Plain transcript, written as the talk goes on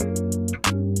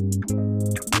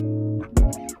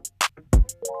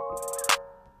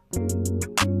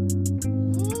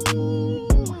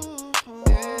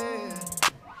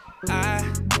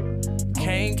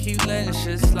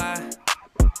shit slide.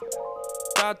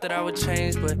 Thought that I would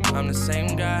change, but I'm the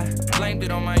same guy. Blamed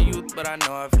it on my youth, but I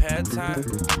know I've had time.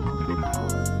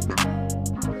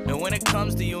 And when it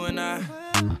comes to you and I,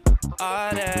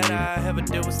 all that I ever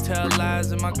did was tell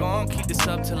lies. Am I gonna keep this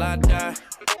up till I die?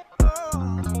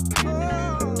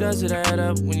 Does it add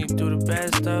up when you do the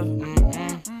bad stuff?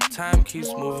 Time keeps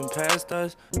moving past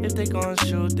us. If they gon'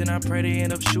 shoot, then I pray they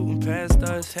end up shooting past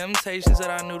us. Temptations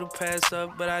that I knew to pass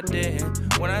up, but I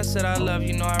didn't. When I said I love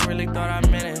you, know I really thought I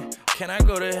meant it. Can I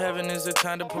go to heaven? Is it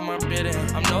time to put my bid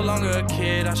in? I'm no longer a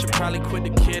kid, I should probably quit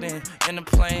the kidding and the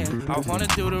playing. I wanna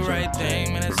do the right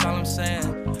thing, man, that's all I'm saying.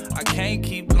 I can't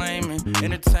keep blaming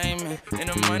entertainment and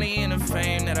the money and the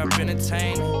fame that I've been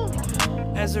attaining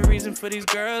as a reason for these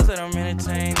girls that I'm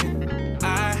entertaining.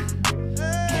 I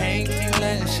can't keep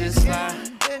letting shit slide.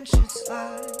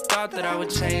 Thought that I would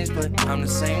change, but I'm the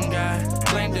same guy.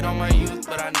 Blamed it on my youth,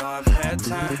 but I know I've had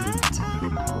time.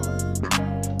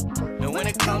 And when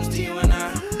it comes to you and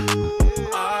I,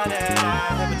 all that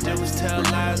I ever did was tell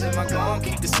lies. Am I gonna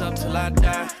keep this up till I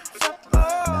die?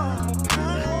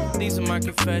 These are my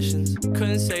confessions.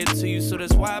 Couldn't say it to you, so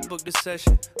that's why I booked the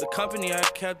session. The company I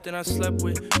kept and I slept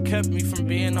with kept me from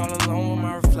being all alone with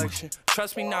my reflection.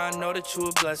 Trust me now, I know that you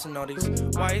a blessing. All these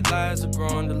white lies are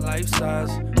growing to life size.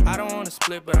 I don't wanna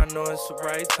split, but I know it's the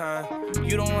right time.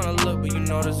 You don't wanna look, but you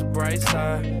know there's a bright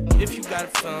side. If you got a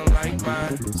feeling like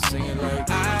mine, sing it like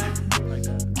I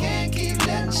can't keep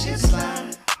letting shit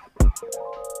slide.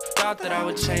 Thought that I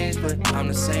would change, but I'm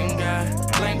the same guy.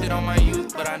 Blamed it on my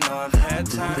youth, but I know I've had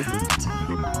time.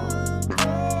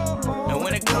 And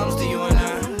when it comes to you and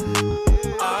I,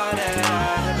 all that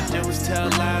I ever did was tell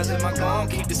lies. Am I gonna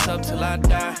keep this up till I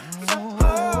die?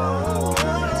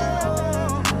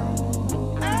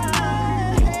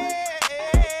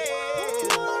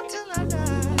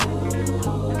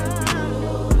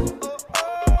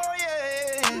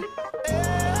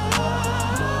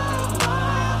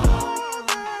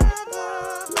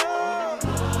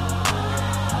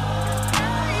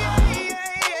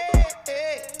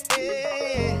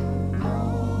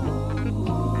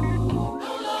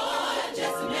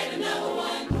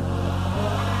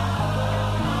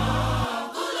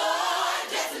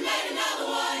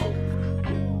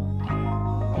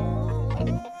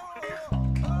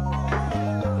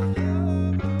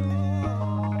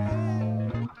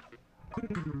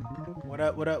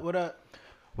 What up?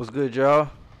 What's good, y'all?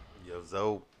 Yo,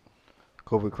 Zo.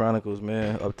 COVID Chronicles,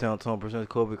 man. Uptown Tone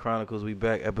presents COVID Chronicles. We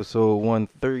back, episode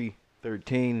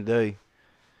 1313 today.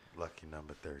 Lucky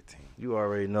number 13. You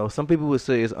already know. Some people would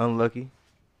say it's unlucky.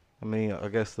 I mean, I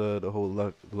guess the whole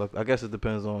luck. I guess it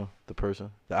depends on the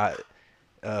person.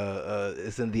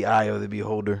 It's in the eye of the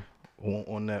beholder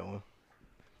on that one.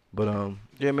 But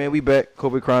yeah, man, we back.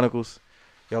 COVID Chronicles.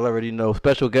 Y'all already know.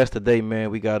 Special guest today,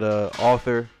 man. We got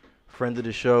author, friend of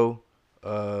the show,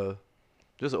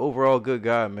 just an overall good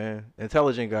guy, man.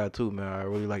 Intelligent guy too, man. I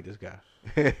really like this guy.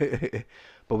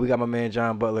 But we got my man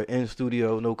John Butler in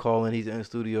studio. No calling. He's in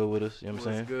studio with us. You know what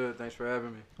I'm saying? Good. Thanks for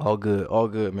having me. All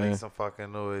good, man. Make some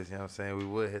fucking noise, you know what I'm saying? We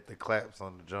would hit the claps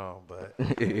on the drum, but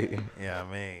yeah,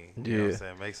 I mean, you know what I'm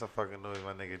saying? Make some fucking noise,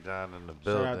 my nigga John in the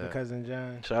building. Shout out to Cousin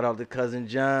John. Shout out to Cousin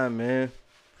John, man.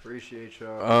 Appreciate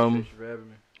y'all. Appreciate you for having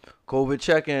me. COVID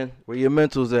check-in. Where your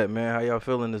mentals at, man? How y'all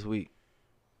feeling this week?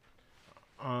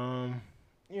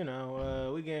 You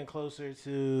know, we getting closer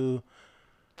to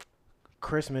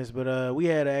Christmas, but we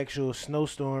had actual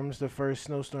snowstorms. The first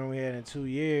snowstorm we had in 2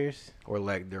 years. Or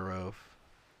lack thereof.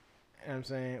 You know what I'm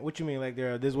saying? What you mean lack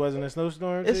thereof? This wasn't a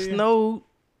snowstorm? It snowed.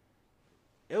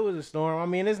 It was a storm. I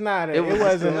mean, it's not. It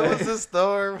wasn't. It was a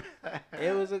storm.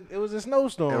 It was a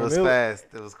snowstorm. It was fast.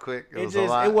 It was quick. It was a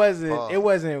lot. It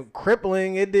wasn't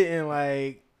crippling. It didn't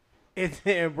like. It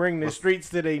didn't bring the streets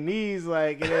to their knees.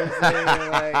 Like, you know what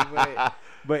I'm saying? Like,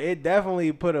 but it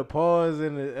definitely put a pause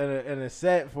in a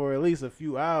set for at least a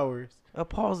few hours. A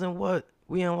pause in what?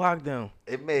 We in lockdown.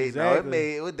 It made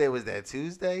what day was that?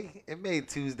 Tuesday? It made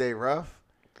Tuesday rough.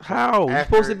 How? We're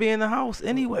supposed to be in the house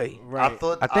anyway. Right.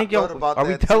 I think y'all. About are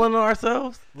we telling on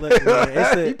ourselves? Look, man,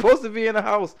 You're supposed to be in the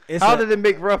house. How did it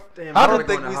make rough? How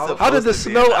did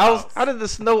the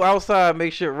snow outside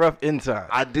make shit rough inside?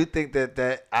 I do think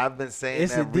that I've been saying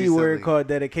it's that a D word called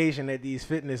dedication that these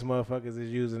fitness motherfuckers is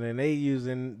using, and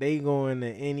they going to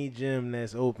any gym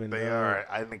that's open. They are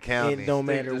in the county. It don't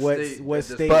matter what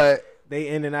state. But they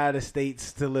in and out of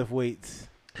states to lift weights.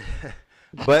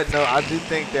 But no, I do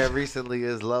think that recently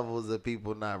is levels of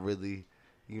people not really,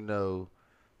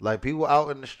 like people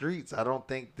out in the streets. I don't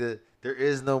think that there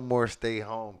is no more stay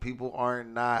home. People are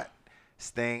not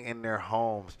staying in their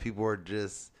homes. People are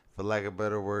just, for lack of a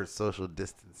better word, social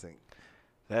distancing.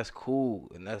 That's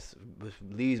cool, and which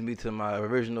leads me to my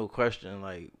original question: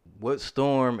 like, what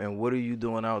storm and what are you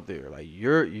doing out there? Like,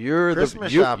 you're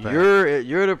Christmas the shopping.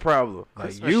 you're the problem.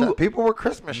 Like People were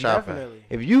Christmas shopping. Definitely.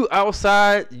 if you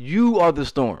outside, you are the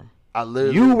storm. I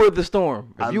literally, You were the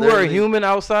storm. If I you were a literally- human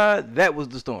outside, that was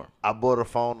the storm. I bought a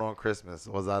phone on Christmas.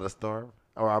 Was I the storm?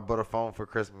 Or I bought a phone for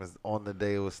Christmas on the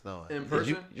day it was snowing. In Did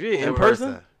person? you, in In person?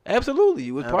 person. Absolutely,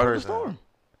 you was In part of the person. storm.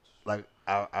 Like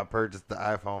I purchased the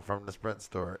iPhone from the Sprint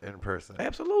store in person.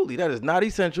 Absolutely, that is not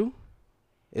essential.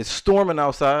 It's storming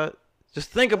outside.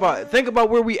 Just think about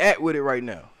where we at with it right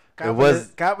now.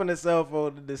 Copping a cell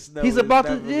phone in the snow. He's is about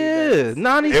to, definitely yeah, nuts.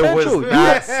 non-essential. It was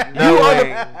not snowing.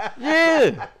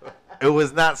 Yeah. It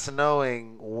was not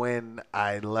snowing when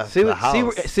I left See, the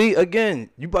house. see,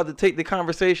 again, you about to take the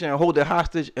conversation and hold it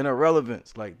hostage in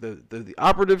irrelevance. Like the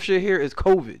operative shit here is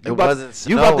COVID. It wasn't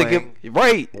snowing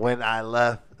right, when I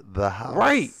left the house.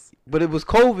 right. But it was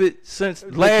COVID since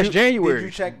last January. Did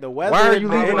you check the weather? Why are you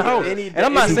leaving the house? And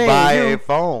I'm not To saying buy you. a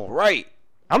phone. Right.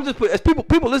 I'm just as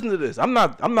people listen to this. I'm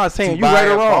not saying To you buy right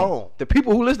or a wrong. phone. The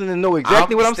people who listen to know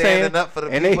exactly what I'm saying. Standing up for the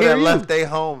and they people hear that you. left their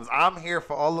homes. I'm here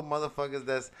for all the motherfuckers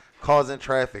that's causing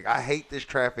traffic. I hate this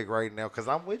traffic right now because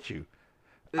I'm with you.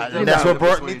 And that's what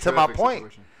brought me to my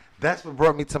point. That's what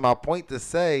brought me to my point to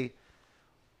say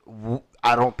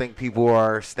I don't think people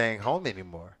are staying home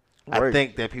anymore. I Right.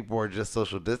 think that people are just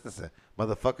social distancing.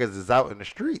 Motherfuckers is out in the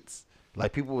streets.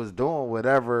 Like people was doing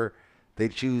whatever they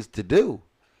choose to do.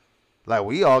 Like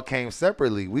we all came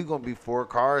separately. We gonna be 4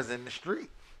 cars in the street.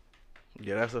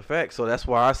 Yeah, that's a fact. So that's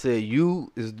why I said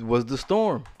was the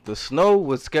storm. The snow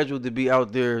was scheduled to be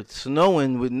out there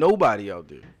snowing with nobody out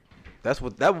there. That's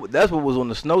what was on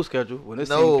the snow schedule. When it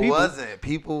No, it people, wasn't.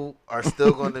 People are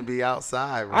still going to be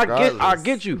outside regardless. I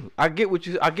get you. I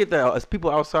get that. As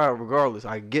people outside regardless.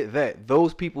 I get that.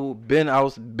 Those people been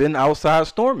outside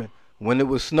storming when it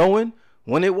was snowing,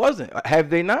 when it wasn't. Have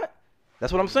they not?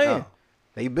 That's what I'm saying. No.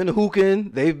 They've been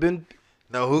hookahing. They've been.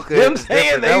 No, who could? You know what I'm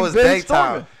saying? That They've was been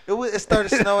daytime. storming. It started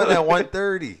snowing at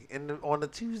 1:30 on a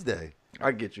Tuesday.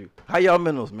 I get you. How y'all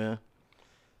mentals, man?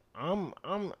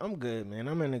 I'm good, man.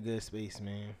 I'm in a good space,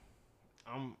 man.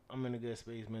 I'm in a good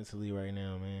space mentally right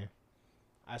now, man.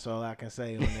 That's all I can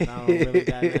say on it. I don't really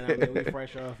got nothing. I mean, we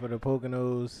fresh off of the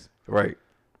Poconos. Right.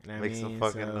 You know what I Make mean? some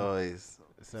fucking noise.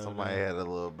 so, Somebody had a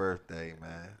little birthday,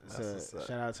 man. That's what's So up.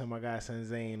 shout out to my guy son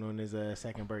Zane on his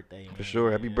second birthday. For man.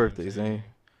 sure. Happy You know what I'm birthday, saying? Zane.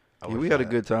 I Yeah, wish we had a I-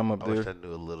 good time up I wish there. I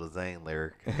knew a little Zane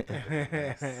lyric.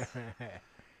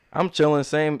 I'm chilling.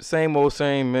 Same old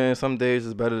same, man. Some days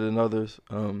is better than others.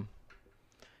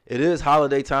 It is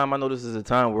holiday time. I know this is a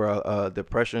time where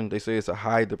depression. They say it's a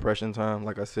high depression time.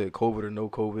 Like I said, COVID or no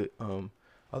COVID.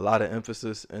 A lot of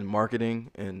emphasis in marketing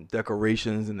and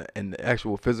decorations and the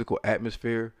actual physical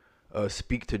atmosphere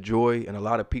speak to joy, and a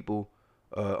lot of people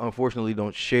unfortunately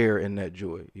don't share in that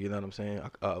joy. You know what I'm saying?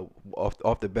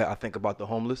 Off the bat, I think about the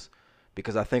homeless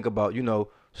because I think about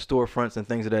storefronts and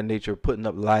things of that nature, putting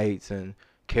up lights and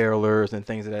carolers and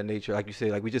things of that nature. Like you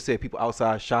said, like we just said, people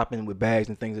outside shopping with bags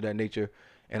and things of that nature.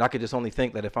 And I could just only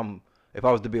think that if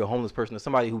I was to be a homeless person or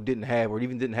somebody who didn't have or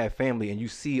even didn't have family, and you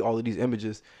see all of these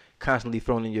images constantly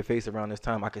thrown in your face around this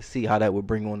time, I could see how that would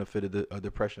bring on a fit of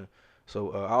depression.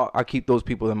 So I keep those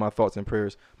people in my thoughts and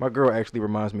prayers. My girl actually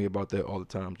reminds me about that all the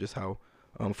time, just how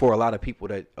for a lot of people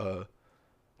that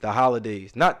the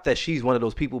holidays, not that she's one of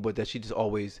those people, but that she just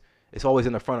it's always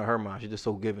in the front of her mind. She's just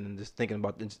so giving and just thinking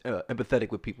about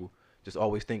empathetic with people. Just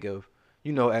always think of,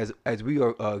 as we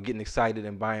are getting excited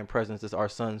and buying presents. It's our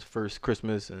son's first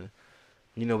Christmas, and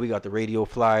we got the radio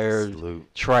flyers,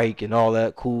 Salute. trike, and all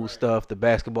that cool stuff. The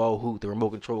basketball hoop, the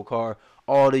remote control car,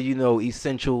 all the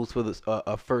essentials for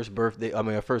a first birthday. I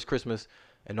mean, a first Christmas,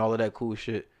 and all of that cool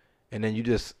shit. And then you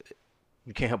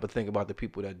can't help but think about the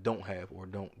people that don't have or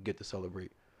don't get to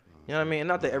celebrate. You know what I mean? And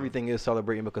not that everything is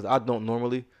celebrating, because I don't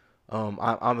normally.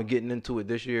 I'm getting into it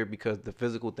this year because the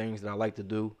physical things that I like to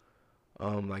do,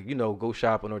 like go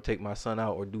shopping or take my son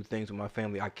out or do things with my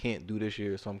family, I can't do this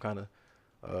year. So I'm kind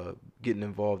of getting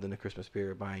involved in the Christmas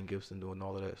spirit, buying gifts and doing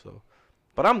all of that. So,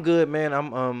 but I'm good, man.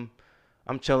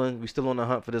 I'm chilling. We still on the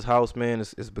hunt for this house, man.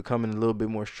 It's becoming a little bit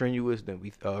more strenuous than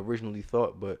we originally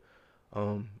thought, but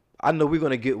I know we're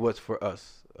gonna get what's for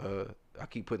us. I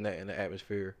keep putting that in the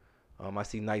atmosphere. I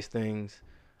see nice things.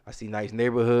 I see nice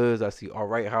neighborhoods. I see all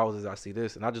right houses. I see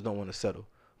this, and I just don't want to settle.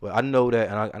 But I know that,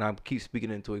 and I keep speaking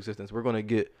into existence. We're gonna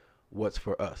get what's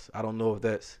for us. I don't know if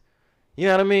that's, you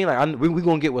know what I mean. Like we're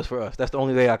gonna get what's for us. That's the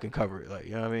only way I can cover it. Like,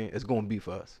 you know what I mean. It's gonna be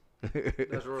for us.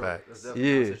 That's real. Facts. That's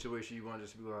definitely Yeah. a situation you want to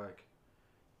just be like,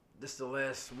 this the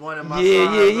last one of my Yeah. size,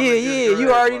 I'ma just You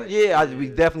grab, already, like, we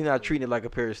definitely not treating it like a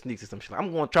pair of sneaks or some shit.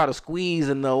 I'm gonna try to squeeze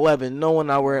in the 11, knowing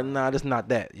I wear it. Nah, that's not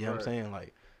that. You know what I'm saying?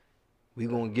 Like, we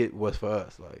gonna get what's for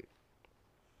us. Like,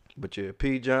 but yeah,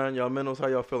 P. John, y'all mentals, how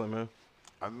y'all feeling, man?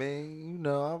 I mean, you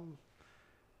know,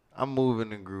 I'm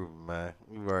moving and grooving, man.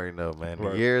 You already know, man. The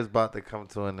Right. year is about to come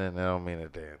to an end. That don't mean a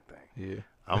damn thing. Yeah.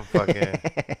 I'm fucking. You know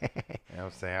what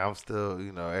I'm saying? I'm still,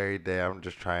 you know, every day I'm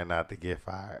just trying not to get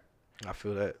fired. I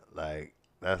feel that. Like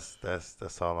that's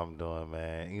all I'm doing,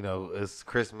 man. You know, it's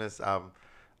Christmas. I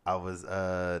was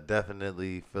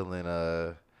definitely feeling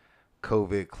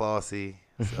COVID classy.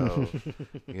 So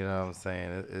you know what I'm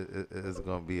saying? It's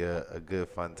gonna be a good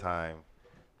fun time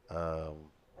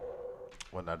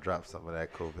when I drop some of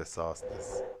that COVID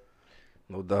sauceness.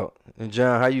 No doubt. And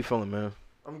John, how you feeling, man?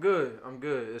 I'm good.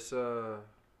 It's I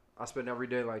spend every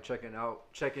day like checking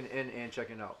in and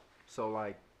checking out. So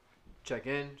like check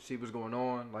in, see what's going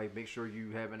on, like make sure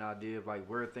you have an idea of like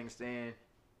where things stand.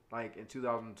 Like in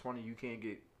 2020, you can't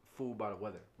get fooled by the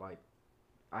weather. Like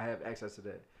I have access to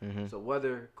that. Mm-hmm. So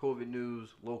weather, COVID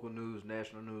news, local news,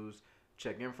 national news,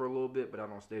 check in for a little bit, but I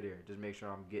don't stay there. Just make sure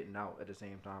I'm getting out at the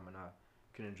same time and I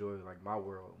can enjoy like my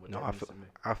world. No, I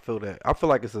feel that. I feel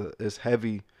like it's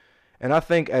heavy, and I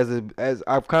think as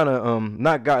I've kind of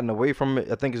not gotten away from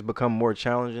it, I think it's become more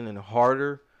challenging and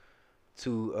harder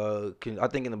to I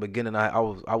think in the beginning I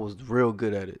was real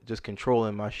good at it, just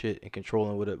controlling my shit and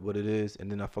controlling what it is, and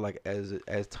then I feel like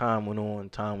as time went on,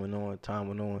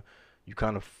 you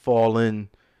kind of fall in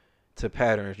to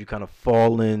patterns, you kind of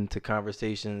fall into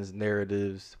conversations,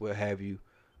 narratives, what have you.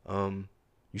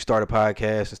 You start a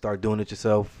podcast and start doing it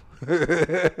yourself.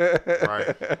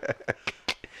 Right.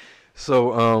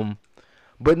 So,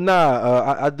 but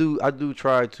nah, I do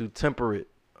try to temper it.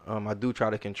 I do try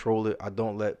to control it. I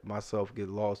don't let myself get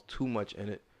lost too much in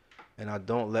it, and I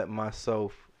don't let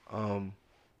myself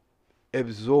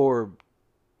absorb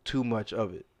too much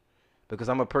of it, because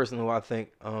I'm a person who I think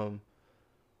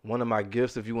one of my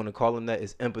gifts, if you want to call them that,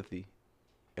 is empathy,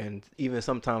 and even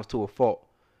sometimes to a fault.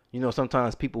 You know,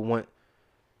 sometimes people want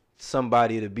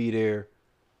somebody to be there,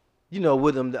 you know,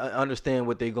 with them to understand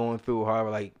what they're going through. However,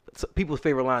 like people's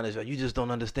favorite line is, "You just don't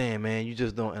understand, man. You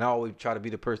just don't." And I always try to be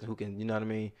the person who can, you know what I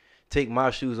mean, take my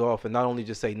shoes off and not only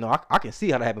just say, "No, I can see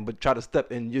how that happened," but try to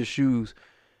step in your shoes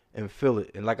and feel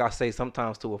it. And like I say,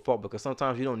 sometimes to a fault, because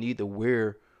sometimes you don't need to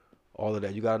wear all of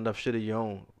that. You got enough shit of your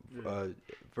own,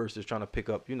 versus trying to pick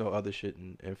up, you know, other shit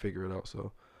and figure it out.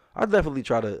 So I definitely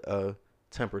try to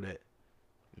temper that.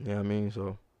 You know what I mean?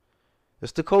 So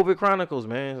it's the COVID Chronicles,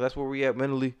 man. That's where we at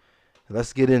mentally.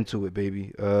 Let's get into it,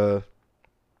 baby. I'm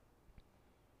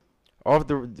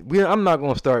not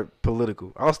gonna start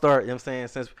political. I'll start, you know what I'm saying,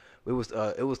 since it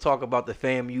was talk about the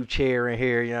FAMU chair in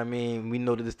here, you know what I mean? We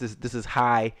know that this is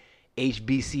high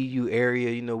HBCU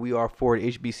area. You know, we are for the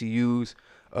HBCUs.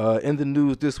 In the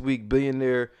news this week,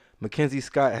 billionaire Mackenzie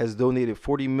Scott has donated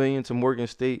 $40 million to Morgan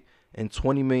State and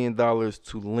 $20 million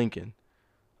to Lincoln.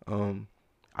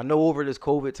 I know over this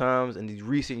COVID times and these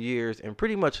recent years, and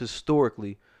pretty much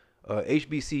historically,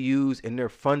 HBCUs and their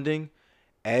funding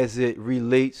as it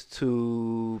relates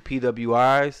to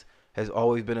PWIs has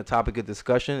always been a topic of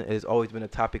discussion. It has always been a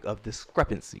topic of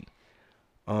discrepancy.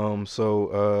 And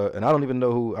I don't even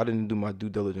know who. I didn't do my due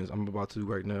diligence. I'm about to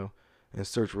right now and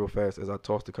search real fast as I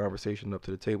toss the conversation up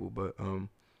to the table. But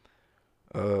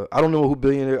I don't know who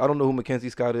billionaire. I don't know who Mackenzie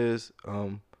Scott is.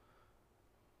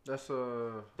 That's Jeff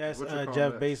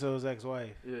Bezos'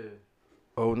 ex-wife. Yeah.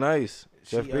 Oh, nice.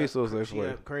 Jeff Bezos' She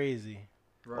ex-wife. crazy.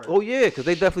 Right. Oh yeah, because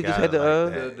they definitely just had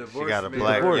the she divorce got a made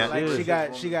black. divorce. Yeah.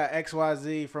 Like she got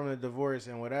XYZ from the divorce,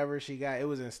 and whatever she got, it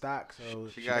was in stock. So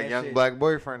She got a that young shit- black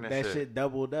boyfriend. That shit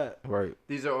doubled up. Right.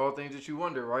 These are all things that you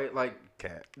wonder, right? Like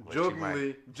Cat. What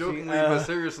jokingly, She, but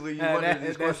seriously, you wonder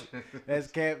these that's questions. that's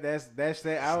cap. That's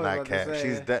that. I It's was not about cat. to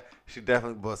say. She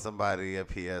definitely bought somebody a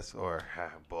PS or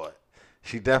bought.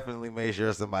 She definitely made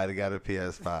sure somebody got a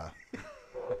PS5.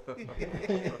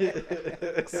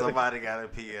 Somebody got a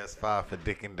PS5 for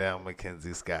dicking down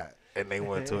Mackenzie Scott, and they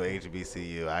went to a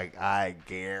HBCU. I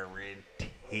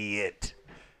guarantee it.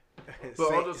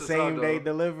 But all jokes aside, Same day though,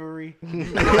 delivery.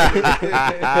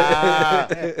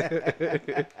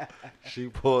 She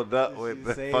pulled up with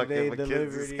the Same fucking day Mackenzie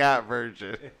delivery. Scott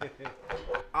version.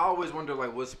 I always wonder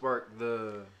like what sparked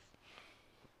the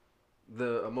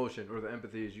emotion or the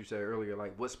empathy, as you said earlier.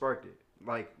 Like what sparked it?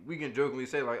 Like we can jokingly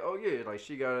say like, oh yeah, like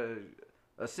she got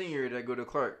a senior that go to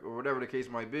Clark or whatever the case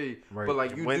might be. Right. But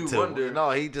like you do wonder.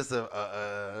 No, he just you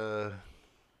know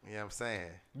what I'm saying?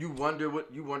 You wonder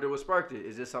what sparked it.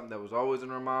 Is this something that was always in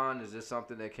her mind? Is this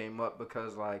something that came up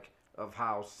because like of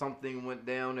how something went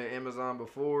down at Amazon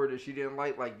before that she didn't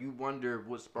like. Like, you wonder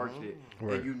what sparked it.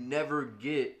 Right. And you never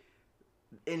get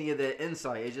any of that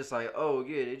insight. It's just like, oh,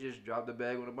 yeah, they just dropped the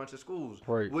bag with a bunch of schools.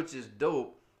 Right. Which is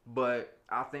dope. But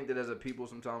I think that as a people,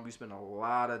 sometimes we spend a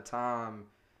lot of time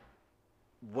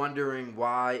wondering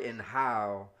why and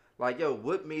how. Like, yo,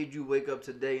 what made you wake up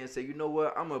today and say, you know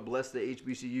what, I'm going to bless the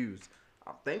HBCUs?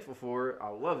 I'm thankful for it. I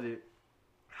love it.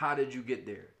 How did you get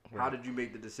there? How did you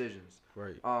make the decisions?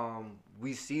 Right.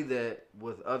 We see that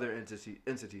with other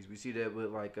entities. We see that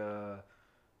with, like,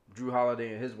 Drew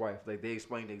Holiday and his wife. Like, they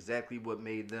explained exactly what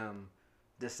made them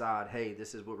decide, hey,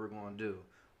 this is what we're going to do.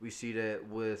 We see that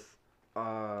with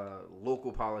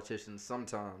local politicians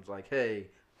sometimes. Like, hey,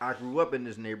 I grew up in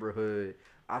this neighborhood.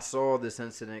 I saw this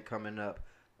incident coming up.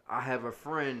 I have a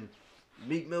friend,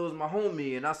 Meek Mill is my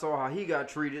homie, and I saw how he got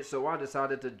treated, so I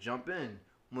decided to jump in.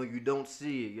 When you don't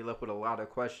see it, you're left with a lot of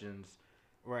questions.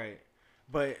 Right.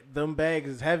 But them bags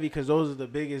is heavy because those are the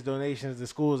biggest donations the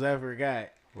schools ever got.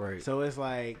 Right. So it's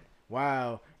like,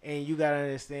 wow. And you got to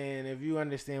understand, if you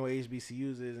understand what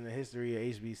HBCUs is and the history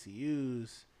of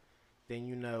HBCUs, then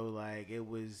you know, like, it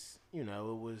was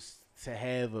to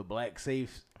have a black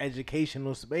safe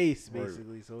educational space,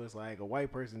 basically. Right. So it's like a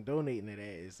white person donating to that.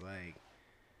 It's like,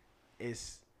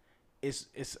 it's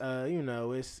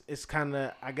kind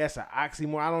of, I guess, an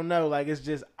oxymoron. I don't know. Like, it's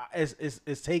just,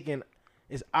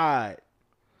 it's odd.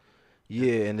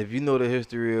 Yeah, and if you know the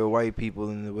history of white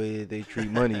people and the way that they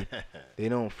treat money, they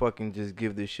don't fucking just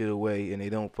give this shit away, and they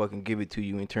don't fucking give it to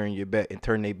you and turn their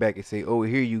back and say, oh,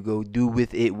 here you go, do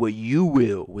with it what you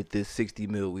will with this $60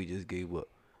 million we just gave up.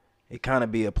 It kind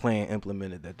of be a plan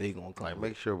implemented that they gonna come like with.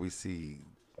 Make sure we see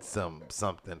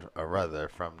something or other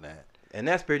from that. And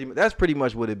that's pretty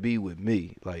much what it be with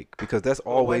me, like, because that's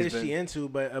always what is she into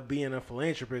but being a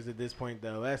philanthropist at this point,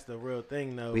 though? That's the real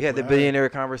thing, though. We had the billionaire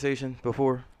conversation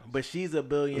before. But she's a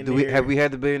billionaire. Have we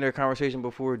had the billionaire conversation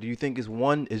before? Do you think it's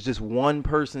just one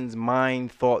person's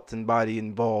mind, thoughts, and body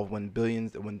involved when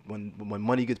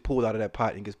money gets pulled out of that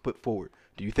pot and gets put forward?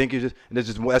 Do you think it's just, and that's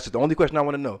just the only question I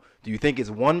want to know. Do you think it's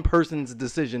one person's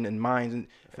decision and mind?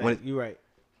 You're right.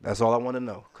 That's all I want to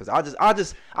know. Cause I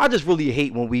just really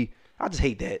hate when I just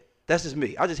hate that. That's just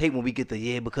me. I just hate when we get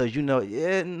because we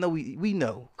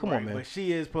know. Come on, man. But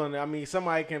she is pulling. I mean,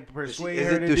 somebody can persuade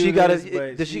her to does do she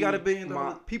this. Does she got $1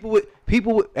 billion? People with,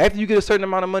 after you get a certain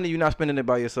amount of money, you're not spending it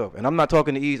by yourself. And I'm not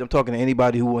talking to Ease. I'm talking to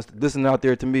anybody who wants to listen out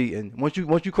there to me. And once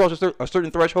you cross a certain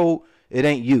threshold, it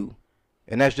ain't you.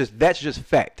 And that's just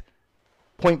fact.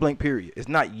 Point blank. Period. It's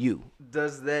not you.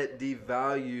 Does that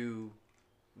devalue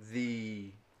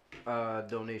the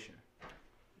donation?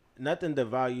 Nothing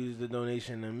devalues the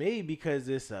donation to me because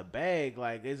it's a bag.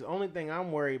 Like, it's the only thing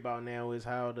I'm worried about now is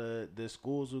how the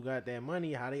schools who got that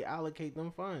money, how they allocate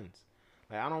them funds.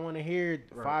 Like, I don't want to hear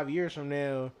 5 years from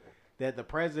now that the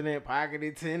president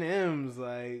pocketed 10 M's.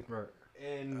 Like, right.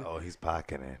 And he's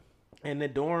pocketing. And the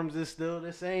dorms is still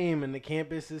the same, and the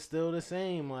campus is still the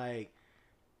same. Like,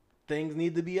 things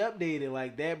need to be updated.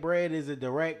 Like, that bread is a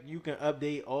direct. You can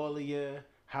update all of your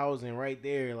housing right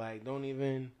there. Like, don't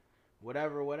even.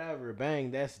 Whatever, bang,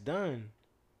 that's done.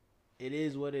 It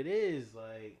is what it is,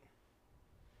 like.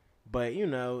 But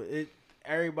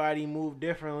everybody move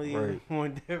differently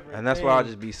on different. And that's why I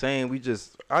just be saying we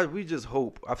just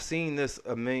hope. I've seen this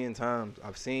a million times.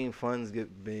 I've seen funds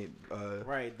get big.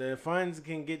 Right, the funds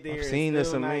can get there. I've seen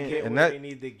this a million, and they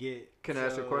need to get. Can I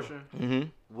ask a question? Mm-hmm.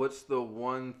 What's the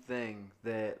one thing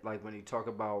that, like, when you talk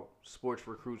about sports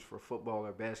recruits for football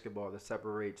or basketball, that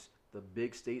separates the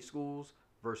big state schools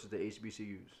versus the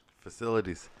HBCUs?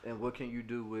 Facilities. And what can you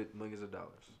do with millions of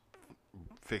dollars?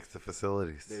 Fix the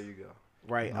facilities. There you go.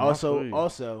 Right.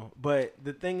 Also, but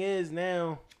the thing is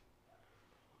now,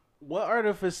 what are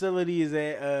the facilities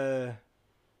at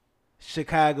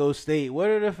Chicago State? What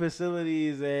are the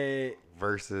facilities at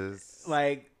versus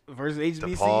HBCUs?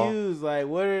 DePaul? Like,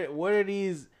 what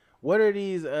are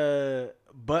these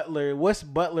Butler? What's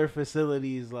Butler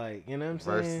facilities like? You know what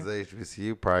I'm saying? Versus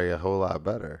HBCU, probably a whole lot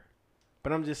better.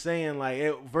 But I'm just saying,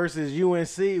 like, versus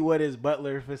UNC, what is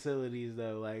Butler facilities,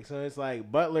 though? Like, so it's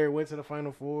like Butler went to the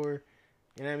Final Four.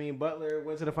 You know what I mean? Butler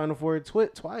went to the Final Four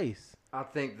twice. I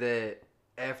think that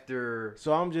after...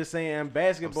 So I'm just saying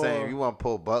basketball... I'm saying if you want to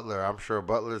pull Butler, I'm sure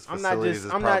Butler's facilities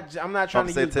I'm not trying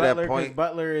to use Butler because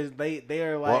Butler is... They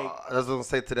are like... Well, I was going to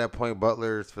say to that point,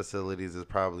 Butler's facilities is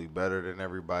probably better than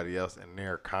everybody else in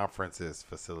their conference's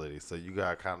facilities. So you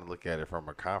got to kind of look at it from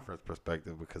a conference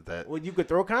perspective because that... Well, you could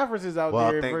throw conferences out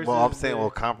there I'm saying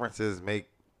conferences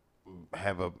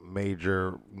have a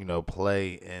major,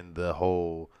 play in the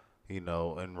whole...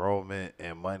 enrollment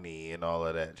and money and all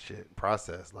of that shit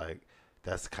process. Like,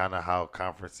 that's kind of how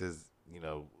conferences,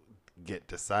 get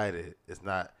decided. It's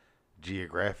not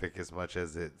geographic as much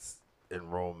as it's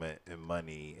enrollment and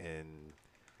money and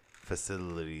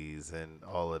facilities and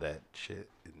all of that shit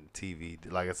and TV.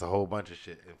 Like it's a whole bunch of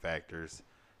shit and factors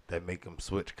that make them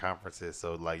switch conferences.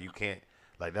 So like you can't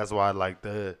like that's why like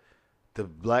the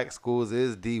black schools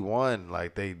is D1,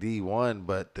 like they D1,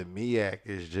 but the MEAC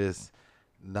is just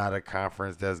not a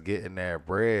conference that's getting that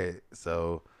bread.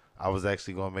 So I was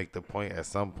actually gonna make the point at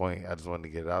some point. I just wanted to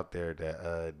get it out there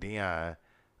that Dion,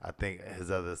 I think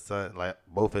his other son, like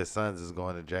both his sons, is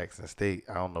going to Jackson State.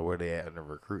 I don't know where they at in the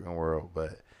recruiting world,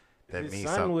 but that his means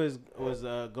son something. was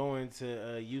going to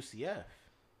UCF.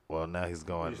 Well, now he's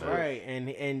going to Right,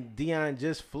 and Dion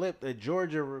just flipped a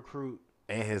Georgia recruit.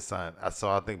 and his son. I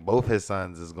think both his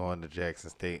sons is going to Jackson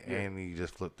State, and he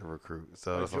just flipped the recruit.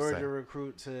 So A that's what I'm Georgia saying.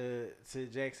 recruit to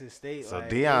Jackson State. So like,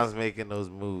 Dion's making those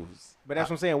moves. but that's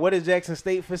what I'm saying. What is Jackson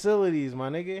State facilities, my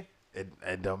nigga?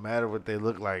 It don't matter what they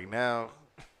look like now.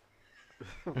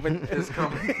 It's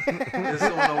coming. It's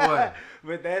on the way.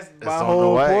 But that's It's my on the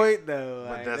whole way. point, though.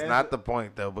 But Like, that's not the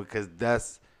point though, because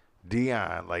that's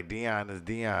Dion. Like Dion is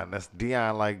Dion. That's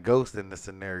Dion like Ghost in the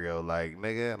scenario. Like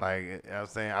nigga, like you know what I'm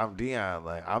saying, I'm Dion.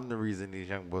 Like I'm the reason these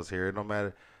young boys here. It don't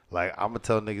matter. Like I'm gonna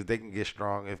tell niggas they can get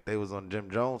strong if they was on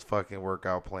Jim Jones' fucking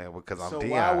workout plan because I'm So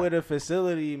Dion. why would a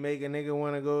facility make a nigga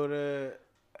want to go to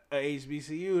a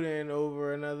HBCU then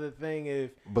over another thing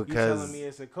if you're Because telling me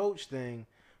it's a coach thing?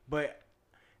 But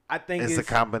I think it's a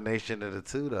combination of the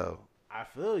two though. I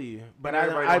feel you, but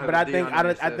Everybody I don't have a Dion in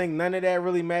their I set. think none of that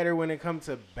really matter when it comes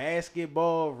to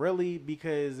basketball, really,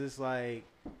 because it's like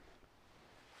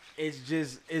it's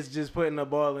just putting the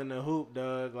ball in the hoop,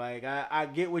 dog. Like I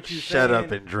get what you saying. Shut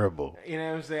up and dribble. You know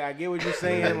what I'm saying? I get what you're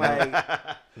saying. Like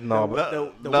No, but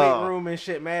the No. weight room and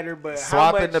shit matter, but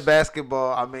Swapping how much, the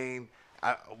basketball. I mean,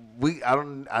 I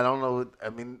don't know. I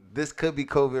mean, this could be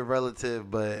COVID relative,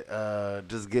 but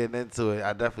just getting into it,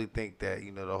 I definitely think that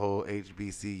the whole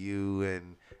HBCU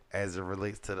and as it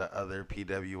relates to the other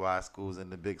PWI schools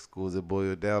and the big schools, it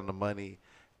boils down to money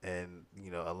and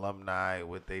alumni,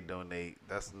 what they donate.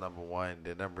 That's number one.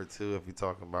 Then number two, if you're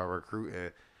talking about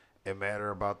recruiting, it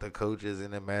matter about the coaches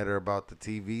and it matter about the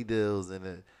TV deals and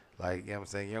it. Like, you know what I'm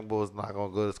saying? Young boys not going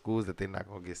to go to schools that they're not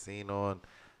going to get seen on.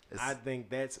 I think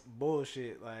that's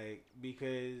bullshit. Like,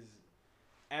 because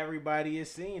everybody is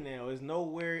seen now. There's no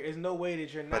way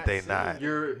that you're not. But they seen. not.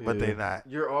 But they not.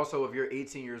 You're also, if you're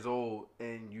 18 years old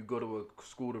and you go to a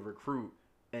school to recruit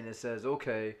and it says,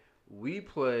 okay, we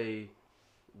play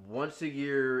once a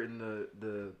year in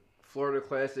the Florida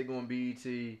Classic on BET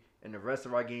and the rest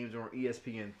of our games are on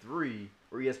ESPN3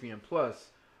 or ESPN Plus.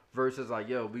 Versus like,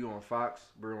 yo, we on Fox,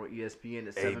 we're on ESPN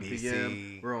at 7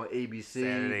 p.m., we're on ABC.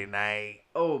 Saturday night.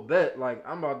 Oh, bet. Like,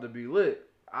 I'm about to be lit.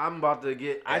 I'm about to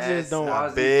get I just don't. I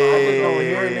just big don't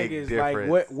hear niggas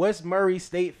difference. like what's Murray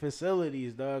State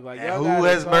facilities, dog? Like, And y'all who gotta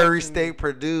has talk Murray to me. State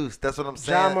produced? That's what I'm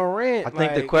saying. John Morant. I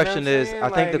think the like, question you know what I'm is. saying? I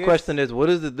think the Like, question is, what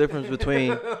is the difference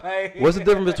between like- what's the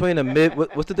difference between a mid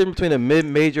what's the difference between a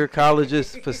mid-major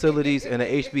colleges facilities and an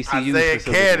HBCU Isaiah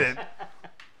facility? Cannon.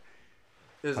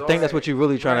 It's I think that's what you're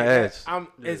really trying to Right,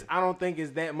 ask. I don't think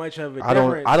it's that much of a I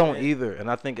difference. don't man. either, and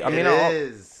I think I It mean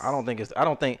is. I don't think it's I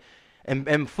don't think.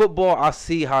 And football, I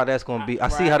see how that's going to be. I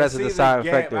see Right, how can that's a see the deciding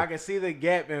gap. factor. I can see the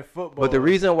gap in football. But the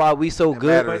reason why we so It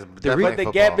good, matters. the Definitely But the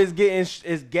football. gap is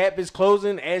getting gap is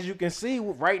closing, as you can see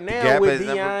right now gap with is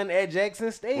number- Dion at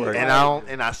Jackson State. Right. And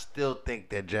Like, I still think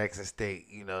that Jackson State,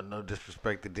 no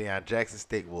disrespect to Deion, Jackson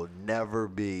State will never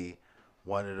be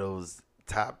one of those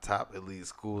top elite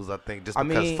schools. I think just I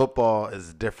because mean- football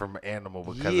is a different animal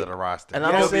because Yeah. of the roster. And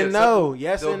I yes don't- and no,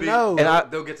 yes and no.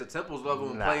 And they'll get to Temple's level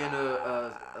and play in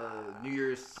a New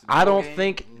Year's. I don't game,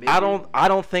 think maybe. I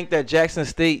don't think that Jackson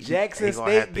State. Jackson They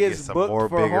gonna have State to get gets some booked more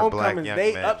for bigger black homecomings. young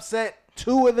They men. upset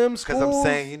two of them schools. Because I'm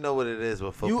saying, you know what it is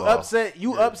with football. you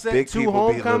upset Big two people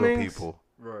beat little homecomings. people.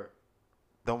 Right.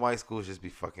 Them white schools just be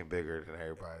fucking bigger than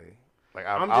everybody. Like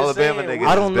I'm just Alabama saying, niggas.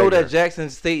 I don't is know bigger. that Jackson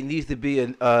State needs to be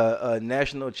a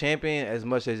national champion as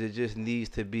much as it just needs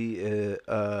to be a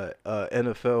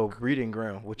NFL breeding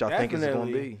ground, which I think it's going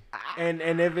to Definitely. be.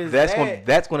 And if it's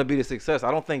That's going to be the success.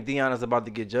 I don't think Deion is about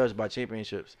to get judged by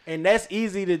championships. and that's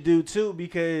easy to do too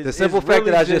because The simple it's fact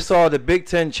really that I just saw the Big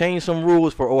Ten change some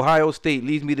rules for Ohio State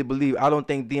leads me to believe I don't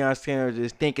think Deion Sanders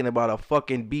is thinking about a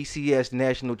fucking BCS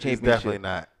national He's championship. definitely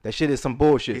not. That shit is some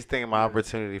bullshit. He's thinking my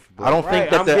opportunity for black. I don't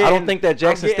think that I don't think that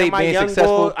Jackson I'm getting State my being young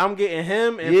successful. boy- I'm getting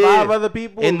him and Yeah. 5 other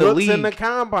people In the looks in the league.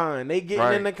 combine. They getting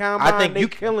Right. in the combine. I think they you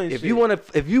killing if shit.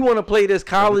 you want to play this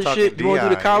college talking shit, you want to do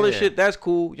the DI, college yeah. shit. That's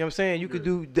cool. You know what I'm saying? You could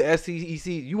do the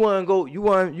SEC. You want to go. You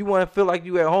want to feel like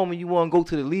you at home and you want to go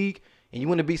to the league. and you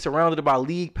want to be surrounded by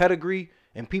league pedigree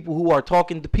and people who are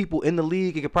talking to people in the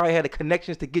league and could probably have the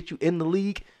connections to get you in the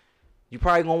league, you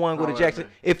probably gonna want to go to Jackson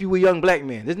if you a young black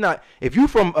man. It's not if you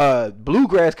from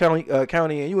Bluegrass County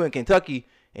and you in Kentucky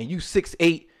and you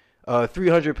 6'8",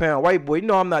 300-pound white boy.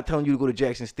 No, I'm not telling you to go to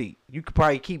Jackson State. You could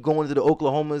probably keep going to the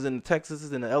Oklahomas and the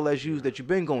Texases and the LSUs that you've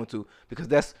been going to because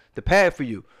that's the path for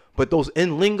you. But those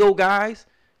in lingo guys,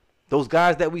 those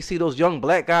guys that we see, those young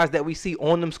black guys that we see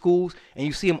on them schools, and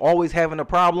you see them always having a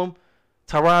problem.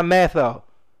 Tyrann Mathieu,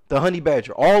 the Honey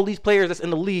Badger, all these players that's in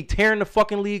the league tearing the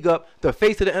fucking league up, the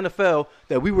face of the NFL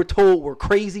that we were told were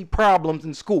crazy problems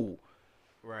in school.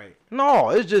 Right. No,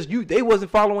 it's just you. They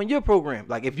wasn't following your program.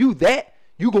 Like if you that,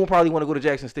 you gonna probably want to go to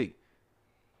Jackson State.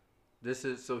 This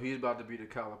is so he's about to be the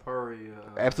Calipari.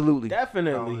 Absolutely.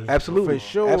 Definitely. Absolutely. For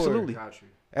sure. Absolutely. Got you.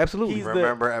 Absolutely. He's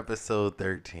Remember episode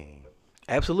 13.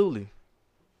 Absolutely.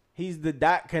 He's the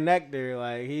dot connector.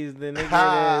 Like he's the nigga.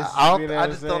 I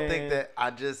just don't think that. I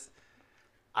just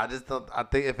don't. I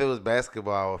think if it was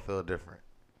basketball, I would feel different.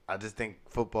 I just think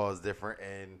football is different,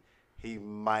 and he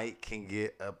can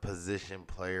get a position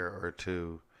player or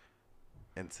two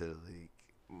into the league.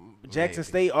 Jackson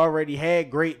State already had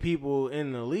great people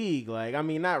in the league. Like I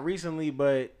mean, not recently,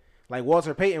 but like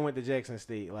Walter Payton went to Jackson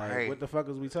State. Like Right. What the fuck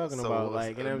is we talking about?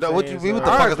 Like you know no, what I'm saying? what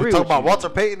the So, fuck is agree we talking with about? you. Walter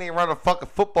Payton ain't run a fucking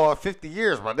football in 50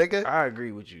 years, my nigga. I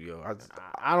agree with you, yo.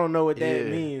 I don't know what that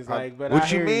Yeah. means. Like, but What I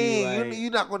you hear mean? You, like,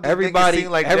 You're not going to Everybody-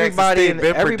 seem like everybody Jackson in-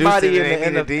 State been everybody producing in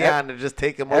and the they needed Deion to just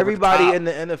take him Everybody over in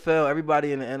the NFL,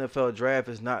 everybody in the NFL draft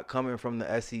is not coming from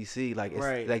the SEC. Like it's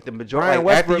Right. like the majority. Brian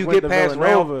Like, after Westbrook you went get to past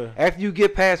Villanova. after you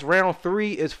get past round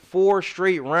 3, it's 4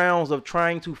 straight rounds of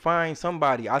trying to find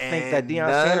somebody. I think that Deion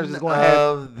Sanders is going to have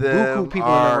of them buku people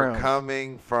in the are rounds.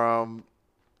 coming from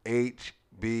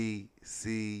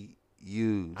HBCUs.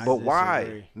 I But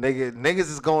why? disagree. Niggas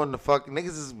is going to niggas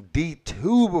is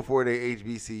D2 before they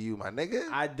HBCU, my nigga.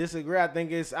 I disagree. I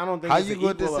think it's. I don't think How it's you an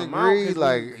gonna equal disagree? amount, 'cause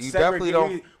Like, we you definitely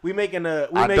segregate- We making a.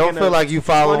 We I making don't feel like you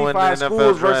following the 25 NFL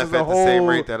schools draft versus at a the same whole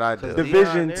rate that I do.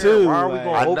 Division Deion there, 2. why are we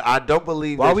like- going- I don't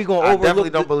believe. Why that we gonna I definitely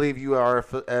overlook don't the- believe you are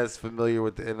as familiar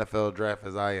with the NFL draft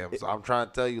as I am. So I'm trying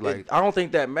to tell you, like, I don't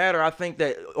think that matter. I think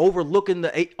that overlooking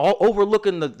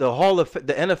the Hall of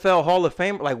the NFL Hall of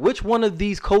Fame, like which one of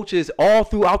these coaches, all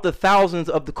throughout the thousands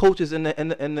of the coaches in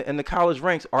the college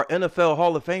ranks, are NFL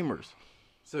Hall of Famers?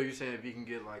 So you're saying if you can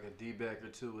get like a D-back or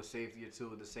two, a safety or two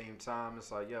at the same time,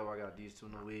 it's like, yo, I got these two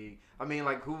in the league. I mean,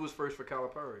 like, who was first for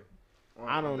Calipari?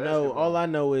 I don't know. All I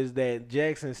know is that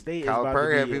Jackson State is about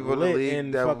Calipari to had be people in the lit league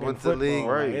in that fucking went to the football. league,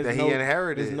 Like, that it's he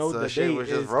inherited. There's no So that debate. shit was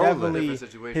just It's rolling. definitely Different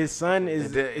situation. his son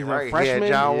is Right, he a had freshman,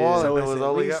 John Wall, so and it it's was at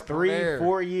only least up from there.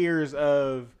 3-4 years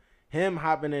of him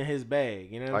hopping in his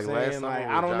bag. You know what Like I'm last saying? summer Like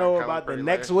was I don't John know about the Calipari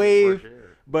next last year, wave, first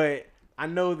year. but I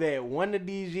know that one of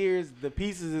these years the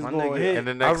pieces is My going to nigga, hit. in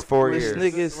the next 4 It's years.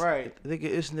 niggas, Right.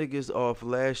 it's niggas off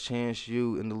Last Chance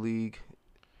U in the league.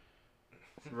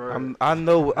 Right. I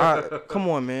know. Come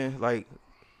on, man. Like,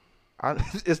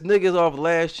 it's niggas off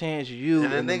Last Chance U.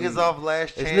 And in the the niggas league. off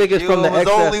Last It's Chance niggas U, from the was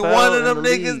only XFL one of in them the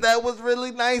niggas league. that was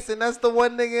really nice, and that's the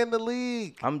one nigga in the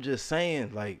league. I'm just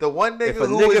saying, like, The one if nigga a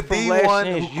who nigga was from Last D1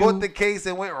 Chance who U- caught the case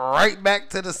and went right back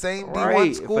to the same Right, D1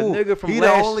 if a school. nigga from He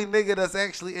Last- the only nigga that's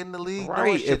actually in the league doing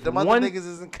right? shit. If Them one, other niggas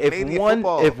is in Canadian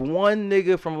football. if one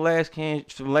nigga from Last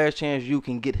Chance U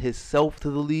can get himself to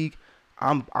the league,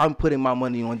 I'm putting my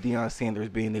money on Deion Sanders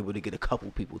being able to get a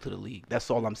couple people to the league. That's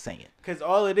all I'm saying. Because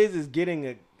all it is getting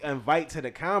a invite to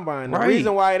the combine. The Right.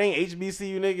 reason why it ain't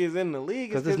HBCU niggas in the league is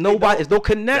Because they there's nobody, there's no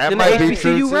connect That in the might be HBCU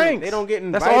true, too. ranks. They don't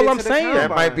get That's invited all I'm to the saying. that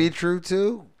combine. might be true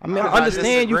too. I mean, I'm I not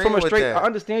understand you from a disagreeing with straight. that. I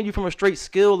understand you from a straight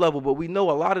skill level, but we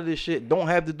know a lot of this shit don't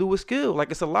have to do with skill.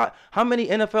 Like it's a lot. How many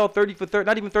NFL 30 for 30,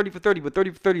 not even 30 for 30, but 30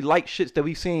 for 30 like shits that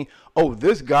we've seen? Oh,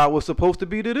 this guy was supposed to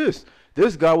be to this.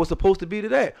 This guy was supposed to be to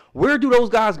that. Where do those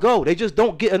guys go? They just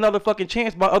don't get another fucking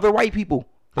chance by other white people.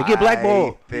 They get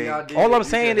blackballed. All I'm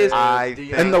saying is, I in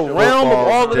think the realm of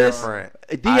all of this, different.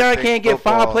 I Deion think can't get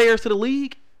football- 5 players to the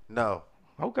league. No.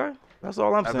 Okay, that's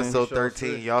all I'm saying. Episode Sure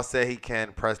 13, said. y'all said he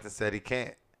can. Preston said he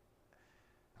can't.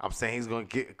 I'm saying he's going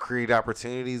to create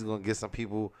opportunities. He's going to get some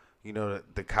people,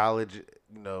 the college,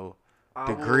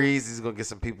 degrees. He's going to get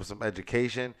some people some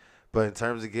education. But in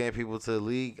terms of getting people to the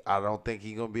league, I don't think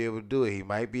he's going to be able to do it. He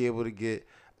might be able to get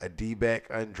a D-back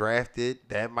undrafted.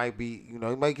 That might be, he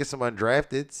might get some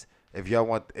undrafteds if y'all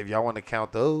want to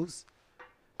count those.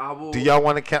 Do y'all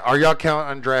want to count? Are y'all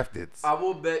counting undrafteds? I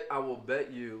will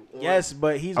bet you. Yes,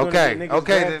 but he's going Okay, to get niggas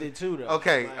okay, drafted then- too, though.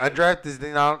 Okay, Like, undrafteds,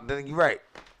 then you're right.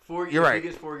 If You're right. he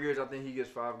gets 4 years, I think he gets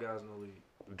 5 guys in the league.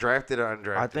 drafted or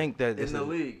undrafted? I think that in the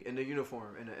league, in the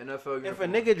uniform, in the NFL uniform. If a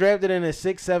nigga drafted in the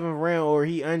 6th, 7th round or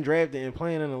he undrafted and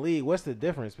playing in the league, what's the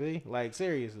difference, B? Like,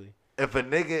 seriously. If a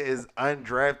nigga is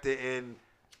undrafted in,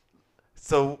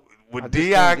 so would I just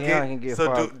Deion think Deion can get so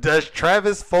fired. does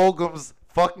Travis Fulgham's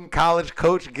fucking college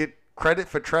coach get credit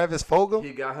for Travis Fulgham?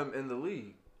 He got him in the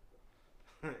league.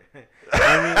 I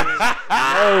mean,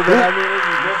 no, but I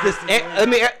mean, it's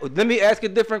just Let me ask a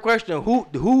different question.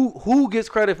 Who gets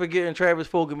credit for getting Travis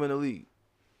Fulgham in the league?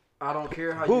 I don't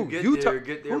care how Who? you get You there. ta-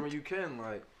 Get there who- when you can.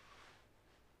 Like,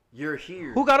 you're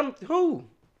here. Who got him? Who?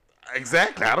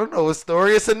 Exactly. I don't know his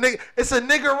story. It's a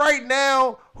nigga right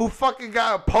now who fucking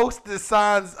got posted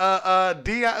signs.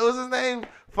 Deion, what's his name?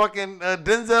 Fucking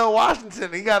Denzel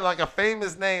Washington. He got like a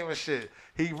famous name and shit.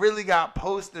 He really got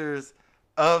posters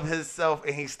of himself,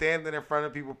 and he's standing in front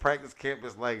of people practice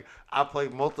campus like, I play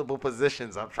multiple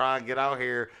positions. I'm trying to get out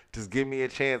here. Just give me a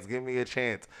chance. Give me a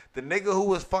chance. The nigga who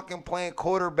was fucking playing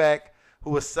quarterback,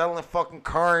 who was selling fucking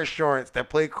car insurance, that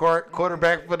played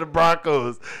quarterback for the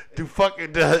Broncos,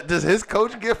 does his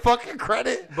coach get fucking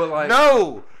credit? But like,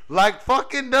 no. Like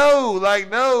fucking no. Like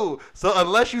no. So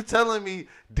unless you telling me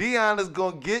Deion is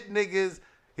gonna get niggas,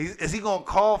 is he gonna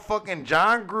call fucking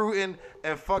John Gruden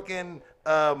and fucking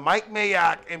Mike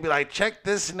Mayock and be like, check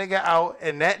this nigga out,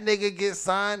 and that nigga gets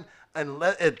signed?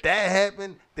 If that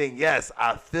happened, then yes,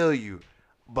 I feel you.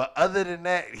 But other than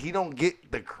that, he don't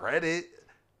get the credit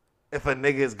if a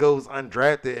nigga goes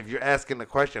undrafted. If you're asking the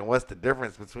question, what's the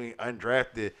difference between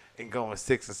undrafted and going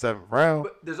 6th and 7th round?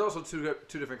 But there's also two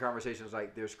different conversations.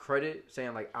 Like, there's credit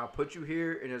saying like, I put you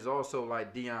here, and there's also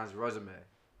like Deion's resume.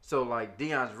 So like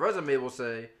Deion's resume will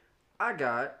say, I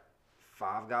got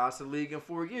 5 guys to the league in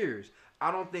 4 years. I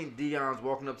don't think Deion's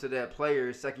walking up to that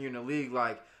player second year in the league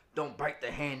like, don't bite the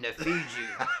hand that feeds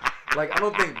you. Like, I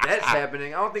don't think that's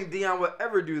happening. I don't think Deion would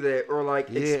ever do that or like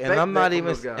expect and I'm that not from even.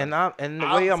 those guys. And the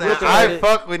way I'm saying, looking I at it,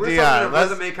 fuck with We're talking Deion. a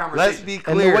resume conversation. Let's be and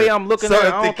clear. the way I'm looking So at it,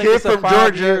 if I the don't think kid it's a from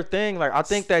 5-year Georgia thing. Like, I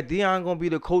think that Deion gonna be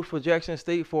the coach for Jackson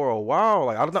State for a while.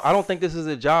 Like, I don't think this is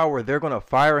a job where they're gonna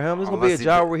fire him. It's gonna be a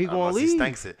job where he's gonna leave. He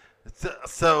stinks it.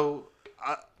 So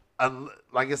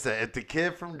like I said, if the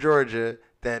kid from Georgia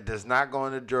that does not go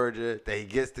into Georgia, that he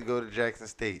gets to go to Jackson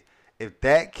State, if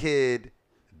that kid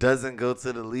doesn't go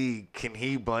to the league, can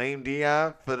he blame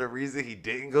Deion for the reason he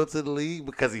didn't go to the league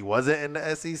because he wasn't in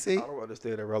the SEC? I don't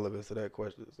understand the relevance of that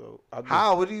question. So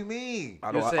How? What do you mean? I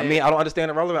You're don't. I saying- mean, I don't understand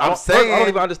the relevance. I'm saying I don't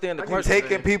even understand the I can question. take-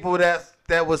 Taking people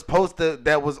that was posted,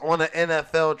 that was on the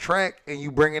NFL track, and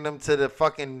you bringing them to the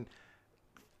fucking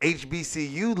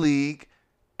HBCU league,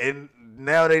 and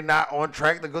now they not on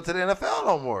track to go to the NFL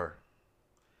no more.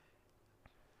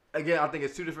 Again, I think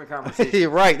it's two different conversations. You're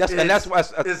right. That's why.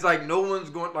 It's like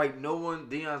Deion's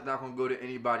not gonna go to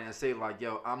anybody and say like,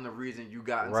 "Yo, I'm the reason you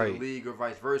got into Right. the league," or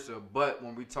vice versa. But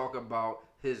when we talk about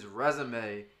his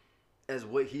resume as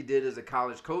what he did as a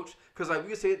college coach, because like we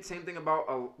can say the same thing about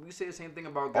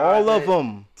guys All of at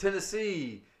them.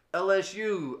 Tennessee,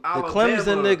 LSU, The Alabama,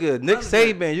 Clemson nigga, Nick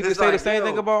Clemson. Saban. You can It's say the like, same yo,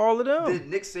 thing about all of them. Did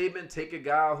Nick Saban take a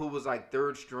guy who was like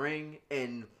third string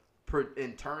and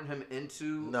turn him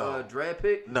into No. a draft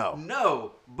pick?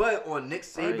 No. But on Nick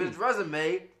Saban's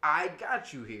resume, I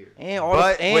got you here. And all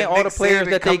But the, when and all the Nick players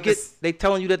Saban that they come get, to they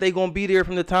telling you that they gonna be there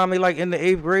from the time they like in the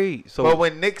 8th grade. So But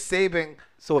when Nick Saban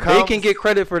if they can get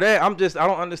credit for that, I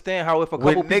don't understand how if a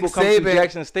When couple Nick people come to Saban-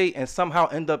 Jackson State and somehow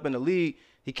end up in the league,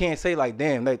 he can't say like,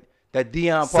 damn, that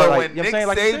Deion part. So like, when you know Nick what I'm saying?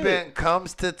 Like you said. Saban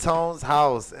comes to Tone's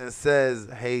house and says,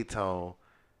 "Hey Tone,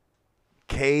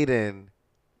 Caden,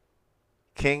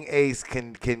 King Ace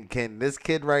can this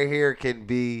kid right here can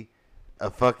be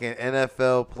a fucking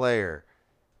NFL player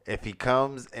if he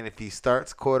comes and if he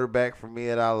starts quarterback for me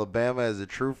at Alabama as a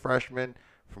true freshman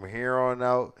from here on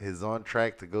out, he's on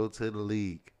track to go to the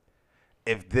league."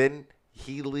 If then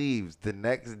he leaves the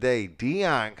next day,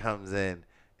 Deion comes in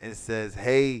and says,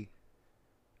 "Hey,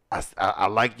 I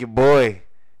like your boy.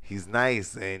 He's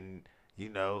nice, and you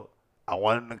know I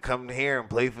want him to come here and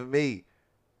play for me.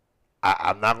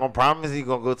 I'm not gonna promise he's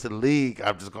gonna go to the league.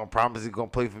 I'm just gonna promise he's gonna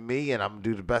play for me, and I'm gonna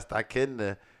do the best I can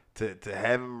to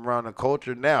have him around the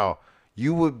culture." Now,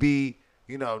 you would be,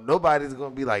 nobody's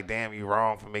gonna be like, "Damn, you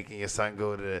wrong for making your son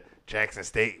go to Jackson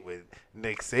State with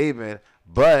Nick Saban,"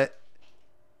 but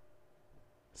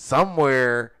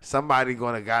somewhere somebody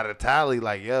gotta tally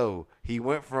like, "Yo, he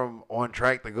went from on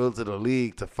track to go to the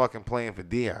league to fucking playing for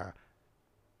Deion."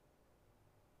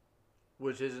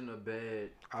 Which isn't a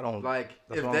bad. I don't Like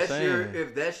that's if what I'm that's your saying.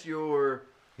 if that's your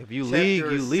If you chapter leave,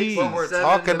 you 6 leave. or But we're 7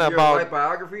 talking of your about- life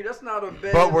biography. That's not a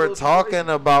bad. But we're little talking situation.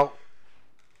 about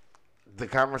the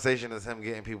conversation is him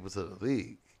getting people to the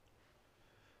league.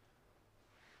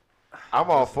 I'm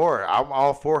all for it. I'm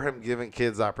all for him giving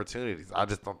kids opportunities. I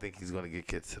just don't think he's going to get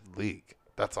kids to the league.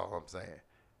 That's all I'm saying.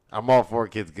 I'm all for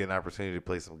kids getting an opportunity to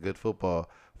play some good football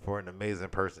for an amazing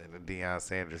person, and Deion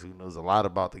Sanders, who knows a lot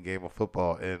about the game of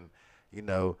football. And, you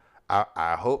know,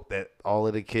 I hope that all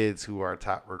of the kids who are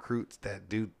top recruits that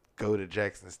do go to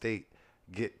Jackson State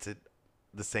get to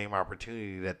the same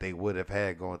opportunity that they would have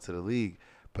had going to the league.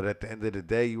 But at the end of the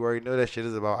day, you already know that shit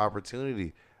is about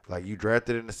opportunity. Like, you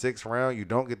drafted in the 6th round, you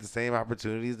don't get the same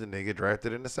opportunities the nigga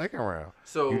drafted in the 2nd round.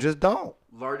 So you just don't.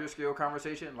 Larger scale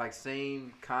conversation, like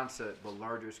same concept but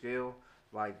larger scale.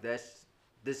 Like this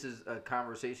is a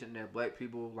conversation that black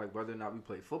people, like whether or not we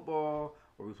play football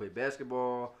or we play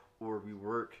basketball or we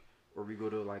work or we go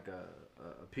to like a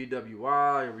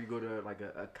PWI or we go to like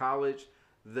a college,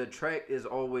 the track is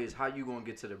always how you gonna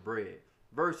get to the bread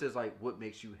versus like what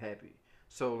makes you happy.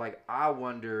 So like I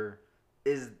wonder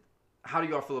how do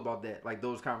y'all feel about that? Like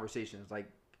those conversations, like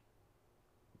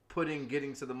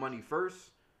getting to the money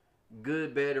first,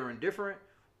 good, bad, or indifferent,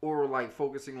 or like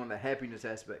focusing on the happiness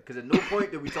aspect. Because at no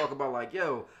point did we talk about like,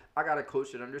 yo, I got a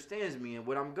coach that understands me and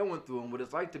what I'm going through and what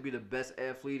it's like to be the best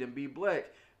athlete and be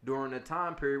black during a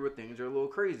time period where things are a little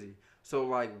crazy. So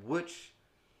like, which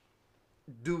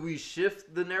do we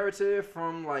shift the narrative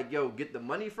from like, yo, get the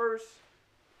money first?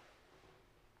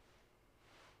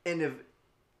 And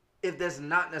if that's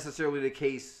not necessarily the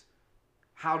case,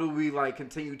 how do we like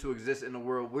continue to exist in a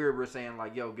world where we're saying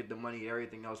like, yo, get the money,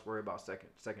 everything else worry about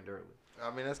secondarily? I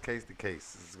mean, that's case to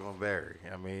case. It's gonna vary.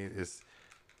 I mean, it's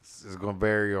gonna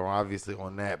vary on obviously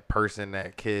on that person,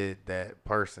 that kid, that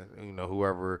person. You know,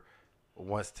 whoever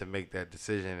wants to make that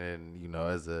decision, and you know,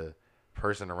 as a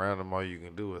person around them, all you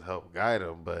can do is help guide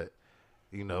them. But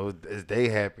you know, it's their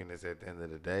happiness at the end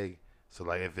of the day. So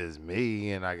like, if it's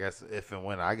me, and I guess if and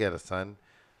when I get a son,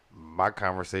 my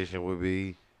conversation would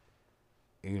be,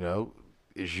 you know,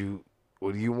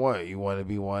 what do you want? You want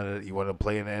to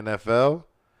play in the NFL,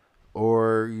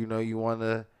 or you know, you want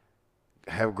to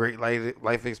have great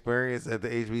life experience at the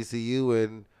HBCU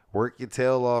and work your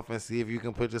tail off and see if you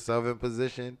can put yourself in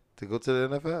position to go to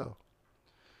the NFL.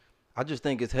 I just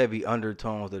think it's heavy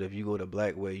undertones that if you go the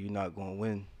black way, you're not going to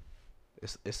win.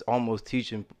 It's almost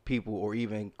teaching people, or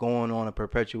even going on and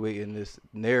perpetuating this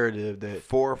narrative that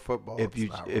for football,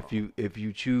 if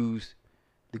you choose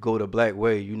to go the black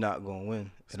way, you're not gonna win.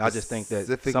 And I just think that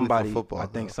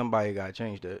somebody got to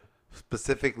change that.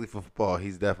 Specifically for football,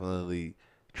 he's definitely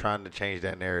trying to change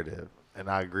that narrative, and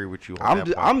I agree with you on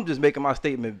that. I'm just making my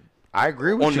statement. I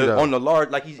agree with you on the large,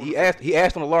 like he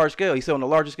asked on a large scale. He said on the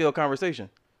larger scale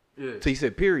conversation. Yeah. So he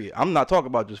said, period. I'm not talking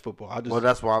about just football. Well,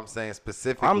 that's why I'm saying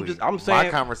specifically. I'm saying my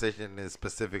conversation is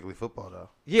specifically football, though.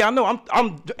 Yeah, I know.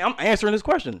 I'm answering this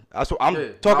question. So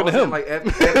I'm talking to him. Like after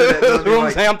that,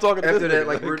 I'm saying I'm talking after to that,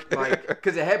 like we're like,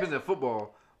 because it happens in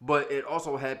football, but it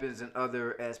also happens in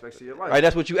other aspects of your life. Right.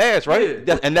 That's what you asked, right?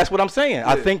 Yeah. And that's what I'm saying. Yeah.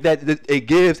 I think that it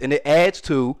gives and it adds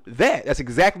to that. That's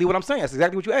exactly what I'm saying. That's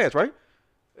exactly what you asked, right?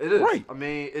 It is. Right. I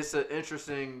mean, it's an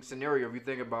interesting scenario if you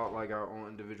think about like our own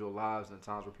individual lives and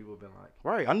times where people have been like,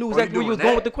 right. I knew exactly where you was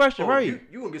going with the question. Right.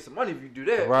 You can get some money if you do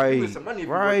that. Right. You can get some money if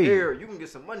you go there. You can get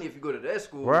some money if you go to that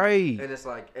school. Right. And it's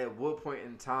like, at what point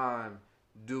in time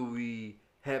do we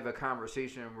have a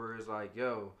conversation where it's like,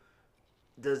 yo,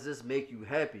 does this make you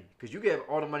happy? Because you can have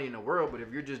all the money in the world, but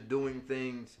if you're just doing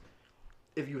things,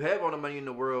 if you have all the money in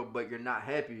the world but you're not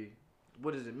happy,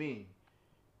 what does it mean?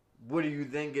 What are you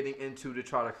then getting into to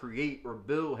try to create or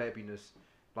build happiness?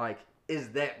 Like, is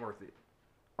that worth it?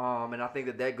 And I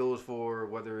think that goes for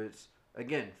whether it's,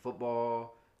 again,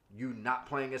 football, you not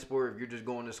playing a sport, if you're just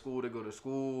going to school to go to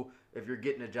school, if you're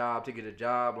getting a job to get a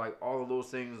job, like all of those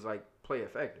things like play a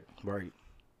factor. Right.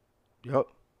 Yep.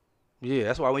 Yeah,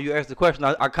 that's why when you asked the question,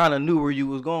 I kind of knew where you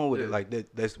was going with it. Like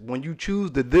that's when you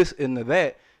choose the this and the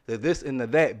this and the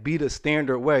that be the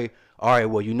standard way. All right,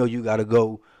 well, you know you got to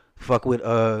go fuck with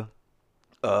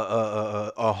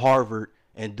Harvard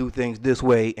and do things this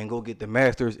way and go get the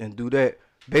masters and do that.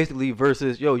 Basically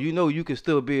versus, yo, you know you can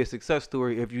still be a success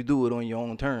story if you do it on your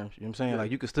own terms. You know what I'm saying? Yeah.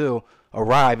 Like you can still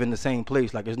arrive in the same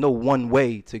place. Like there's no one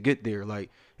way to get there. Like,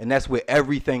 and that's with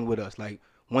everything with us. Like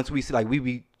once we see, like we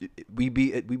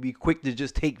be quick to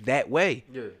just take that way.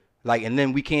 Yeah. Like, and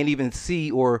then we can't even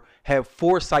see or have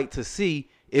foresight to see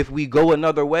if we go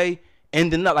another way.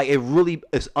 Ending up like it really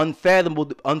is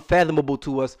unfathomable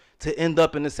to us to end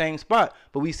up in the same spot.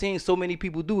 But we've seen so many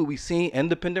people do it. We've seen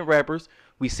independent rappers.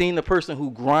 We've seen the person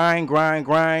who grind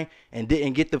and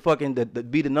didn't get the fucking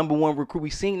be the number one recruit.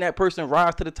 We've seen that person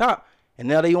rise to the top, and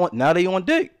now they on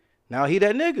dick. Now he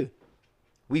that nigga.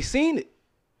 We seen it.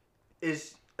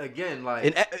 It's again like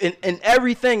in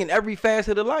everything in every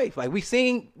facet of life. Like we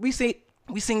seen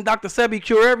We seen Dr. Sebi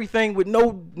cure everything with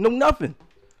no nothing.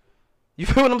 You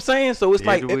feel what I'm saying? So it's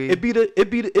like it be the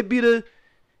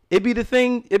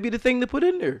thing to put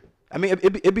in there. I mean,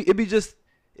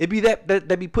 it be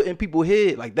that be putting people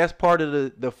head. Like that's part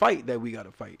of the fight that we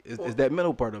gotta fight. Is that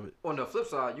mental part of it. On the flip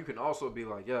side, you can also be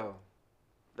like, yo,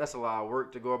 that's a lot of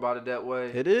work to go about it that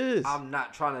way. It is. I'm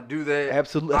not trying to do that.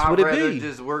 Absolutely. That's what it be. I'd rather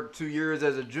just work 2 years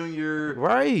as a junior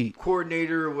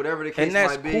coordinator, whatever the case and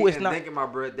that's might be, cool. It's and not thinking my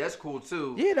bread. That's cool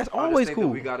too. Yeah, that's always cool. That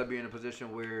we got to be in a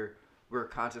position where we're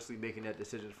consciously making that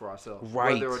decision for ourselves.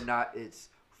 Right. Whether or not it's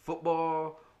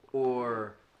football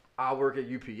or I work at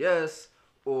UPS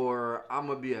or I'm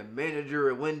going to be a manager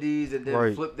at Wendy's and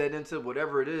then flip that into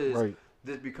whatever it is. Right.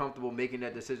 Just be comfortable making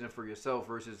that decision for yourself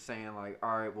versus saying like,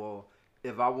 all right, well,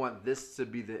 if I want this to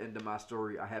be the end of my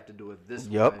story, I have to do it this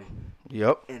way.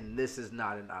 Yep. And this is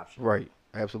not an option. Right.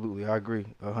 Absolutely. I agree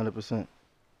 100%.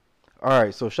 All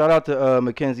right. So shout out to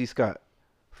Mackenzie Scott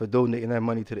for donating that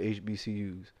money to the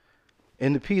HBCUs.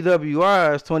 In the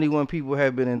PWIs, 21 people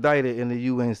have been indicted in the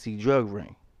UNC drug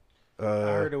ring. I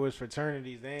heard it was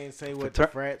fraternities. They ain't say what the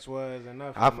frats was or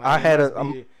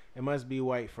nothing. It must be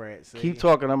white frats. Keep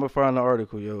talking. I'm gonna find the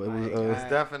article, yo. It's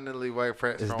definitely white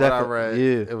frats. From what I read,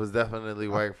 it was definitely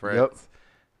white frats.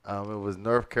 Yep. It was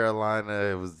North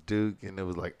Carolina, it was Duke, and it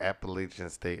was like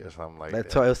Appalachian State or something like that.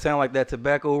 It sounded like that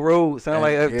Tobacco Road.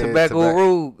 Tobacco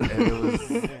Road. And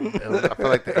it was, I feel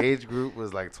like the age group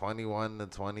was like 21 to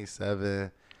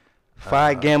 27.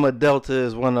 Phi Gamma Delta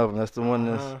is one of them. That's the one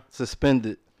that's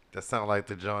suspended. That sounded like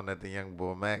the joint that the young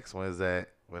boy Max was at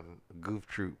when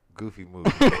Goofy movie.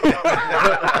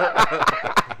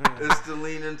 It's the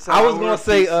leaning tower. I was gonna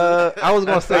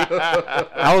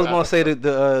say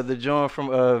the joint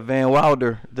from Van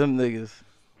Wilder, them niggas.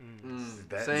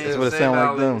 That's what it sound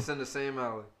like them. It's in the same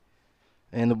alley.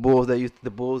 And the Bulls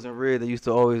in red that used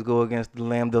to always go against the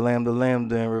Lambda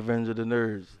and Revenge of the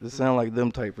Nerds. It sound like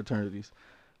them type fraternities.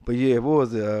 But yeah, what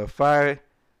was it?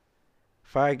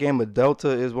 Phi Gamma Delta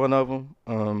is one of them.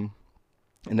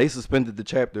 And they suspended the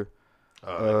chapter.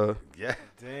 Yeah.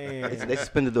 Damn. They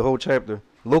suspended the whole chapter.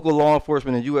 Local law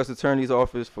enforcement and U.S. Attorney's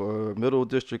Office for Middle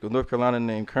District of North Carolina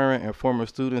named current and former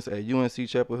students at UNC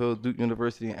Chapel Hill, Duke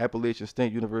University, and Appalachian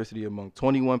State University among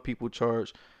 21 people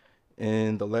charged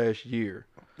in the last year.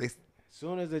 As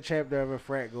soon as the chapter of a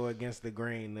frat go against the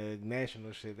grain, the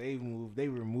national shit, they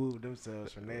removed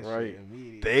themselves from that shit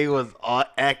immediately. They was all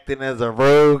acting as a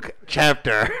rogue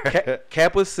chapter.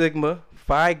 Kappa Sigma,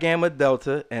 Phi Gamma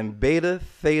Delta, and Beta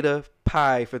Theta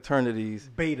Pi fraternities.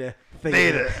 Beta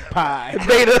Theta Pi.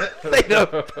 Beta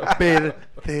Theta Pi. Beta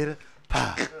Theta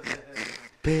Pi.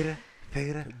 Beta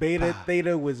Theta. Beta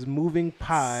Theta was moving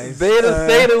pies. Beta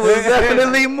Theta was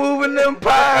definitely moving them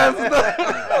pies. We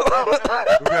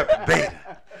rep Beta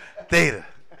Theta.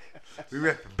 We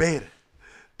rep Beta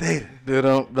Theta.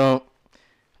 Don't.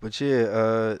 But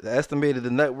yeah, estimated the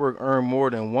network earned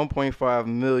more than $1.5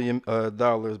 million,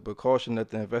 but cautioned that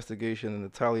the investigation and the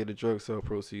tally of the drug sale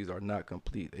proceeds are not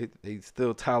complete. They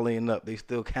still tallying up. They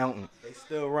still counting. They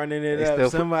still running it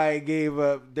up. Somebody gave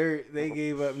up dirt. They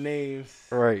gave up names.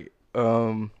 Right.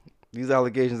 These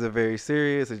allegations are very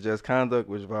serious. It's just conduct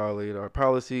which violated our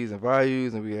policies and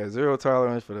values, and we have zero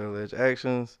tolerance for the alleged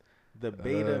actions. The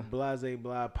Beta Blase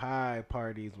Blah Pie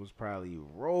parties was probably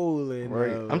rolling.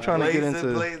 Right. Though. I'm trying to get into.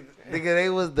 Nigga, they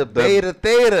was the Beta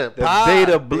Theta.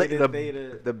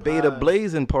 The Beta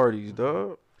blazing parties,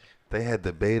 dog. They had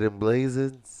the Beta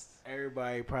blazings.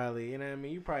 Everybody probably, you know what I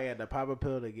mean? You probably had to pop a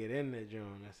pill to get in the joint.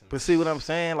 But see what I'm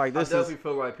saying? Like this I definitely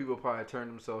feel like people probably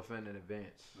turned themselves in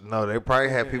advance. No, they probably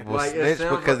had people snitch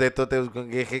because they thought they was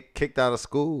gonna get kicked out of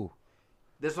school.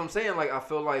 That's what I'm saying. Like, I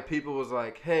feel like people was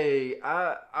like, hey,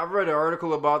 I read an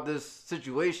article about this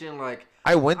situation. Like,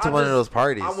 I went to one of those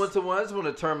parties. I went to one. I just want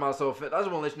to turn myself in. I just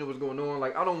want to let you know what's going on.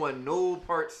 Like, I don't want no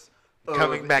parts of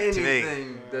coming back to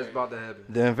anything that's about to happen.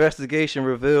 The investigation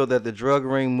revealed that the drug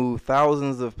ring moved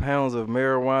thousands of pounds of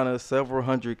marijuana, several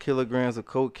hundred kilograms of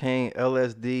cocaine,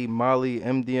 LSD, Molly,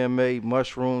 MDMA,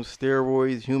 mushrooms,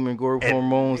 steroids, human growth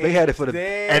hormones. They had it for the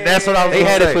and that's what I was. They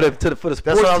had say. it for the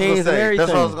sports teams and everything.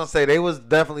 That's what I was gonna say. They was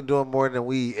definitely doing more than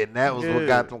we, and that was what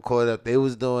got them caught up. They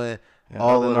was doing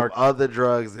all of the other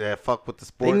drugs that fuck with the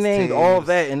sports. They named teams. all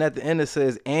that, and at the end it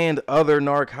says and other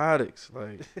narcotics,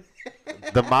 like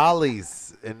the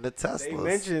Mollies and the Teslas. They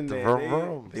mentioned the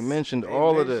that. They mentioned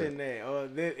all of that.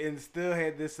 And still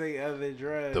had to say other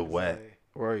drugs. The wet,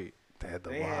 right?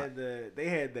 They had They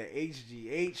had the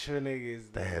HGH for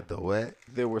niggas. They had the wet.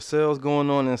 There were sales going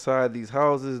on inside these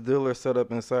houses. Dealers set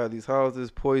up inside these houses,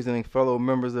 poisoning fellow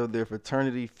members of their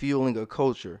fraternity, fueling a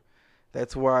culture.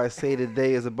 That's why I say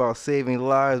today is about saving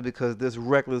lives because this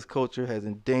reckless culture has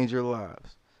endangered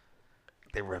lives.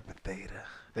 They repping Theta.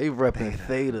 They repping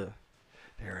Theta.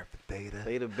 They repping Theta.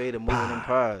 Theta Beta moving them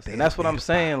pies. And that's what I'm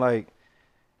saying, like,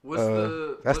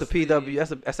 that's the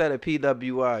PW. That's at a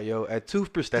PWI, yo. At two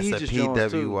prestigious That's a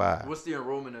joints too. PWI. What's the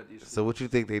enrollment at these schools? So what you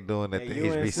think they doing at At the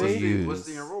UNC? HBCUs? What's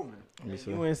the enrollment? Let me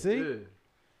see. UNC? Yeah.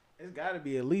 It's got to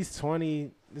be at least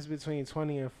 20. It's between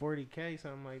 20 and 40K,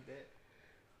 something like that.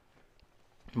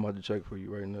 I'm about to check for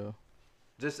you right now.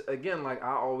 Just again, like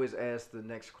I always ask the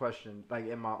next question, like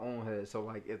in my own head. So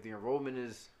like, if the enrollment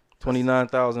is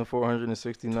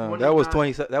 29,469. That was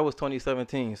 20. That was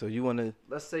 2017. So you want to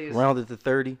let's say it's round it to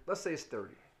 30? let's say it's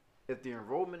 30. If the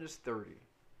enrollment is 30,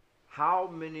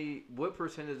 what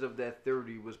percentage of that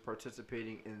 30 was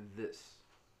participating in this?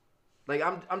 Like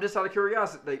I'm just out of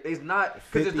curiosity. Like there's not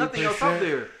because there's nothing else out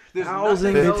there. There's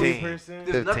nothing else. 15%.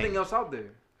 There's nothing else out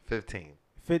there. 15.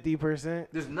 50%.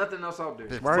 There's nothing else out there.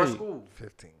 It's Right. my school.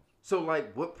 15. So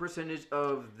like, what percentage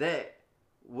of that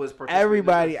was participating?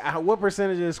 Everybody, what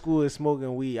percentage of the school is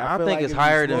smoking weed? I feel think like it's if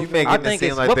higher you than- You smoke- making I it think seem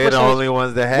it's- like what they're the percentage- only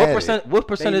ones that had What it. percent? What They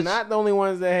percentage? not the only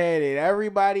ones that had it.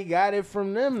 Everybody got it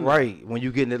from them. Right. When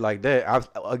you getting it like that, I've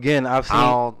I seen.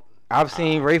 don't. I've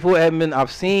seen Rayful Edmond.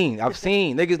 I've seen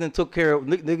niggas that took care of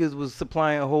niggas was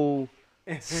supplying whole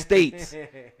states.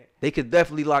 They could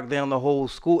definitely lock down the whole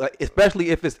school, especially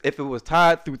if it was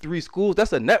tied through 3 schools.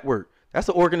 That's a network. That's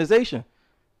an organization.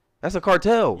 That's a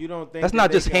cartel. You don't think that's that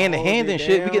not they just can hand to hold hand it and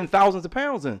shit. We down? getting thousands of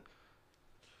pounds in.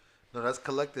 No, that's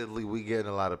collectively we getting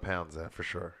a lot of pounds in for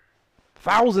sure.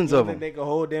 Thousands You of don't think them. they can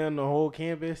hold down the whole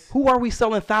campus? Who are we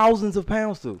selling thousands of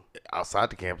pounds to? Outside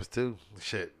the campus too.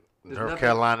 Shit, There's North nothing-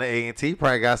 Carolina A&T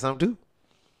probably got some too.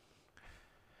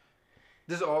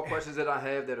 These are all questions that I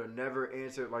have that are never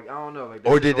answered. Like I don't know. Like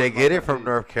Or this is did they always my get it pet from peeve.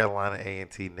 North Carolina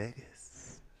A&T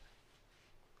niggas?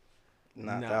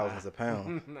 Not Nah. thousands of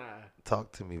pounds. Nah.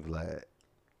 Talk to me, Vlad.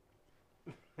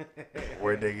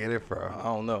 Where'd they get it I from?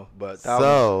 don't know, but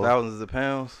So- thousands of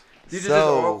pounds. These are just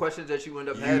all So questions that you end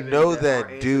up you having. know that that are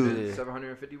answered dude- in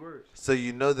 750 words. so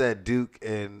you know that Duke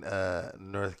and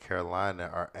North Carolina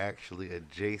are actually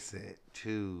adjacent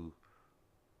to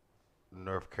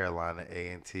North Carolina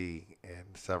A&T and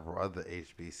several other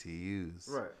HBCUs.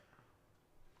 Right.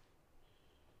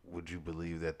 Would you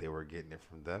believe that they were getting it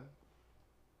from them?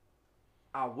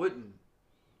 I wouldn't.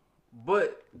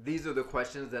 But these are the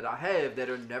questions that I have that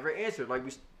are never answered. Like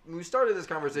when we started this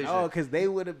conversation. Oh, because they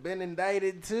would have been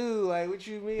indicted too. Like, what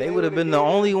you mean? They would have would've been the gave-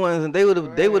 only ones, and they would have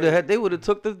Right.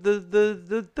 took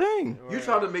the thing. You Right.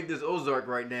 try to make this Ozark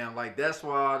right now. Like, that's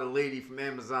why the lady from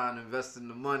Amazon invested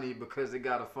the money because it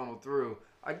got to funnel through.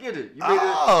 I get it. You made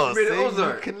Oh, it, you made see, it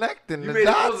Ozark. you connecting You the made it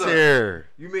dots Ozark. here.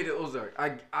 You made it Ozark.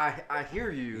 I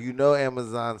hear you. You know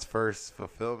Amazon's first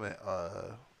fulfillment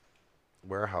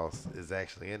warehouse is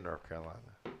actually in North Carolina.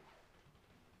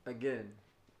 Again.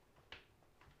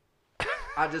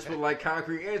 I just would like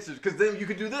concrete answers because then you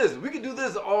could do this. We could do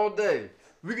this all day.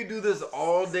 We could do this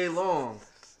all day long.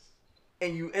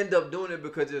 And you end up doing it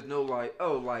because there's no like,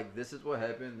 oh, like this is what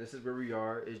happened. This is where we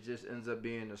are. It just ends up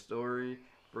being a story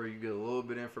where you get a little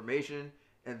bit of information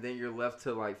and then you're left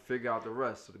to like figure out the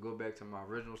rest. So to go back to my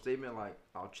original statement, like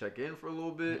I'll check in for a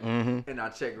little bit and I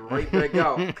check right back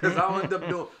out because I'll end up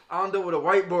with a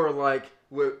whiteboard like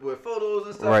with photos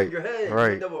and stuff Right, in your head. right,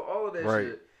 You end up with all of that right.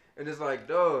 shit. And it's like,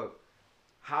 dog,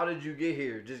 how did you get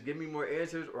here? Just give me more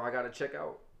answers or I gotta check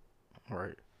out.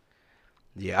 Right.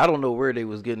 Yeah, I don't know where they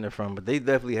was getting it from, but they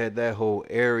definitely had that whole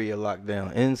area locked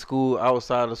down, in school,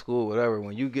 outside of school, whatever.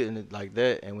 When you getting it like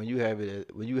that, and when you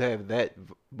have that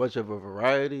much of a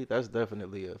variety, that's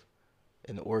definitely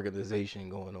an organization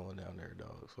going on down there,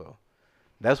 dog. So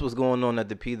that's what's going on at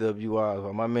the PWI.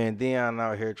 So my man Dion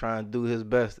out here trying to do his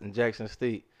best in Jackson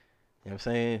State. You know what I'm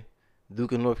saying?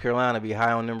 Duke and North Carolina be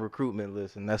high on them recruitment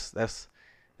lists, and that's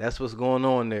what's going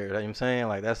on there. You know what I'm saying?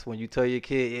 Like that's when you tell your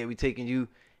kid, yeah, we taking you.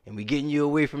 And we getting you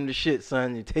away from the shit,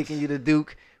 son. You're taking you to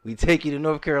Duke. We take you to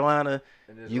North Carolina.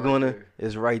 And it's You're right gonna. there.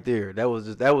 It's right there.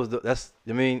 That's.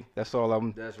 I mean, that's all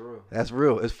I'm. That's real. That's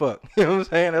real as fuck. You know what I'm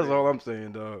saying? That's all I'm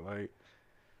saying, dog. Like.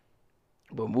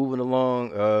 But moving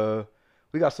along,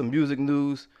 we got some music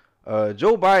news.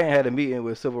 Joe Biden had a meeting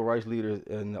with civil rights leaders,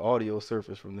 and the audio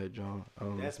surfaced from that, John.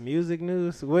 That's music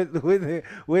news. What did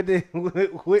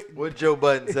What'd Joe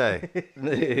Budden say?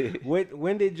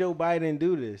 when did Joe Biden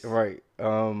do this? right.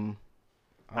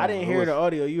 I didn't hear the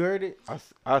audio. You heard it?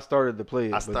 I started to play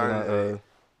it. I but then started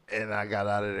and I got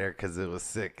out of there because it was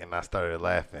sick, and I started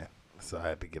laughing, so I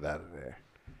had to get out of there.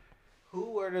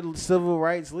 Who were the civil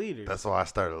rights leaders? That's why I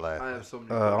started I laughing. have so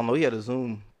many I don't know. He had a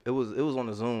Zoom It was on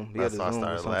the Zoom. He That's had why I a Zoom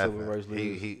with started some civil rights laughing.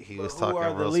 leaders. He But was who talking are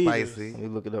the real leaders? spicy. Let me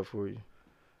look it up for you.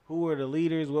 Who were the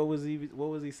leaders? What was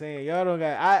he saying? Y'all don't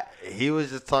got He was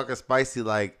just talking spicy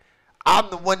like, I'm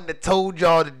the one that told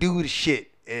y'all to do the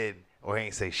shit. And or he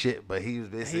ain't say shit, but he was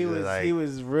basically he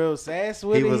was real sass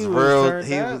with he it. was He real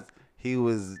turned up. he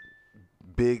was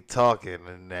big talking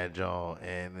in that joint,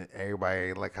 and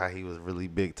everybody like how he was really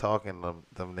big talking them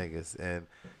niggas, and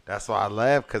that's why I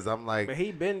laughed because I'm like, But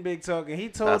he been big talking. He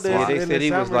told That's us why- Yeah, they in said the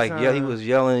he was like, yeah, he summertime- was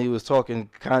yelling, he was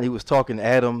talking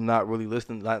at him, not really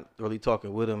listening, not really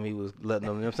talking with him. He was letting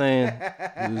them, you know what I'm saying?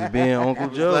 He was being Uncle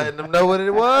was Joe. letting them know what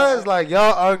it was. Like,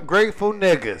 y'all ungrateful It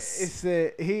niggas.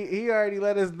 said he already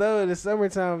let us know in the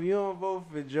summertime if you don't vote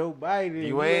for Joe Biden,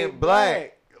 You ain't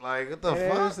black. Like, what the You know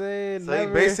what I'm fuck? saying? So he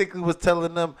Never- basically was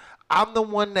telling them, I'm the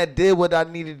one that did what I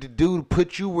needed to do to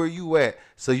put you where you at.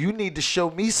 So you need to show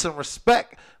me some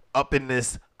respect up in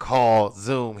this call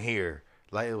Zoom here.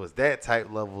 Like, it was that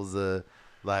type levels of,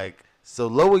 like, so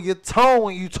lower your tone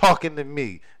when you talking to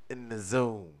me in the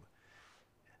Zoom.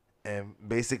 And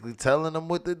basically telling them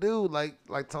what to do.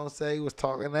 Like Tone said, he was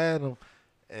talking at him.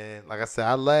 And like I said,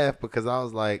 I laughed because I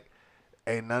was like,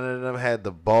 ain't none of them had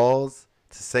the balls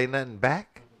to say nothing back.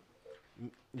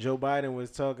 Joe Biden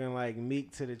was talking like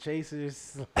Meek to the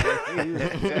Chasers. He was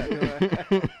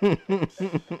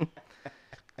talking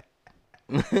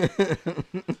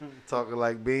Talking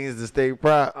like beans to state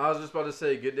prop. I was just about to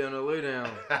say, get down and lay down.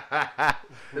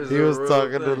 He was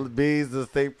talking to beans to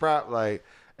state prop. Like,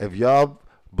 if y'all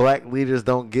black leaders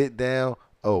don't get down,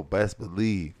 oh, best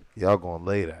believe y'all gonna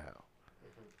lay down.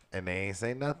 And they ain't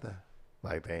say nothing.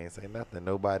 Like, they ain't say nothing.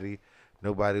 Nobody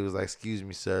was like, excuse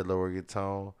me, sir, lower your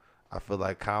tone. I feel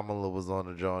like Kamala was on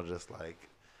the joint just like,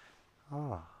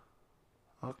 oh,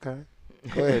 okay.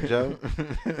 Go ahead, Joe.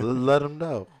 Let him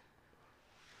know.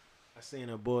 I seen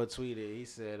a boy tweeted. He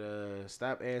said,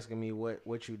 "Stop asking me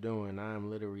what you doing. I'm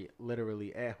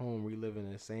literally at home reliving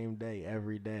the same day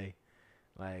every day.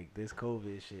 Like this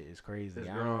COVID shit is crazy. It's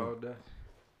Groundhog Day.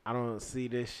 I don't see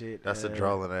this shit. That's a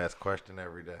drawling ass question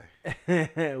every day.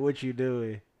 day. What you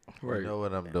doing? Right. You know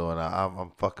what I'm doing.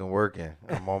 I'm fucking working.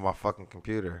 I'm on my fucking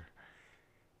computer.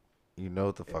 You know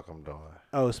what the fuck I'm doing.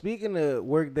 Oh, speaking of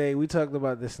work day, we talked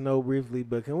about the snow briefly,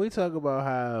 but can we talk about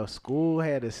how school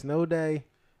had a snow day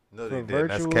No, for they didn't.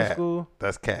 That's virtual cat. school?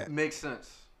 That's cat. Makes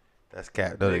sense. That's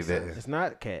cat. No, they Makes sense. didn't. It's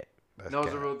not cat. That's No, it's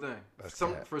a cat. real thing. That's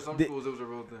cat. For some Did- schools, it was a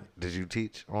real thing. Did you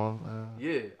teach on?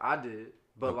 Yeah, I did.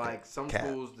 But Okay. like some Cap.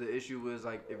 schools, the issue was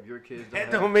like if your kids don't,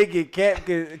 That have, don't make it cat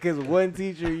because one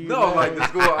teacher you no, know- like the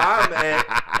school I'm at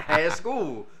had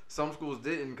school. Some schools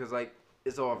didn't because like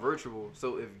it's all virtual.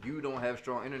 So if you don't have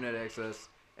strong internet access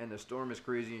and the storm is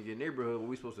crazy in your neighborhood, what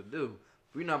we supposed to do?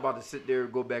 We're not about to sit there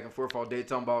and go back and forth all day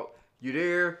talking about you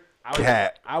there.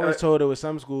 Cat. I was told there was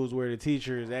some schools where the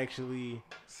teachers actually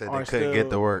Said are they couldn't still, get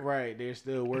to work. Right, they're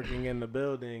still working in the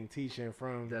building teaching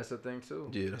from. That's a thing too.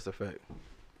 Yeah, that's a fact.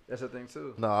 That's a thing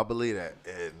too. No, I believe that.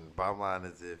 And bottom line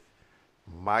is, if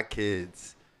my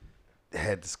kids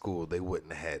had school, they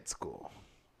wouldn't have had school.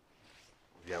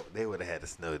 Yeah, they would have had a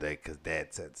snow day because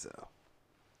Dad said so.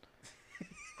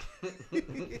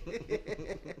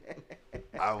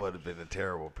 I would have been a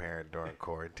terrible parent during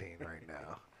quarantine right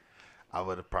now. I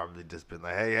would have probably just been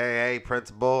like, hey,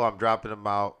 principal, I'm dropping him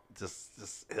out.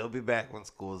 Just he'll be back when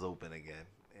school's open again.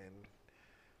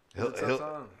 And It's a tough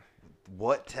time.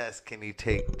 what test can he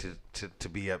take to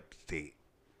be up to date?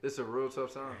 It's a real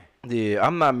tough time. Yeah,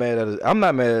 I'm not mad at it. I'm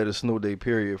not mad at a snow day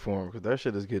period for them because that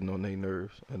shit is getting on their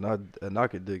nerves, and I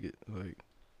could dig it. Like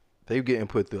they getting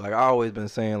put through. Like I always been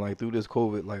saying, like through this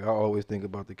COVID, like I always think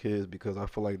about the kids because I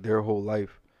feel like their whole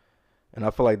life, and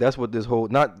I feel like that's what this whole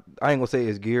I ain't gonna say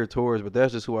it's geared towards, but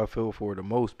that's just who I feel for the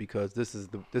most because this is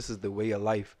the way of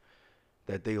life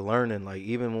that they learning. Like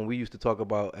even when we used to talk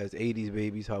about as 80s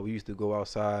babies how we used to go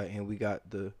outside and we got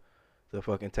the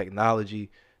fucking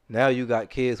technology. Now you got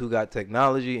kids who got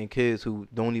technology and kids who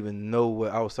don't even know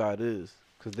what outside is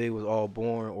because they was all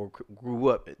born or grew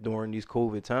up during these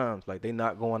COVID times. Like they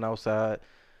not going outside.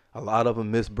 A lot of them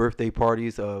miss birthday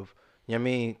parties of, you know what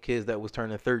I mean, kids that was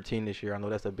turning 13 this year. I know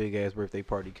that's a big ass birthday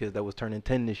party. Kids that was turning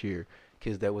 10 this year.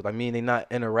 Kids that was, they not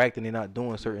interacting. They not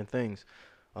doing certain things.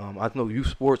 I know youth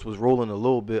sports was rolling a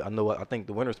little bit. I think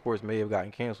the winter sports may have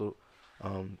gotten canceled.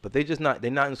 But they're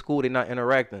not in school. They're not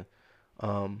interacting.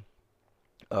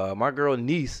 My girl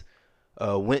niece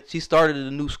she started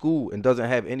a new school and doesn't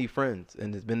have any friends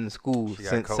and has been in school She got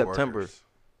since September. coworkers.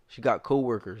 She got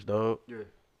coworkers, dog. Yeah,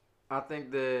 I think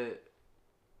that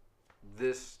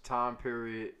this time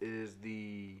period is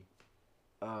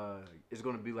it's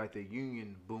going to be like the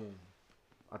union boom.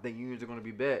 I think unions are going to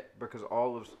be back because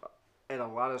at a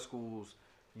lot of schools,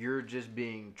 you're just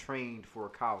being trained for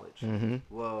college. Mm-hmm.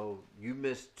 Well, you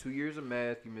missed 2 years of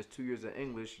math, you missed 2 years of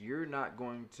English. You're not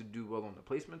going to do well on the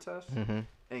placement test, Mm-hmm.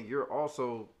 and you're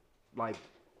also like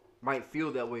might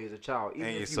feel that way as a child. Even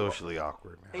And if you're socially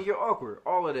awkward now. and you're awkward.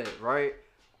 All of that, right?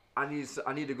 I need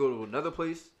to go to another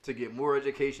place to get more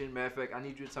education. Matter of fact, I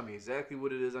need you to tell me exactly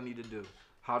what it is I need to do.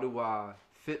 How do I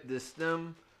fit this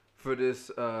stem for this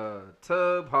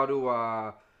tub? How do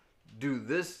I do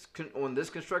this on this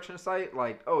construction site?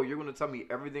 Like, oh, you're gonna tell me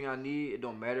everything I need. It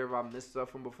don't matter if I missed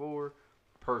stuff from before.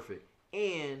 Perfect.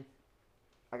 And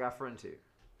I got friends here.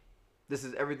 This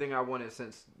is everything I wanted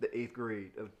since the 8th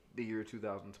grade of the year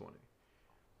 2020.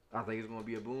 I think it's gonna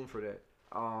be a boom for that.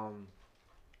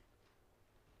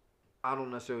 I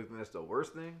don't necessarily think that's the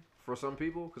worst thing for some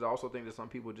people, because I also think that some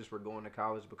people just were going to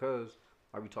college because,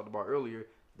 like we talked about earlier,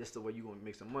 this is the way you're going to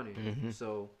make some money. Mm-hmm.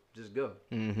 So just go.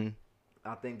 Mm-hmm.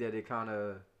 I think that it kind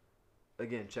of,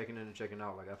 again, checking in and checking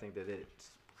out, like I think that it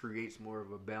creates more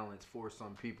of a balance for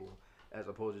some people as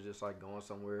opposed to just like going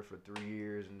somewhere for 3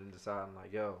 years and then deciding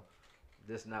like, yo,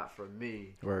 this not for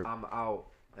me. Right. I'm out.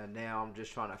 And now I'm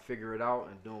just trying to figure it out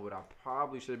and doing what I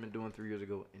probably should have been doing 3 years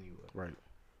ago anyway. Right.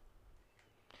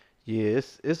 Yeah,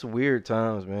 it's weird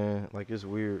times, man. Like, it's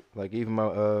weird. Like, even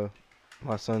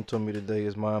my son told me today,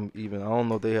 his mom, even, I don't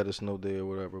know if they had a snow day or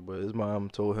whatever, but his mom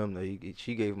told him that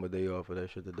she gave him a day off for that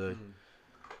shit today. Mm-hmm.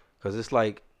 Cause it's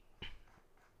like,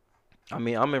 I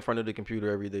mean, I'm in front of the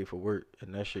computer every day for work,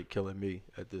 and that shit killing me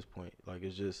at this point. Like,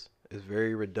 it's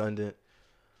very redundant.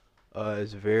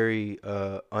 It's very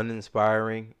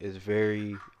uninspiring. It's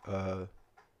very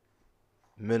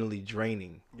mentally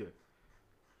draining. Yeah.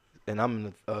 And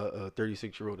I'm a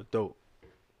 36-year-old adult.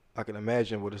 I can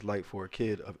imagine what it's like for a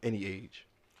kid of any age.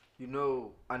 You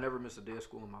know, I never missed a day of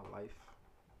school in my life.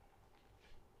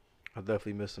 I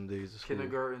definitely miss some days of school.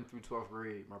 Kindergarten through 12th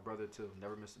grade. My brother, too.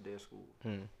 Never missed a day of school.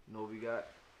 You know what we got?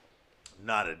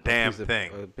 Not a damn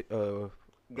thing.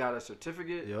 Got a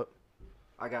certificate. Yep.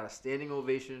 I got a standing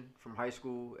ovation from high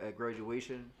school at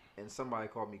graduation. And somebody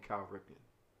called me Kyle Ripken.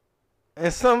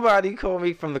 And somebody called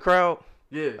me from the crowd.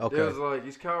 Yeah. Okay. It was like,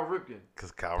 he's Kyle Ripken.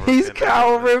 Cause Kyle He's Ripken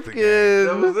Kyle never missed the game.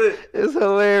 That was Ripken. it. It's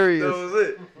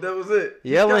hilarious. That was it.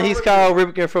 Yelling he's Kyle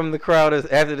Ripken from the crowd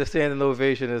after the standing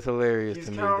ovation is hilarious He's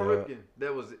to me, Kyle dog. Ripken.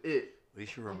 That was it. At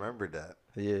least you remembered that.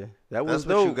 Yeah, that That's was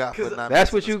what dope. you got for not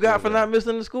That's missing what the you got school for day. not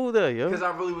missing the school day, yo. Because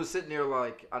I really was sitting there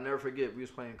like, I'll never forget, we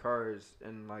was playing cards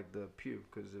in like the pew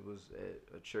because it was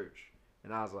at a church.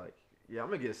 And I was like, yeah, I'm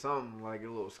going to get something like a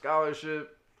little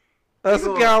scholarship. A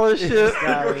scholarship.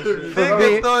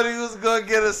 Nigga thought he was gonna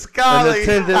get a An scholarship.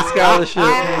 attendance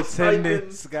scholarship.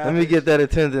 Attendance Let me get that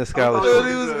attendance Thought scholarship.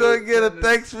 he was gonna get a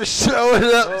thanks for showing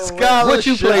up Oh, scholarship. What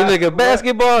you play, nigga?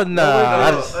 Basketball?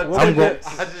 Nah, I'm going.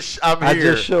 I'm I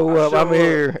here. just show up. I'm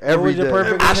here every was your day.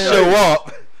 perfect I attendance? show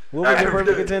up. What was your Every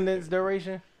perfect day. attendance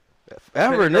duration?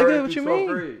 Ever, nigga? What you mean?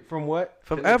 Grade. From what?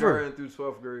 From ever. Kindergarten through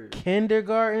 12th grade.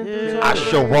 Kindergarten through Yeah. 12th I grade?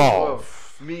 show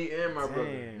off. Me and my brother.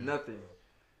 Damn. Nothing.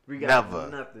 We got Never.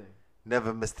 nothing.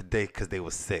 Never missed a day because they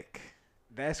wwas sick.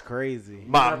 That's crazy.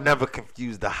 Mom never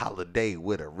confused a holiday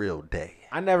with a real day.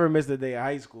 I never missed a day of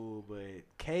high school, but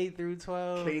K through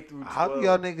 12. K through 12. How do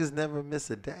y'all niggas never miss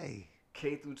a day?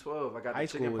 K through 12. I got High the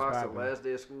school chicken was pox the poppin'. last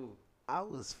day of school. I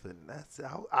was finessing.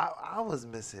 I was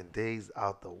missing days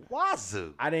out the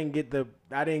wazoo. I didn't get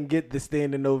the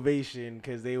standing ovation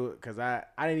because I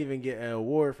didn't even get an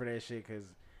award for that shit because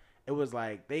it was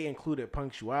like they included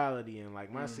punctuality in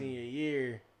like my senior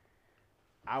year.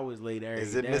 I was late every day.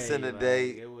 Is it missing a like, day?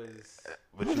 It was.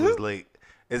 But you was late.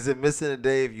 Is it missing a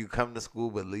day if you come to school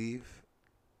but leave?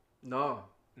 No.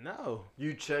 No,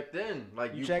 You checked in.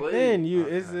 Like, you you checked played. in. You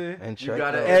Okay. it's a And You check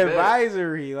gotta out. add-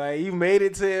 advisory. Like you made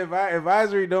it to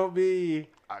advisory. Don't be.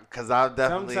 Because I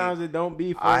definitely, Sometimes it don't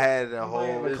be. For, I had a you whole,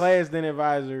 have a class then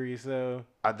advisory. So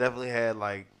I definitely had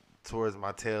like towards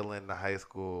my tail end of high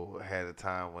school, had a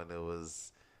time when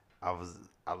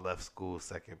I left school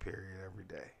second period every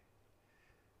day.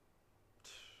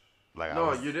 Like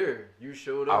No, you're there. You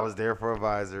showed up. I was there for You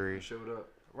advisory. showed up.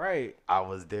 right. I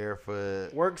was there for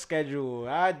Work schedule.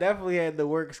 I definitely had the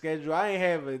work schedule. I ain't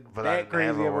have But I that didn't crazy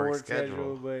have of a a work work schedule.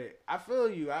 schedule. But I feel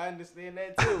you. I understand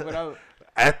that too. But I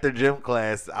after gym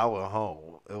class. I went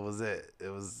home. It was it. It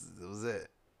was it.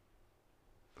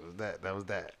 It was that. That was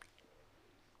that.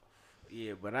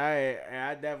 yeah. But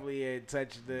I definitely had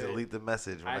touched the. Delete the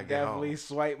message when I, I get definitely home.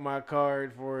 swiped my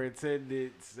card for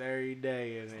attendance every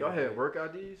day. And Y'all had work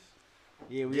IDs?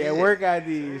 Yeah, we had work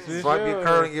IDs. For Swipe sure. your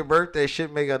card on your birthday,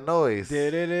 shit make a noise.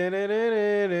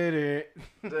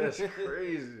 That's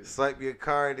crazy. Swipe your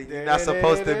card and you're not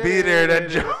supposed to be there. That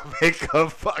joke make a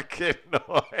fucking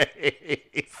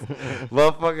noise.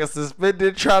 Motherfucker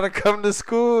suspended trying to come to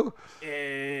school.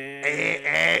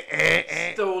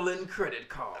 Stolen credit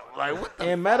card. Like what the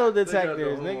And metal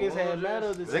detectors. Niggas had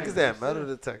metal detectors. Niggas had metal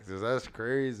detectors. That's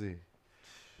crazy.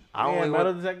 I We had only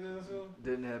metal went, detectors in school?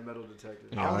 Didn't have metal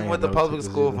detectors. No, I I only ain't went to had public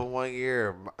metal school detectors for 1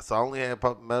 year, so I only had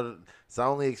metal. So I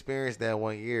only experienced that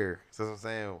 1 year. So I'm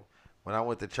saying, when I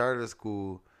went to charter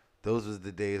school, those was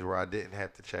the days where I didn't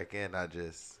have to check in. I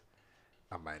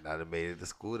might not have made it to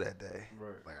school that day.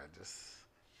 Right. Like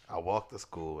I walked to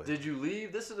school. And, Did you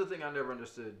leave? This is the thing I never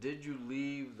understood. Did you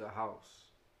leave the house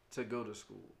to go to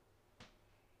school?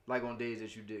 Like on days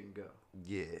that you didn't go?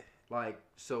 yeah. Like,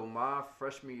 so my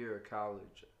freshman year of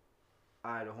college,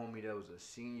 I had a homie that was a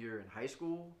senior in high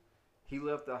school. He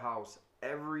left the house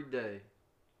every day,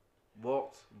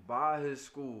 walked by his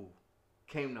school,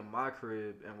 came to my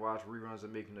crib and watched reruns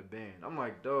of Making the Band. I'm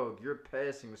like, dog, you're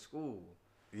passing school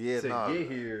Yeah, to get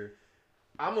here.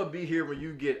 I'm going to be here when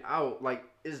you get out. Like,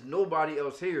 is nobody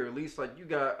else here? At least, like, you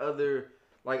got other...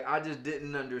 Like, I just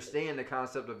didn't understand the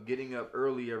concept of getting up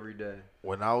early every day.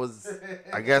 When I was,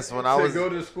 I guess when I To was... go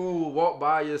to school, walk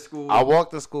by your school. I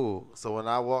walked to school. So when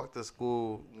I walked to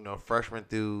school, freshman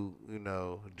through,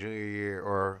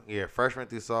 junior year, freshman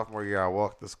through sophomore year, I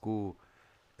walked to school.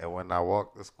 And when I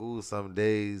walked to school, some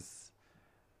days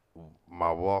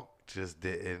my walk just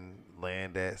didn't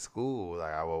land at school.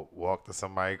 Like I would walk to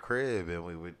somebody's crib and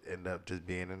we would end up just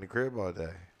being in the crib all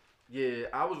day. Yeah,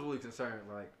 I was really concerned.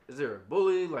 Like, is there a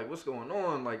bully? Like, what's going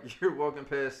on? Like, you're walking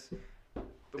past.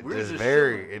 It just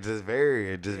vary. It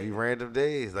just be random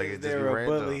days. Like it just be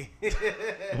random. Bully?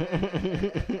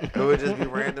 It would just be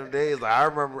random days. Like I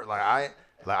remember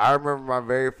my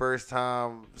very first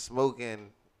time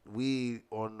smoking weed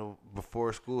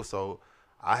before school. So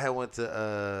I had went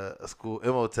to a school,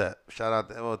 Imhotep. Shout out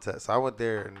to Imhotep. So I went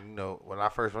there, and when I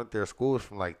first went there, school was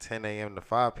from like 10 a.m. to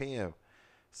 5 p.m.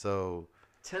 So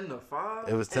 10 to 5.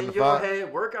 It was 10 and to 5. y'all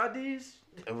had work IDs.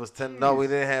 It was 10. No, we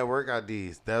didn't have work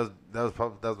IDs. That was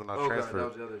when I transferred. That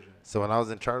was the other joint. So when I was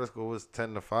in charter school, it was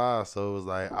 10 to 5. So it was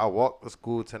like I walked to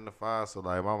school 10 to 5. So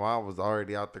like my mom was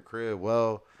already out the crib.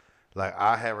 Well, like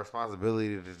I had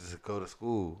responsibility to just go to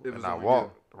school, and I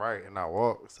walked and I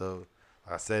walked. So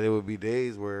I said it would be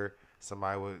days where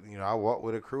somebody would, I walk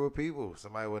with a crew of people.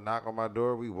 Somebody would knock on my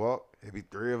door. We walk. It'd be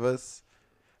 3 of us.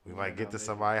 We might get to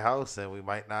somebody's house and we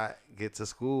might not get to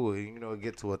school. And,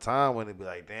 get to a time when it'd be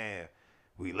like, damn,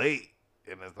 we late.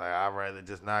 And it's like, I'd rather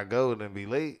just not go than be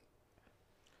late.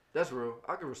 That's real.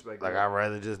 I can respect Like, that. I'd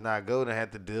rather just not go than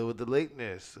have to deal with the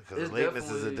lateness. Because It's the lateness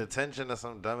is a definitely- detention or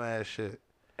some dumbass shit.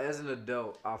 As an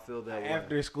adult, I feel that way.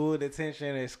 After school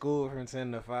detention at school from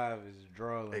 10 to 5 is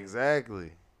drawing.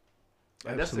 Exactly.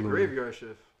 And that's the Absolutely. graveyard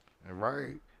shift.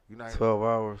 Right. You're not 12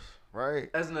 hours. right.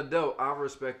 As an adult, I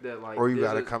respect that. Like, Or you there's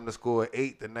gotta a- come to school at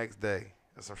 8 the next day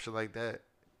or some shit like that.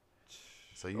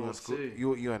 So you in school, OT.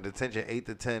 you in detention 8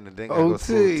 to 10 and then gotta go to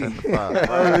school 10 to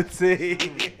 5.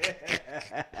 OT.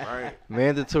 Right.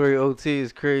 Mandatory OT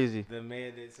is crazy. The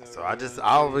mandatory. So I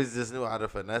always just knew how to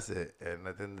finesse it, and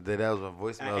at the end of the day, that was when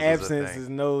voicemails was a absence thing. is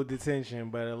no detention,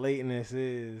 but a lateness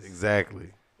is. Exactly.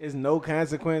 It's no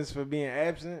consequence for being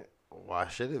absent. Why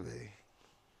should it be?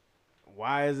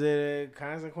 Why is it a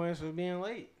consequence for being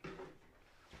late?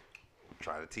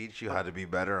 Try to teach you how to be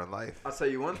better in life. I'll tell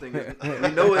you one thing.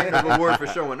 We know it ain't no reward for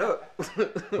showing up.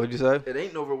 What'd you say? It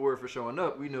ain't no reward for showing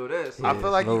up. We know that. So I Yeah, feel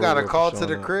like no you got a reward for call to showing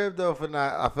the up. crib though for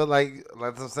not. I feel like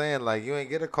I'm saying, like you ain't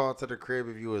get a call to the crib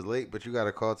if you was late, but you got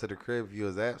a call to the crib if you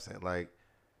was absent. Like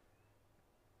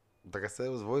I said, it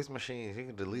was voice machines. You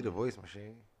can delete a voice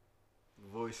machine.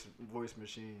 voice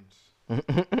machines.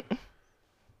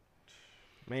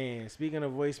 Man, speaking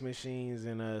of voice machines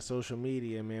and social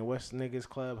media, man, what's niggas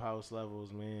clubhouse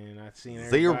levels, man? I seen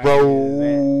everybody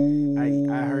is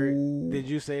at- I heard. Did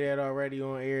you say that already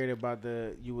on air about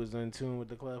you was in tune with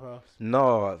the clubhouse?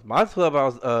 No, my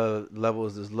clubhouse level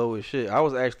is as low as shit. I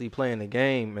was actually playing the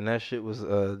game, and that shit was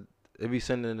it be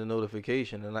sending the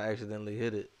notification, and I accidentally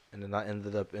hit it, and then I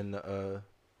ended up in the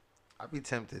I'd be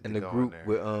tempted in to the go group in there.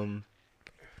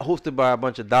 with hosted by a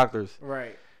bunch of doctors,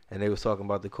 Right. and they was talking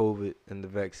about the COVID and the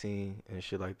vaccine and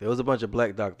shit like that. It was a bunch of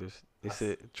black doctors. They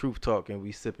said truth talk, and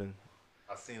we sipping.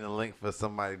 I seen a link for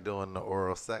somebody doing the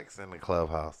oral sex in the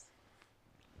clubhouse.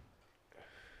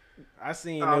 I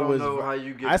seen I it don't was. know how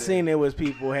you get I there. seen it was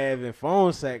people having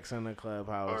phone sex in the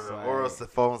clubhouse. Or the like- oral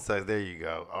phone sex. There you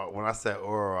go. When I said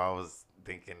oral, I was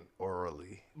thinking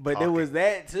orally. But talking. there was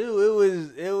that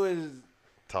too. It was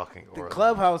talking. The Orlando.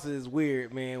 Clubhouse is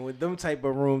weird, man. With them type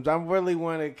of rooms, I really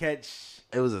want to catch.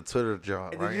 It was a Twitter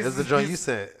joint, Did right? you It's the see- joint you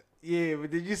said. Yeah, but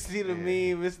did you see the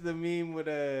Yeah. meme? It's the meme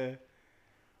with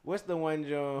what's the one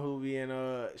John who be in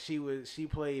she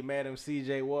played Madam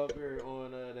C.J. Walker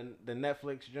on the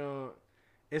Netflix joint.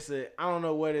 It's I don't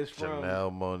know what it's from.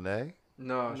 Janelle Monáe.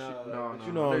 No, But you I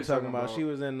know what I'm you're talking about. She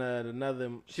was in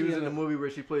another. She was in the movie where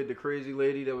she played the crazy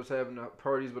lady that was having the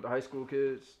parties with the high school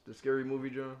kids. The scary movie,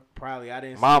 John. Probably I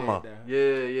didn't. Mama. See that,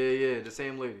 Yeah. The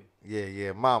same lady.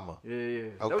 Yeah, Mama. Yeah.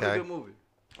 That was a Okay. good movie.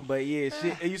 But yeah,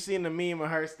 you seen the meme of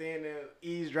her standing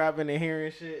eavesdropping and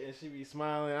hearing shit, and she be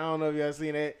smiling. I don't know if y'all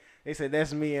seen that. They said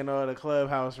that's me in all the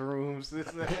Clubhouse rooms. She's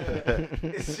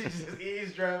just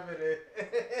eavesdropping it.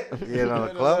 Yeah, on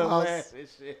the Clubhouse.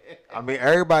 I mean,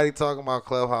 everybody talking about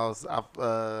Clubhouse.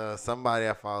 Somebody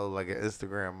I follow, like an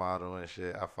Instagram model and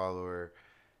shit. I follow her.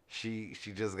 She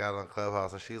just got on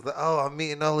Clubhouse and she was like, "Oh, I'm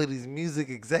meeting all of these music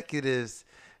executives.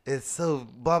 It's so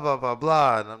blah blah blah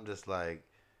blah." And I'm just like,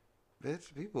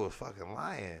 "Bitch, people are fucking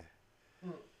lying."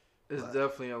 It's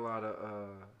definitely a lot of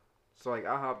so like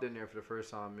I hopped in there for the first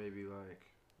time maybe like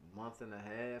a month and a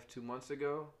half, 2 months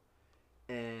ago.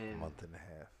 And Month and a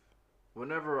half.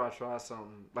 whenever I try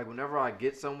something, like whenever I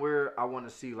get somewhere, I want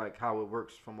to see like how it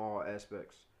works from all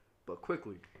aspects, but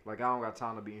quickly. Like I don't got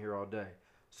time to be here all day.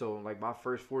 So like my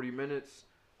first 40 minutes,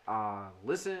 I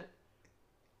listen,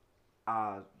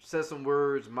 I said some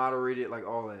words, moderated, like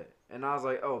all that, and I was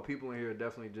like, oh, people in here are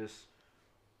definitely just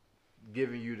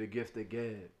giving you the gift of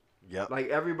gab. Yep. Like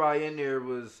everybody in there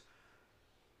was,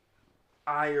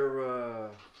 I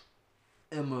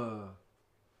am a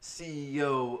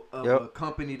CEO of a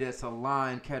company that's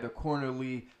aligned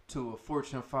categorically to a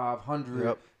Fortune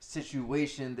 500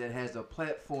 situation that has a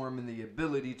platform and the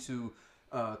ability to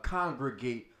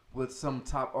congregate with some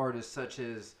top artists such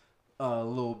as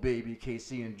Lil Baby,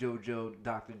 KC and JoJo,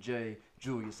 Dr. J,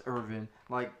 Julius Irvin.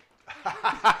 Like,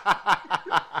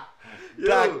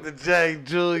 Dr. J,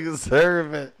 Julius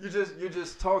Irvin. you're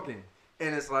just talking,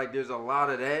 and it's like there's a lot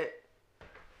of that,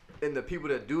 and the people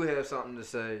that do have something to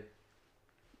say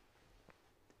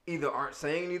either aren't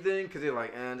saying anything because they're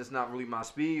like, that's not really my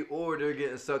speed, or they're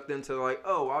getting sucked into like,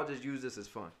 oh, I'll just use this as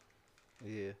fun.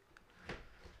 Yeah.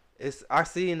 I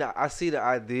see the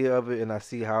idea of it and I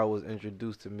see how it was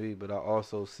introduced to me, but I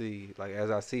also see like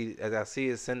as I see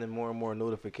it sending more and more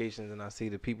notifications and I see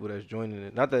the people that's joining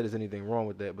it. Not that there's anything wrong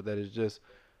with that, but that it's just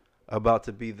about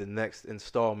to be the next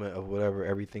installment of whatever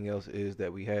everything else is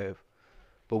that we have.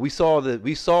 But we saw at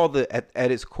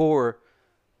its core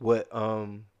what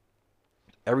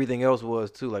everything else was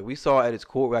too. Like we saw at its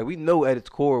core, like we know at its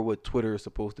core what Twitter is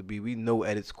supposed to be. We know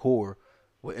at its core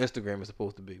what Instagram is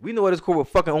supposed to be. We know at its core what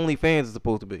fucking OnlyFans is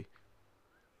supposed to be.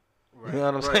 Right. You know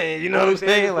what I'm saying? You know what I'm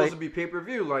saying? It's like supposed to be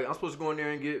pay-per-view. Like I'm supposed to go in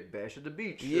there and get Bash at the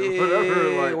Beach. Yeah, or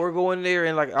whatever. Like, we're going there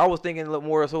and like I was thinking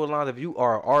more so along if you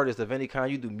are an artist of any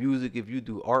kind, you do music, if you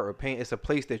do art or paint, it's a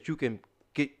place that you can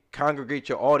congregate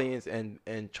your audience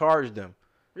and charge them.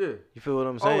 Yeah. You feel what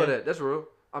I'm saying? All of that. That's real.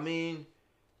 I mean,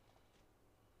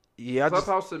 yeah,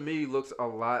 Clubhouse to me looks a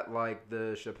lot like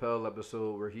the Chappelle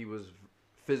episode where he was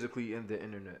physically in the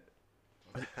internet.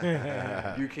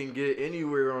 You can get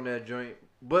anywhere on that joint,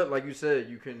 but like you said,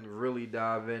 you can really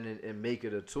dive in and make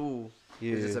it a tool.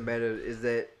 Yeah. It's just a matter of, is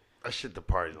that shit the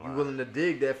party line. you willing to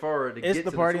dig that far to get It's to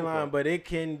the party tool line, part? but it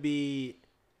can be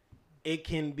It's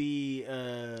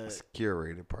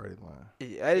curated party line.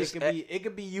 it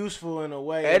could be useful in a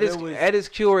way. At its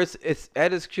core,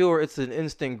 it's an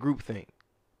instant group thing.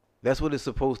 That's what it's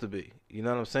supposed to be. You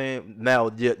know what I'm saying? Now,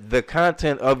 the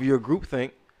content of your group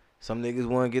think, some niggas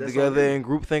want to get together and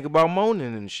group think about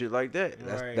moaning and shit like that.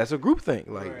 That's a group thing.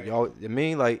 Like y'all, I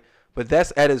mean, like, but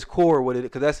that's at its core what it.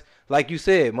 Because that's like you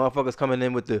said, motherfuckers coming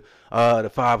in with the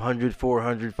 500,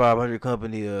 400, 500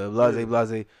 company,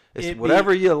 blase. It's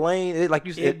whatever your lane. Like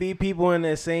you said, it be people in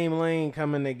the same lane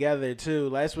coming together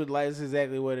too. That's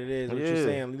exactly what it is. What you're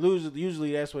saying.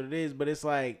 Usually that's what it is. But it's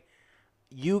like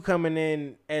you coming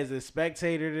in as a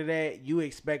spectator to that, you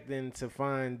expecting to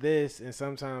find this, and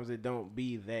sometimes it don't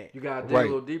be that. You gotta dig a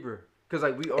little deeper, cause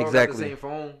like we all got the same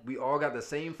phone. We all got the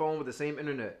same phone with the same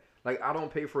internet. Like I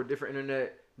don't pay for a different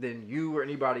internet than you or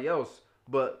anybody else.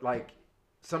 But like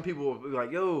some people will be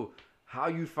like, "Yo, how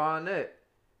you find that?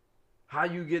 How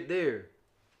you get there?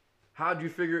 How'd you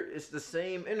figure it's the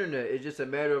same internet? It's just a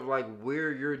matter of like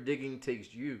where your digging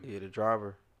takes you." Yeah, the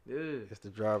driver. Yeah, it's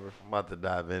the driver. I'm about to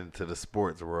dive into the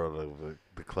sports world of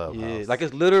the Clubhouse. Yeah, like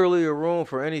it's literally a room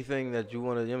for anything that you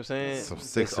want to, you know what I'm saying?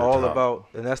 It's all about,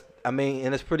 and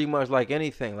and it's pretty much like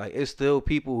anything. Like it's still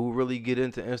people who really get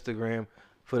into Instagram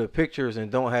for the pictures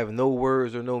and don't have no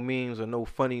words or no memes or no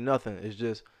funny nothing. It's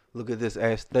just look at this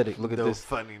aesthetic, look at No this.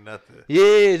 funny nothing.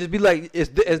 Yeah, just be like, it's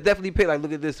definitely pick. Like,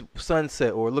 look at this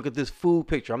sunset, or look at this food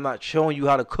picture. I'm not showing you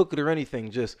how to cook it or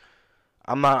anything. Just,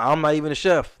 I'm not even a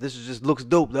chef. This just looks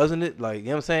dope, doesn't it? Like, you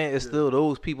know what I'm saying? It's still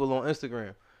those people on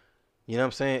Instagram. You know what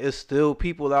I'm saying? It's still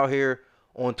people out here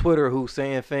on Twitter who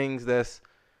saying things that's,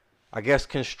 I guess,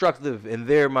 constructive in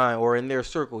their mind or in their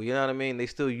circle. You know what I mean? They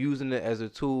still using it as a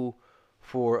tool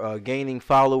for gaining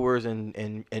followers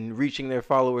and reaching their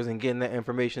followers and getting that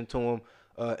information to them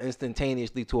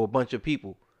instantaneously to a bunch of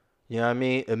people. You know what I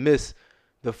mean? Amidst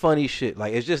the funny shit.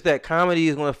 Like, it's just that comedy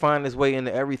is going to find its way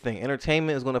into everything.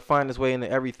 Entertainment is going to find its way into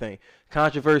everything.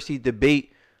 Controversy,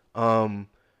 debate,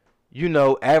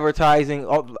 advertising,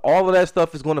 all of that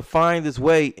stuff is going to find its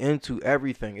way into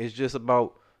everything. It's just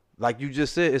about, like you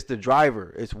just said, it's the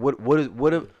driver. It's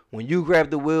when you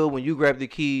grab the wheel, when you grab the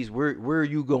keys, where are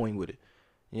you going with it?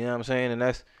 You know what I'm saying? And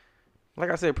that's, like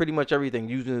I said, pretty much everything.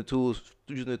 Using the tools.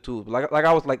 Like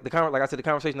I said, the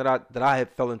conversation that I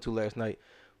had fell into last night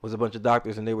was a bunch of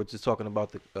doctors, and they were just talking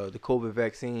about the COVID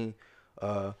vaccine,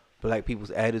 black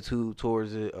people's attitude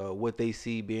towards it, what they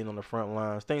see being on the front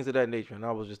lines, things of that nature. And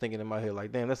I was just thinking in my head,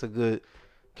 like, damn, that's a good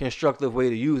constructive way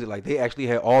to use it. Like, they actually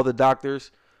had all the doctors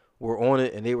were on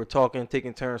it, and they were talking,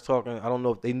 taking turns talking. I don't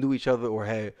know if they knew each other or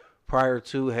had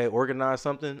organized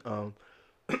something.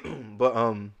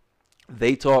 But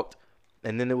they talked,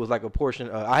 and then there was like a portion.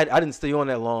 I didn't stay on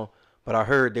that long, but I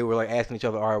heard they were like asking each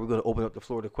other, all right, we're going to open up the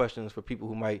floor to questions for people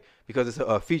who might, because it's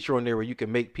a feature on there where you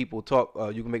can make people talk,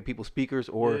 you can make people speakers,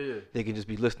 or they can just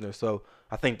be listeners. So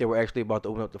I think they were actually about to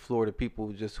open up the floor to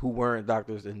people just who weren't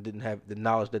doctors and didn't have the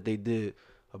knowledge that they did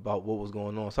about what was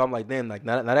going on. So I'm like, damn, like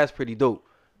now that's pretty dope.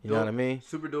 You know what I mean?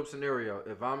 Super dope scenario.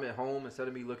 If I'm at home, instead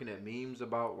of me looking at memes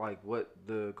about like what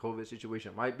the COVID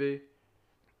situation might be,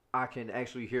 I can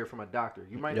actually hear from a doctor.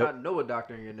 You might not know a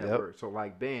doctor in your network. So,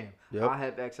 like, bam, I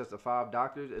have access to 5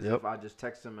 doctors as if I just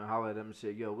text them and holler at them and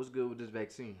say, yo, what's good with this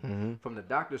vaccine? From the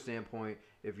doctor standpoint,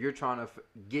 if you're trying to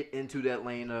get into that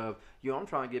lane of, yo, I'm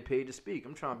trying to get paid to speak.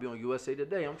 I'm trying to be on USA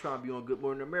Today. I'm trying to be on Good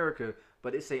Morning America.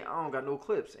 But they say, I don't got no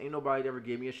clips. Ain't nobody ever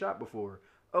gave me a shot before.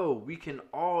 Oh, we can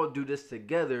all do this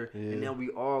together, and then we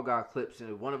all got clips.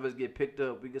 And if one of us get picked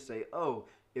up, we can say, oh,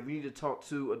 if you need to talk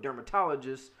to a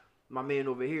dermatologist, my man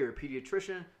over here, a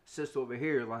pediatrician, sis over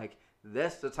here, like,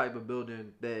 that's the type of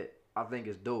building that I think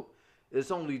is dope.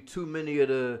 It's only too many of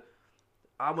the,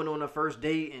 I went on a first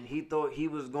date and he thought he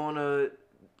was going to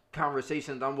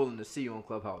conversations I'm willing to see on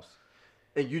Clubhouse.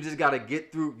 And you just got to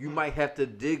get through, you might have to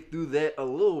dig through that a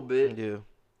little bit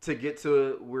to get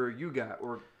to where you got.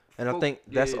 And I think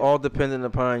that's all dependent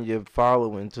upon your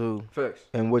following too. Facts.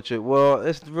 And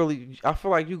it's really, I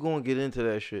feel like you're going to get into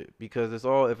that shit because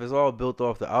if it's all built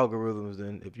off the algorithms,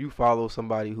 then if you follow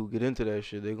somebody who get into that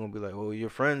shit, they're going to be like, oh, your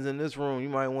friends in this room, you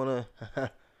might want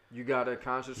to. You got to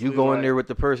consciously. You go in there with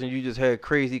the person you just had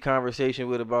crazy conversation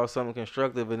with about something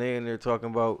constructive, and they in there talking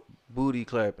about booty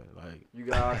clapping. Like, you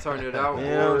got to turn it out. You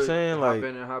know what I'm saying? Hop Like,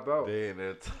 in and hop out. They in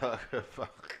there talking about.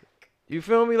 You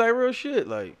feel me? Like, real shit.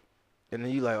 Like, and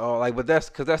then you like, oh, like, but that's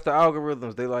because that's the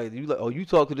algorithms. They like, you like, oh, you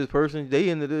talk to this person, they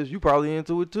into this, you probably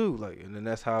into it too. Like, and then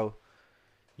that's how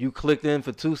you clicked in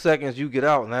for 2 seconds, you get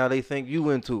out. Now they think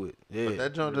you into it. Yeah. But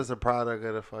that joint is a product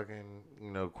of the fucking,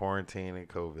 quarantine and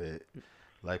COVID.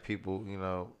 Like, people,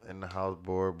 in the house,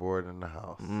 bored in the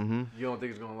house. Mm-hmm. You don't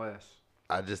think it's going to last?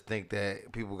 I just think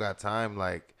that people got time.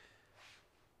 Like,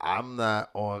 I'm not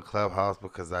on Clubhouse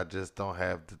because I just don't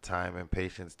have the time and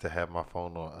patience to have my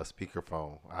phone on a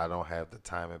speakerphone. I don't have the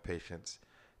time and patience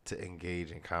to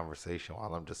engage in conversation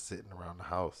while I'm just sitting around the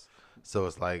house. So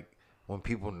it's like when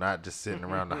people not just sitting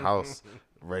around the house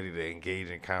ready to engage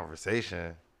in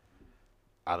conversation,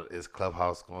 is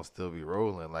Clubhouse going to still be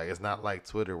rolling? Like, it's not like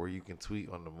Twitter where you can tweet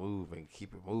on the move and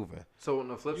keep it moving. So on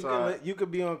the flip side, you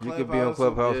could be on Clubhouse. You could be on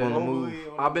Clubhouse on the move.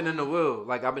 I've been in the wheel.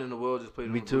 Like, I've been in the wheel, just played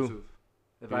it on Bluetooth.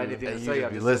 If I had anything to say,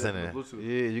 I'd be listening.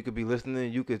 Yeah, you could be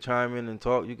listening. You could chime in and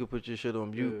talk. You could put your shit on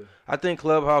mute. Yeah. I think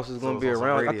Clubhouse is going to be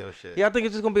around. I think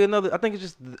it's just going to be another. I think it's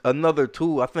just another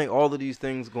tool. I think all of these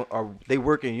things they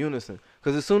work in unison.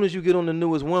 Because as soon as you get on the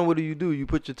newest one, what do? You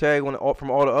put your tag on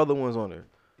from all the other ones on there.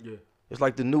 Yeah. It's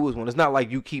like the newest one. It's not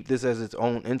like you keep this as its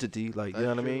own entity. Like, you know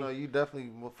what I mean? No, you definitely,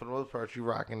 for the most part, you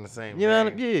rocking the same. You know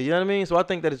what I mean? So I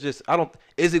think that it's just,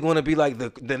 is it going to be like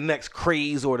the next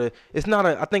craze or it's not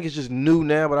I think it's just new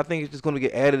now, but I think it's just going to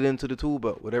get added into the tool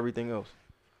belt with everything else.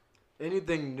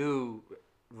 Anything new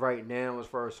right now as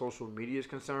far as social media is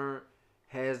concerned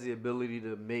has the ability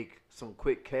to make some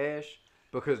quick cash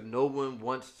because no one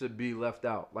wants to be left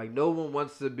out. Like, no one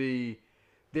wants to be...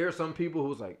 There are some people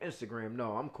who's like, Instagram,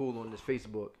 no, I'm cool on this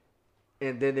Facebook.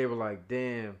 And then they were like,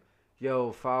 damn,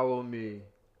 yo, follow me.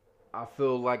 I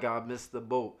feel like I missed the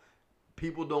boat.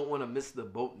 People don't want to miss the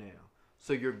boat now.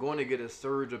 So you're going to get a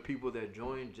surge of people that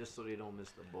join just so they don't miss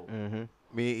the boat. Mm-hmm.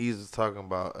 Me and Ease was talking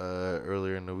about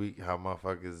earlier in the week how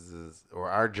motherfuckers is, or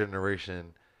our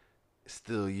generation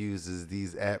still uses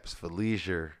these apps for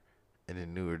leisure, and the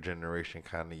newer generation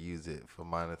kind of use it for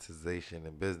monetization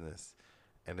and business.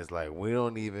 And it's like we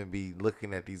don't even be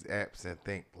looking at these apps and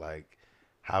think like,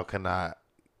 how can I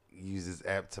use this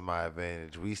app to my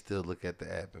advantage? We still look at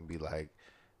the app and be like,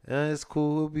 it's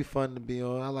cool. It'll be fun to be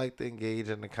on. I like to engage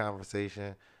in the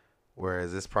conversation.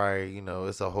 Whereas it's probably,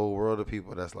 it's a whole world of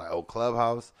people that's like, oh,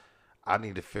 Clubhouse, I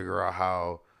need to figure out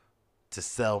how to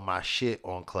sell my shit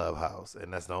on Clubhouse.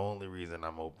 And that's the only reason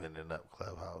I'm opening up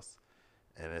Clubhouse.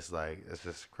 And it's like, it's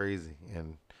just crazy.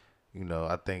 And,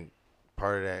 I think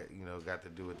part of that, got to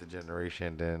do with the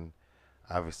generation. Then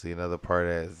obviously another part of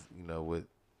that is, with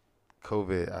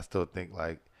COVID, I still think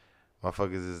like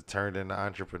motherfuckers is turned into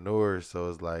entrepreneurs. So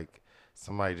it's like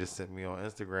somebody just sent me on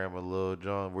Instagram a little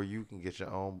John where you can get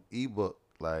your own ebook.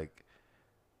 Like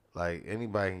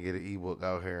anybody can get an ebook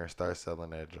out here and start selling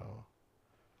that John.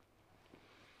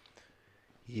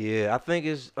 Yeah, I think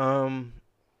it's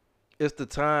the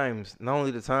times. Not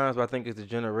only the times, but I think it's the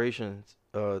generations.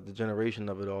 The generation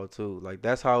of it all too. Like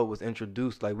that's how it was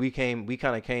introduced. Like we kind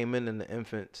of came in the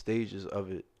infant stages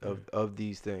of it, of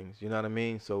these things. You know what I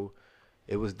mean? So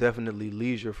it was definitely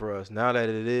leisure for us. Now that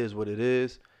it is what it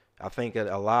is, I think that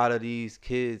a lot of these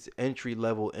kids entry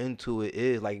level into it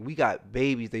is like we got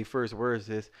babies. They first words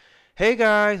is, "Hey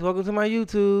guys, welcome to my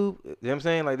YouTube." You know what I'm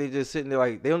saying? Like they just sitting there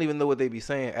like they don't even know what they be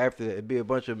saying after that. It'd be a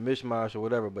bunch of mishmash or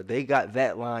whatever, but they got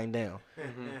that line down.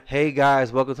 Hey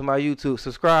guys, welcome to my YouTube.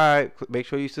 Subscribe. Make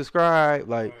sure you subscribe.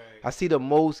 Like I see the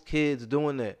most kids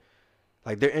doing that.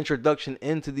 Like their introduction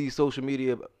into these social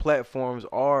media platforms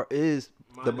is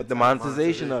the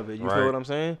monetization of it. You feel what I'm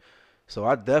saying? So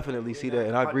I definitely see that,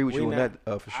 and I agree with you on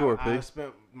that for sure. I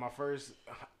spent my first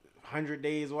 100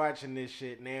 days watching this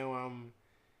shit. Now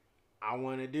I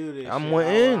want to do this. I shit. want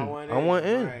in. Right. I want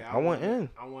in.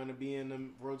 I want to be in the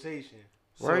rotation.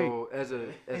 So as a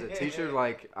teacher,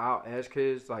 like I'll ask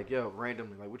kids like, yo,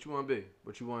 randomly, like, what you want to be?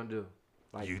 What you want to do?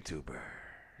 Like YouTuber,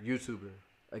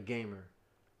 a gamer,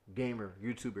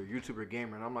 YouTuber,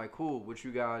 gamer, and I'm like, cool. What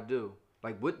you gotta do?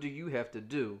 Like, what do you have to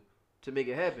do to make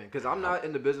it happen? Because I'm not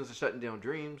in the business of shutting down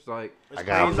dreams. Like, I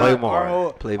gotta play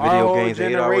more. Play video games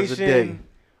 8 hours a day.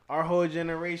 Our whole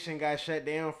generation got shut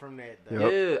down from that. Though.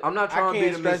 Yeah, I'm not trying to be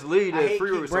the mislead. I hate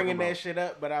keep bringing that shit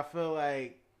up, but I feel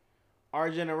like our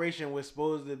generation was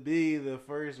supposed to be the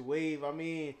first wave. I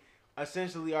mean,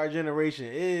 essentially our generation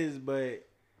is, but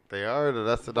they are.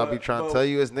 That's what I'll be trying to tell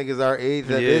you. As niggas our age,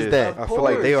 that is that. I feel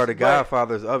like they are the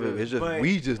godfathers of it. It's just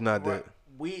we just not that.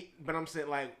 But I'm saying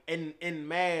like in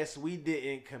mass, we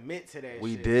didn't commit to that.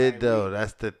 We shit. did like, though.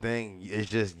 That's the thing.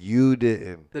 It's just you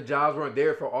didn't. The jobs weren't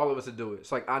there for all of us to do it.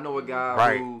 It's like I know a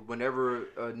guy who, whenever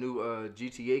a new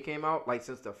GTA came out, like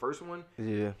since the first one,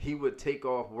 he would take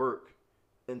off work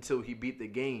until he beat the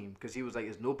game because he was like,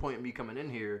 "There's no point in me coming in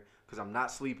here because I'm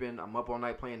not sleeping. I'm up all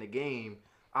night playing the game.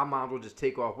 I might as well just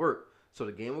take off work." So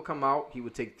the game would come out. He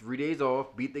would take 3 days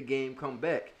off, beat the game, come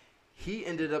back. He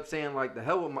ended up saying, like, the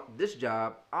hell with this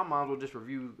job, I might as well just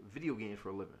review video games for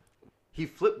a living. He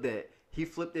flipped that. He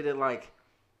flipped it at, like,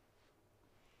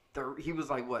 he was,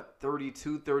 like, what,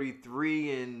 32,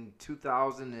 33 in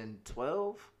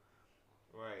 2012?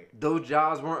 Right. Those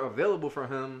jobs weren't available for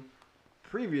him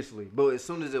previously. But as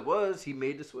soon as it was, he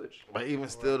made the switch. But even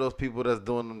still, those people that's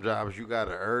doing them jobs, you got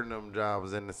to earn them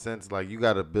jobs in the sense, like, you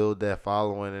got to build that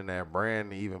following and that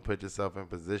brand to even put yourself in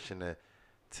position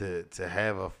to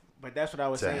have a... But that's what I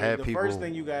was saying. The first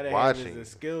thing you gotta have is a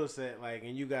skill set, like,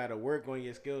 and you gotta work on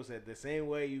your skill set. The same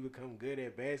way you become good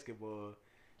at basketball,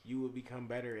 you will become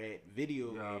better at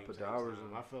video games. Put the hours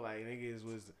in. I feel like niggas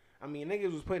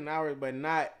was putting hours, but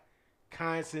not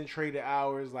concentrated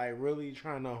hours, like really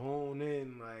trying to hone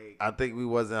in. Like I think we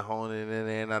wasn't honing in,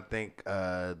 and I think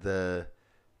the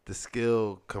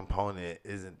skill component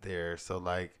isn't there. So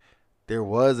like, there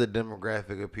was a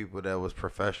demographic of people that was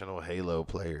professional Halo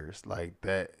players, like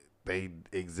that. They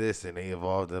exist and they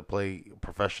evolved to play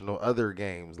professional other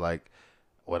games. Like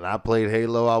when I played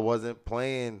Halo, I wasn't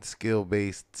playing skill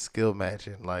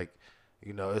matching. Like,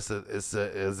 it's a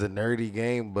nerdy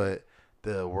game, but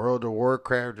the World of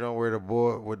Warcraft joint where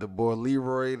the boy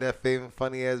Leroy, that famous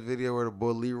funny ass video where the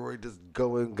boy Leroy just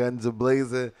going guns a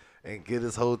blazing and get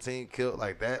his whole team killed,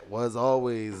 like that was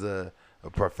always a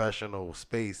professional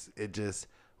space. It just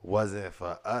wasn't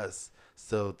for us.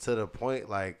 So to the point,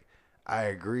 like, I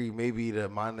agree. Maybe the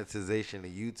monetization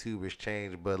of YouTube has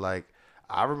changed, but like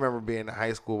I remember being in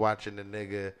high school watching the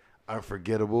nigga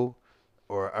Unforgettable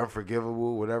or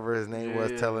Unforgivable, whatever his name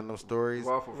was, telling them stories.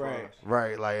 Waffle fries.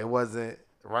 Right, like it wasn't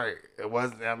right. It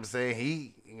wasn't. I'm saying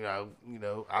he, I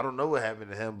don't know what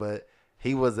happened to him, but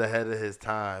he was ahead of his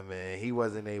time, and he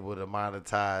wasn't able to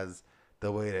monetize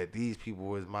the way that these people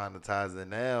was monetizing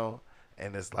now.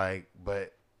 And it's like,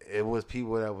 but it was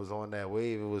people that was on that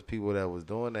wave. It was people that was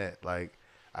doing that. Like,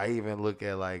 I even look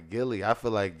at like Gilly. I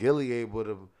feel like Gilly able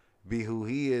to be who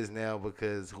he is now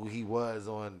because who he was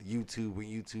on YouTube when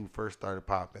YouTube first started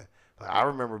popping. Like, I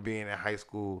remember being in high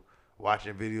school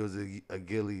watching videos of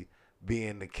Gilly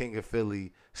being the king of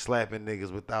Philly, slapping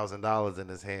niggas with $1,000 in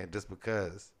his hand just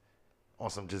because on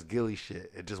some just Gilly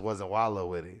shit. It just wasn't Wallow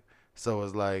with it. So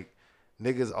it's like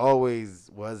niggas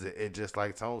always was it. It just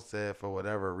like Tone said, for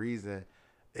whatever reason,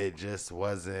 it just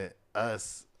wasn't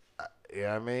us. You know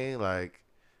what I mean? Like,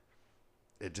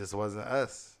 it just wasn't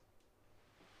us.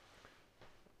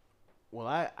 Well,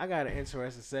 I got an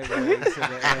interesting segue to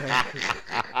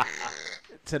the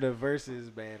to the versus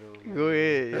battle. Go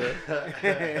ahead,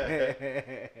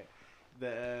 yeah.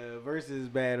 The versus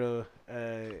battle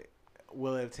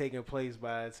will have taken place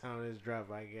by the time this drop,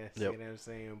 I guess. Yep. You know what I'm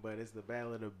saying? But it's the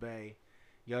Battle of the Bay.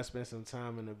 Y'all spent some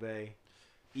time in the Bay.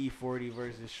 E40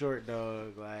 versus Short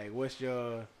Dog. Like, what's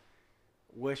your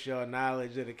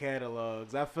knowledge of the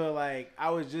catalogs? I feel like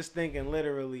I was just thinking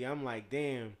literally, I'm like,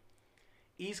 damn,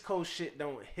 East Coast shit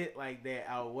don't hit like that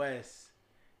out west.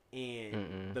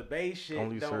 And the Bay shit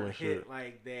Only don't hit shit.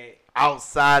 like that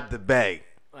Outside the Bay.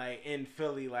 like in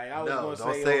Philly. Like I was No, gonna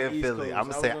don't say say on in East Philly. Coast. I'm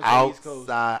I saying was gonna say East Coast.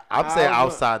 outside. I'm saying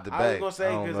outside the I Bay. was gonna say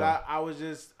I don't because know.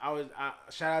 I was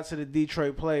shout out to the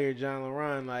Detroit player John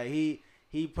Laron. Like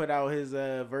he put out his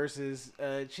versus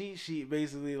cheat sheet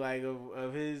basically like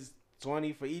of his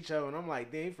 20 for each of them. And I'm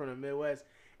like, damn, he from the Midwest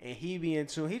and he be in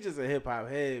tune. He just a hip hop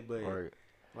head, but Right.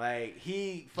 like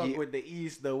he fuck with the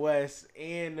East, the West,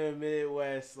 and the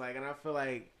Midwest. Like, and I feel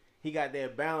like he got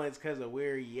that balance because of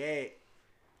where he at.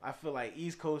 I feel like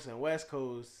East Coast and West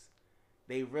Coast,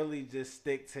 they really just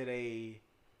stick to their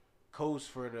coast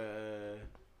for the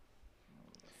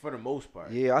most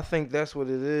part. Yeah, I think that's what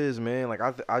it is, man. Like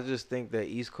I just think that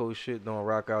East Coast shit don't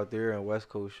rock out there, and West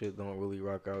Coast shit don't really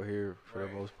rock out here for Right.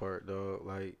 the most part, dog.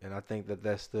 Like, and I think that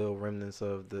that's still remnants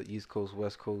of the East Coast,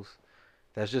 West Coast.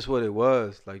 That's just what it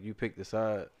was. Like, you picked the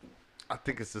side. I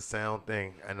think it's a sound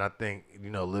thing, and I think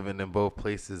living in both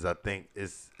places. I think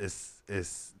it's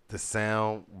the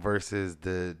sound versus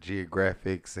the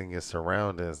geographics and your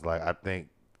surroundings. Like, I think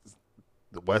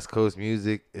the West Coast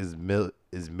music is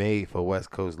made for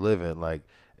West Coast living. Like,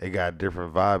 it got a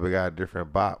different vibe, it got a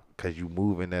different bop because you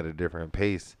moving at a different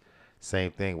pace.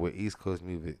 Same thing with East Coast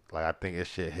music. Like, I think it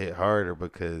shit hit harder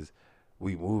because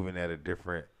we moving at a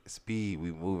different speed.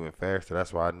 We moving faster.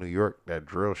 That's why New York, that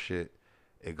drill shit,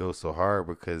 it goes so hard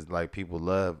because like people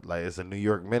love, like, it's a New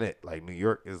York minute. Like, New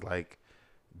York is like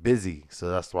busy,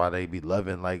 so that's why they be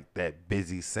loving like that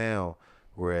busy sound.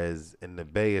 Whereas in the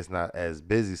Bay, it's not as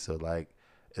busy, so like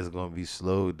it's gonna be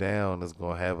slowed down. It's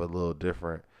gonna have a little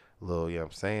different, little, you know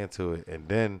what I'm saying, to it. And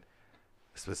then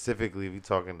specifically, if you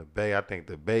talking the Bay, I think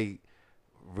the Bay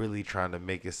really trying to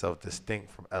make itself distinct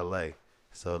from LA.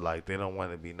 So like they don't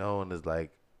want to be known as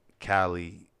like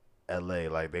Cali, LA.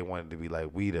 Like they wanted to be like,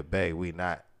 we the Bay, we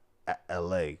not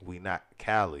LA, we not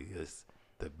Cali, it's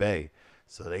the Bay.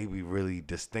 So they be really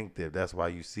distinctive. That's why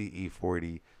you see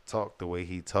E40 talk the way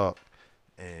he talk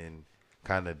and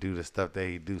kind of do the stuff that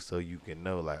he do, so you can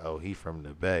know like, oh, he from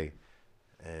the Bay.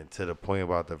 And to the point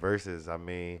about the verses, I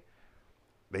mean,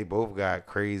 they both got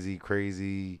crazy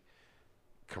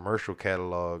commercial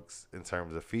catalogs in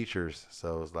terms of features.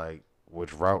 So it's like,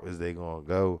 which route is they gonna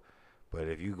go? But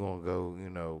if you gonna go,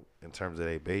 in terms of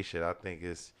their base shit, I think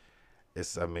it's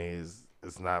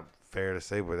not fair to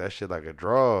say, but that shit like a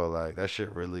draw. Like, that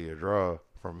shit really a draw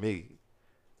for me.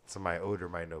 Somebody older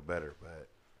might know better, but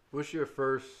What's your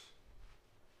first,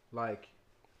 like,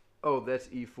 oh, that's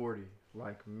E40,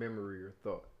 like, memory or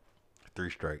thought? 3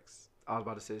 strikes. I was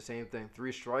about to say the same thing.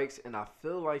 3 strikes, and I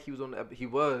feel like he was on the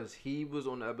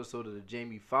episode of the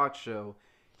Jamie Foxx show.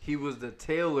 He was the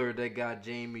tailor that got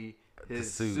Jamie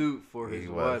his suit for his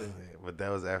wedding. But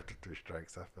that was after 3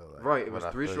 strikes, I feel like. Right, it was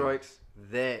 3 strikes,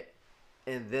 that,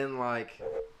 and then like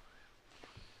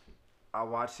I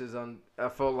watched I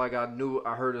felt like I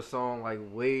heard a song like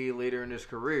way later in his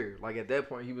career. Like at that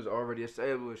point he was already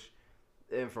established,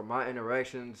 and from my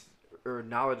interactions or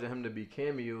knowledge of him to be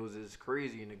cameos is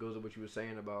crazy. And it goes to what you were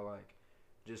saying about like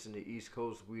just in the East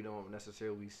Coast we don't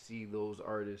necessarily see those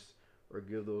artists or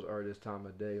give those artists time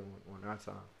of day on our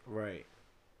time. Right.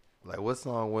 Like, what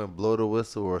song went Blow the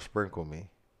Whistle or Sprinkle Me?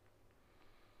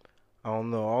 I don't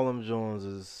know. All them Jones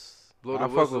is. Blow the I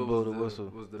Whistle fuck with Blow the was Whistle.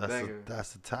 was the That's banger.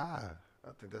 that's a tie.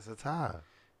 I think that's a tie.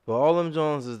 But all them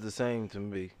Jones is the same to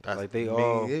me. That's Like they me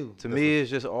all and you. to That's me a- it's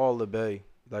just all the Bay.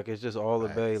 Like it's just all the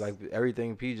Bay. Facts. Like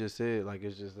everything P just said, like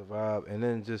it's just the vibe. And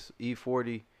then just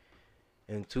E40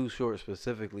 and Too Short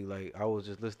specifically, like I was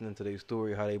just listening to their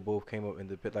story, how they both came up in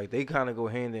the pit. Like they kind of go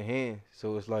hand in hand.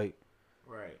 So it's like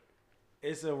Right.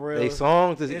 It's a real. they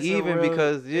songs is it's a even real-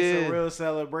 because it's a real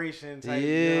celebration type.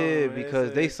 yeah, joint. because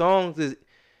It's they songs is.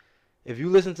 If you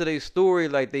listen to their story,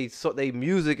 like they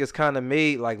music is kind of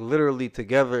made like literally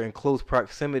together in close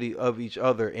proximity of each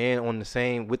other and on the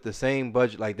same with the same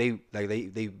budget. Like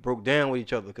they broke down with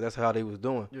each other because that's how they was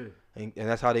doing, Yeah. and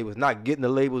that's how they was not getting the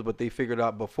labels, but they figured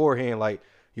out beforehand like,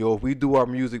 yo, if we do our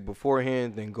music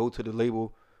beforehand, then go to the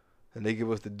label, and they give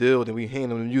us the deal, then we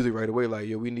hand them the music right away. Like,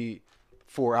 yo, we need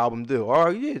 4-album deal. All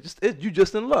right, yeah, you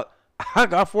just in luck. I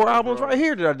got 4 albums right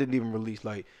here that I didn't even release.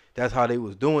 Like that's how they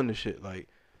was doing the shit. Like.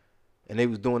 And they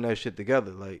was doing that shit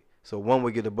together. Like, so one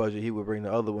would get a budget, he would bring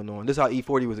the other one on. This is how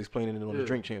E40 was explaining it on the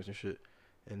Drink Champs and shit.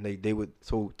 And they would,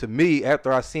 so to me,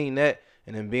 after I seen that,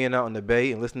 and then being out in the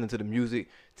Bay and listening to the music,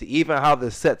 to even how the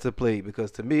sets are played,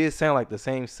 because to me it sound like the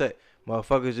same set.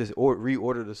 Motherfuckers just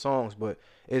reorder the songs, but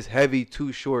it's heavy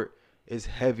Too Short, it's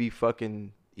heavy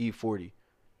fucking E40.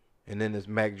 And then there's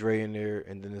Mac Dre in there,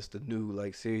 and then it's the new,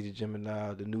 like, Sage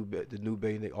Gemini, the new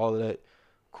Bay, all of that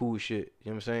cool shit.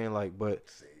 You know what I'm saying? Like, but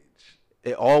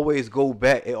it always go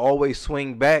back. It always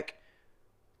swing back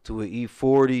to an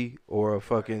E40 or a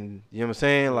fucking. You know what I'm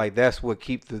saying? Like that's what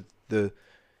keep the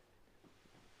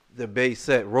bass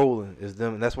set rolling is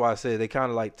them. And that's why I said they kind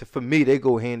of like for me they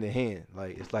go hand in hand.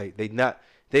 Like it's like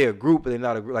they a group, but they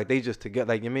not a group. Like they just together.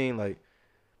 Like you mean like.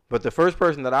 But the first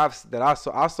person that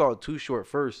I saw Too Short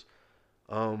first.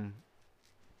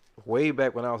 Way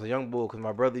back when I was a young bull, because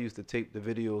my brother used to tape the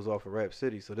videos off of Rap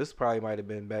City. So this probably might have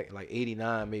been back in like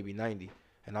 89, maybe 90.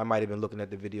 And I might have been looking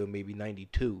at the video maybe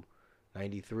 92,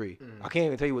 93. I can't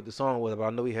even tell you what the song was, but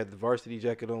I know he had the varsity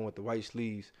jacket on with the white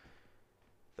sleeves,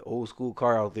 the old school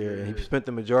car out there. And he spent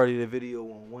the majority of the video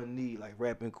on one knee, like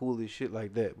rapping cool as shit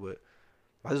like that. But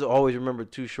I just always remember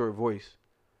Too Short voice.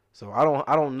 So I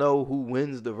don't know who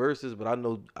wins the verses, but I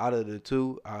know out of the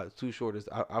two, Too Short is,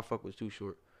 I fuck with Too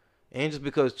Short. And just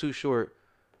because Too Short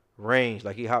range,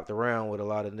 like he hopped around with a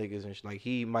lot of niggas and like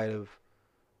he might have.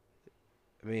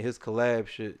 I mean, his collab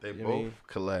shit. They you know both what I mean?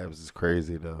 collabs is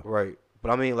crazy though. Right,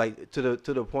 but I mean, like to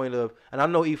the point of, and I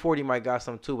know E40 might got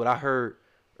some too, but I heard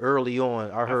early on,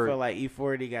 I feel like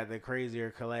E40 got the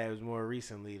crazier collabs more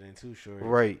recently than Too Short.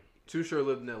 Right. Too Short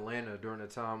lived in Atlanta during a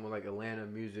time when like Atlanta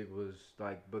music was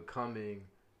like becoming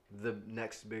the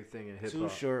next big thing in hip hop. Too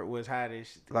Short was hot as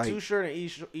shit. Like, Too Short and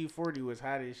E40 was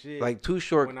hot as shit. Like Too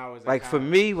Short, when I was in like for college.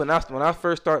 me when I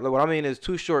first started, like, what I mean is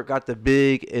Too Short got the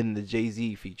big and the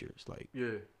Jay-Z features. Like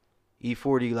Yeah.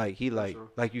 E40, like he like sure.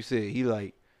 like you said, he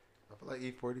like. I feel like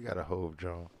E40 got a Hove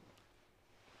John.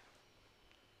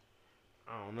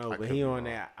 I don't know, I but could he be on wrong.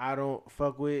 that I don't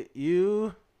fuck with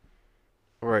you.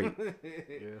 Right. Yeah.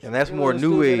 And that's You more little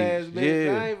new stupid age. ass bitch, I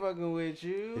Yeah. ain't fucking with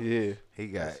you. Yeah. He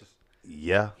got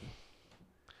yeah.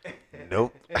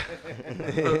 Nope.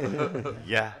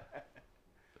 yeah.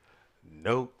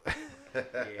 Nope.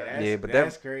 Yeah, but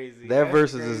that's crazy. that That's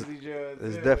versus is crazy, Joe.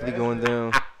 It's definitely going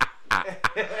down.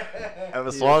 Have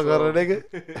a song on a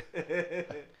nigga?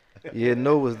 Yeah,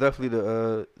 No was definitely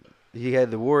the he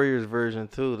had the Warriors version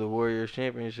too, the Warriors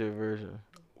Championship version.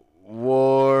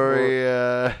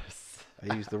 Warriors.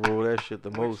 I used to roll that shit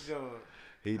the most.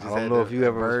 He I don't know if you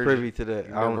ever was privy to that.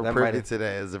 You I don't. never That privy might to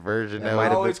that as a version. that That might I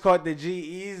have might always caught the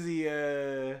G-Eazy.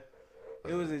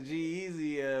 It was a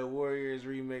G-Eazy Warriors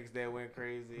remix that went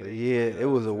crazy. yeah, it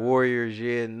was a Warriors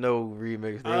No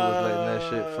remix. They was letting that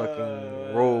shit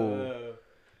fucking roll.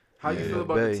 How you Yeah. feel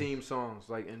about Bay. the team songs?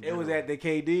 Like in It was general? at the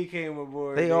KD came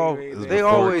aboard. They before always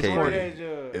KD. want it.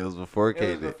 It was before It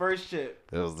was KD. the first chip.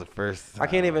 It was the first. I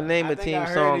can't even name I a think team I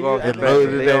heard song it. off I the It think bat.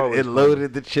 loaded They that. always It funny.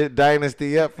 loaded the Chip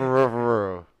Dynasty up for real.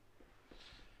 For real.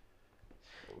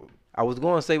 I was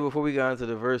going to say before we got into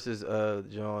the verses,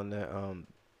 John, that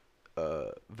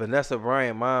Vanessa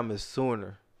Bryant mom is suing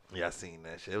her Yeah, I seen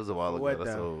that shit. It was a while ago. What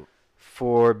That's the- old.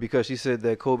 because she said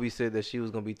that Kobe said that she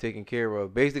was gonna be taken care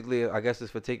of. Basically, I guess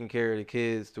it's for taking care of the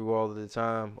kids through all of the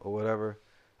time or whatever.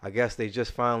 I guess they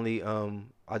just finally.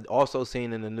 I also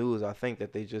seen in the news. I think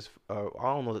that they just. I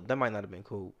don't know. That might not have been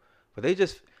cool, but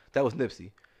that was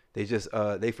Nipsey. They just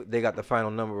they got the final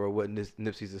number of what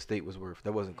Nipsey's estate was worth.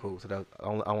 That wasn't cool. So that I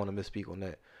want to misspeak on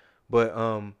that. But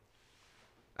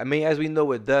I mean, as we know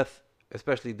with death,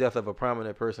 especially death of a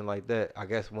prominent person like that, I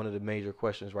guess one of the major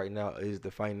questions right now is the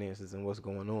finances and what's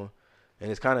going on. And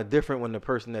it's kind of different when the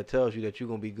person that tells you that you're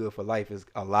going to be good for life is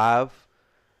alive.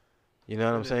 You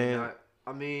know what I'm saying?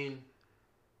 I mean,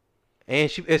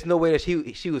 And it's no way that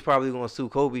she was probably gonna sue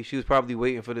Kobe. She was probably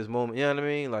waiting for this moment. You know what I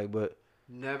mean? Like, but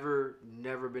Never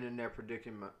been in that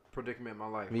predicament in my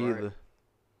life. me right? either.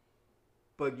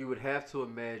 But you would have to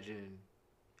imagine,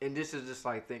 and this is just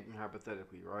like thinking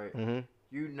hypothetically, right? Mm-hmm.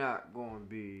 You're not going to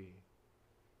be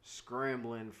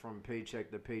scrambling from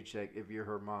paycheck to paycheck if you're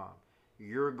her mom.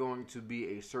 You're going to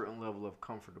be a certain level of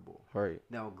comfortable. Right.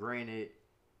 Now, granted,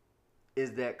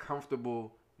 is that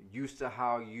comfortable used to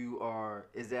how you are?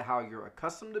 Is that how you're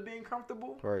accustomed to being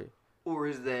comfortable? Right. Or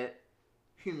is that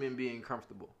human being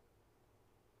comfortable?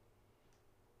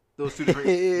 Those two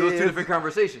different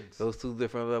conversations. Those two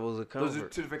different levels of comfort. Those are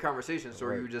two different conversations. So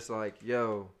you just like,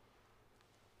 yo,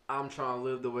 I'm trying to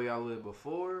live the way I lived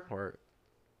before. Right.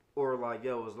 Or like,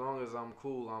 yo, as long as I'm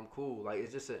cool, I'm cool. Like,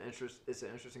 it's just it's an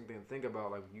interesting thing to think about.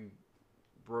 Like, you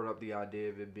brought up the idea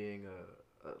of it being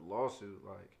a lawsuit.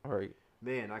 Like, Right.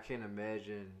 man, I can't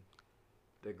imagine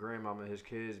the grandmama and his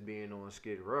kids being on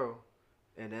Skid Row,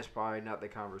 and that's probably not the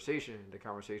conversation. The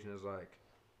conversation is like,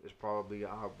 it's probably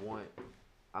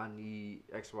I need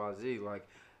X, Y, Z. Like,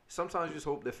 sometimes you just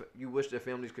hope that you wish that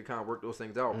families could kind of work those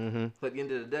things out. Mm-hmm. But at the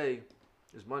end of the day,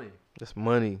 it's money. It's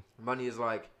money. Money is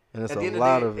like, And it's at the a end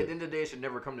lot of of the day, it. at the end of the day, it should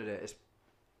never come to that. It's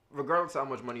regardless of how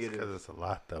much money it Because is. it's a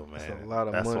lot, though, man. It's a lot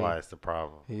of That's money. why it's the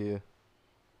problem. Yeah.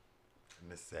 And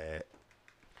it's sad.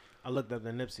 I looked up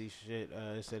the Nipsey shit.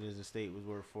 It said his estate was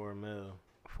worth $4 million.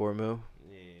 $4 mil.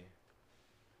 Yeah.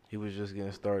 He was just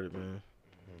getting started, man.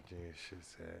 Yeah, shit's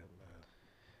sad,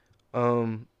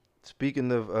 man.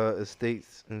 Speaking of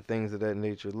estates and things of that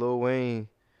nature, Lil Wayne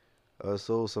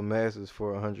sold some masters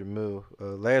for $100 mil.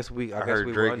 Last week, I guess heard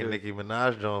we Drake were under, and Nicki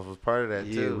Minaj Jones was part of that,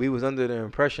 yeah, too. we was under the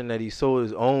impression that he sold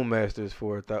his own masters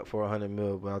for $100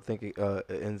 mil, but I think it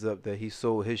ends up that he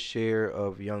sold his share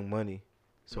of Young Money.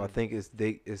 So I think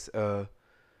it's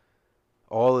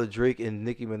all of Drake and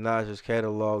Nicki Minaj's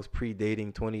catalogs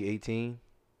predating 2018.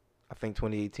 I think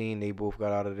 2018 they both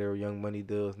got out of their Young Money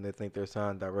deals, and they think they're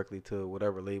signed directly to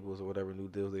whatever labels or whatever new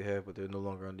deals they have, but they're no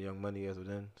longer under Young Money as of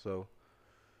then. So,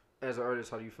 As an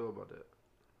artist, how do you feel about that?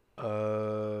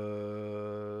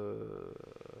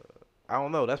 I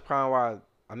don't know. That's probably why.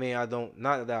 I mean, I don't.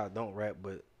 Not that I don't rap,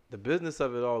 but the business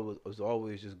of it all was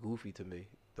always just goofy to me.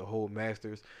 The whole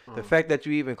masters. The fact that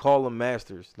you even call them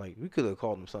masters, like we could have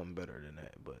called them something better than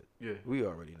that, but Yeah. we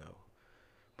already know.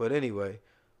 But anyway,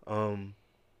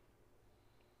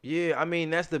 yeah, I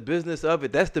mean that's the business of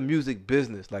it. That's the music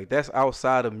business. Like that's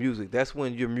outside of music. That's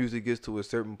when your music gets to a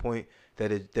certain point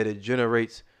that it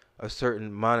generates a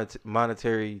certain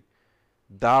monetary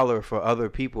dollar for other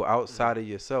people outside of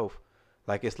yourself.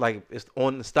 Like it's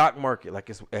on the stock market. Like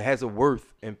it has a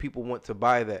worth, and people want to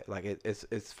buy that. Like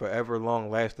it's forever long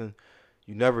lasting.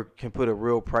 You never can put a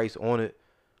real price on it.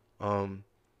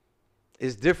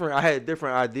 It's different. I had a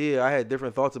different idea. I had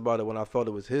different thoughts about it when I thought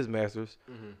it was his masters.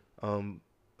 Mm-hmm.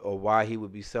 Or why he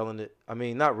would be selling it. I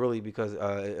mean, not really, because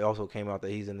it also came out that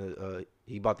he's in the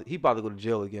he about to go to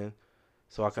jail again.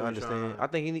 So I can understand. I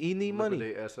think he need money.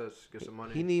 Liquidate assets, get some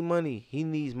money. He need money. He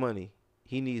needs money.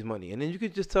 He needs money. And then you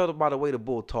could just tell by the way the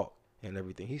bull talk and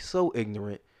everything. He's so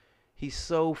ignorant. He's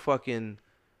so fucking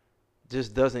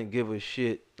just doesn't give a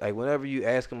shit. Like whenever you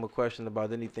ask him a question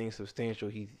about anything substantial,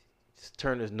 he just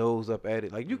turn his nose up at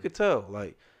it. Like you could tell.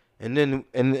 Like, and then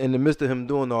in the midst of him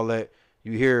doing all that,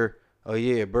 you hear, "Oh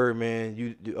yeah, Birdman,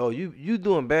 you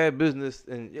doing bad business,"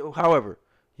 and however,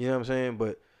 you know what I'm saying.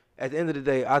 But at the end of the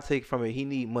day, I take from it he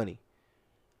need money,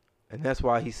 and that's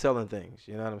why he's selling things.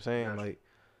 You know what I'm saying? Gotcha. Like,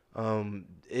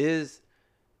 is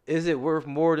it worth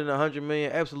more than $100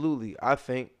 million? Absolutely, I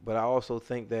think. But I also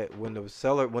think that when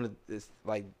it's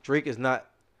like Drake is not,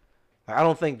 like, I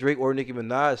don't think Drake or Nicki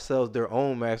Minaj sells their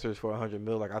own masters for $100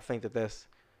 million. Like I think that's,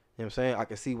 you know what I'm saying. I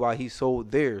can see why he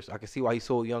sold theirs. I can see why he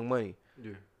sold Young Money.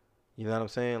 Yeah. You know what I'm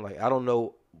saying? Like I don't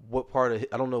know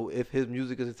I don't know if his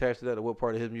music is attached to that or what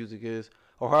part of his music is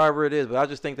or however it is, but I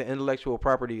just think the intellectual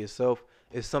property itself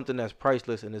is something that's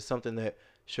priceless, and it's something that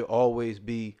should always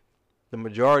be, the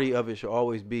majority of it should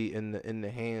always be in the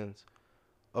hands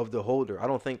of the holder. I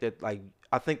don't think that, like,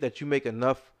 I think that you make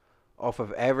enough off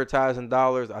of advertising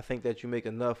dollars. I think that you make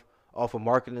enough off of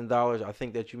marketing dollars. I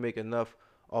think that you make enough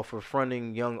off of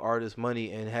fronting young artists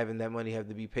money and having that money have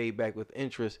to be paid back with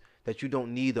interest, that you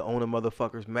don't need to own a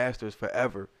motherfucker's masters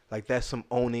forever. Like that's some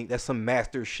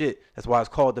master shit. That's why it's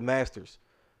called the masters.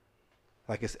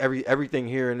 Like it's everything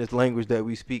here in this language that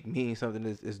we speak means something,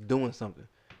 is doing something.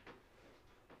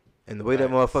 And the way that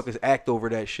motherfuckers act over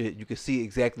that shit, you can see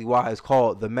exactly why it's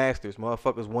called the masters.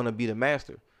 Motherfuckers want to be the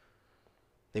master.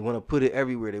 They want to put it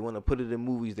everywhere. They want to put it in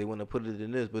movies. They want to put it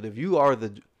in this. But if you are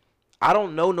I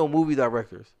don't know no movie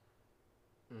directors.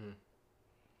 Mm-hmm.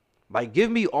 Like,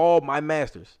 give me all my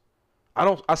masters.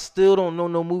 I still don't know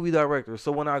no movie director.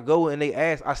 So when I go and they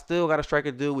ask, I still gotta strike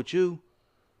a deal with you.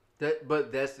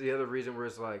 But that's the other reason where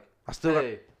it's like,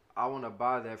 I want to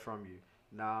buy that from you.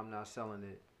 Nah, I'm not selling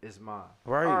it. It's mine.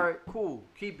 Right. All right, cool.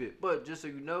 Keep it. But just so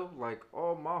you know, like,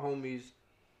 all my homies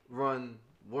run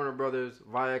Warner Brothers,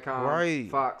 Viacom,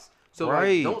 Fox. So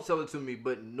like, don't sell it to me,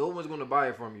 but no one's gonna buy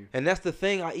it from you. And that's the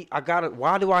thing. I gotta.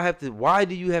 Why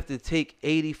do you have to take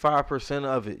 85%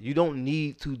 of it? You don't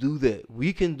need to do that.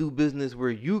 We can do business where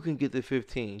you can get the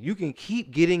 15. You can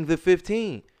keep getting the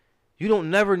 15. You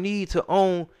don't never need to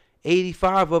own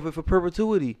 85 of it for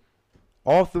perpetuity,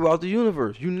 all throughout the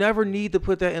universe. You never need to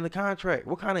put that in the contract.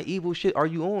 What kind of evil shit are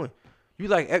you on? You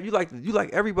like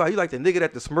everybody. You like the nigga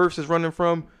that the Smurfs is running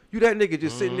from. You that nigga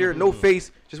just sitting there, no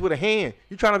face, just with a hand.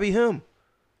 You trying to be him?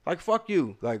 Like, fuck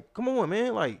you. Like, come on,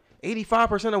 man. Like,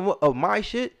 85% of my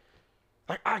shit.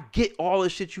 Like, I get all the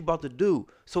shit you about to do.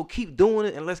 So keep doing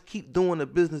it, and let's keep doing the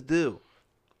business deal.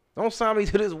 Don't sign me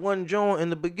to this one joint in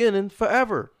the beginning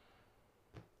forever.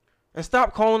 And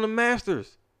stop calling them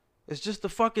masters. It's just the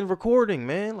fucking recording,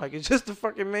 man. Like, it's just the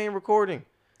fucking main recording.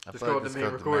 Just call it the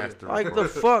main recording. Like, the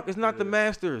fuck? It's not the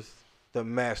masters. The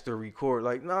master record.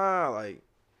 Like, nah, like,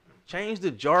 change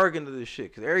the jargon of this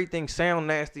shit. Because everything sound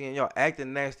nasty and y'all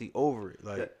acting nasty over it.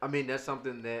 Like, I mean, that's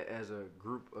something that as a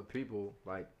group of people,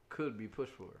 like, could be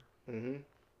pushed for. Mm-hmm.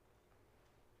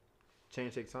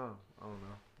 Change takes time. I don't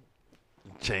know.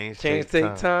 Change take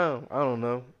time. I don't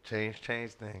know. Change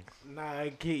things. Nah,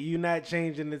 you not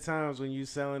changing the times when you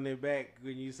selling it back.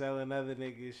 When you selling other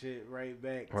niggas shit right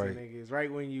back to niggas.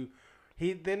 Right when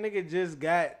that nigga just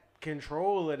got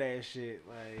control of that shit.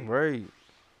 Like, right.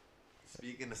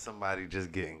 Speaking of somebody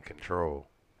just getting control,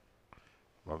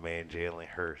 my man Jalen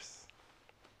Hurts.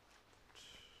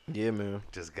 Yeah, man.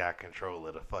 Just got control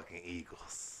of the fucking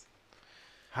Eagles.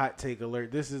 Hot take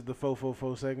alert. This is the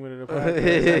 444 segment of the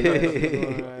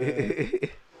podcast.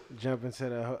 Jump into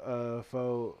the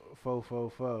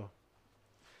 444.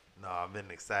 No, I've been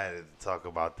excited to talk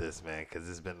about this, man, because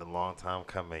it's been a long time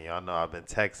coming. Y'all know I've been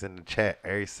texting the chat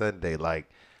every Sunday, like,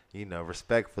 you know,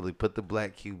 respectfully, put the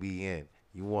black QB in.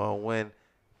 You want to win?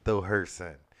 Throw Hurts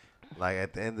in. Like,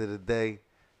 at the end of the day,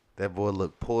 that boy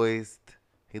looked poised.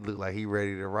 He looked like he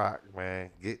ready to rock, man.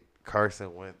 Get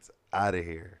Carson Wentz out of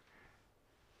here.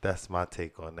 That's my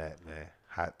take on that, man.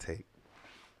 Hot take.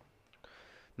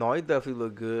 No, he definitely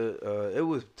looked good. It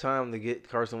was time to get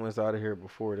Carson Wentz out of here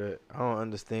before that. I don't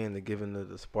understand the giving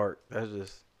the spark. That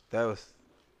was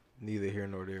neither here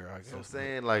nor there, I guess. So I'm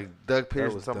saying, like, Doug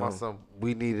Peterson talking about something.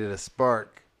 We needed a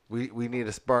spark. We need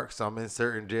a spark, so I'm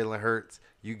inserting Jalen Hurts.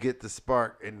 You get the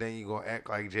spark, and then you going to act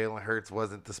like Jalen Hurts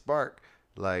wasn't the spark.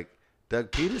 Like,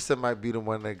 Doug Peterson might be the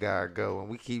one that got to go, and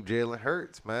we keep Jalen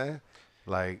Hurts, man.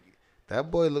 Like, that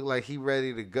boy looked like he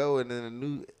ready to go, and in the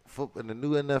new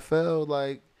NFL,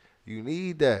 like, you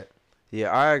need that.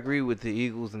 Yeah, I agree with the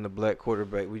Eagles and the black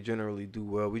quarterback. We generally do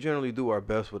well. We generally do our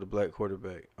best with a black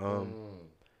quarterback.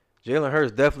 Jalen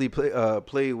Hurts definitely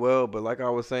played well, but like I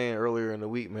was saying earlier in the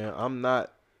week, man, I'm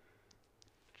not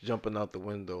jumping out the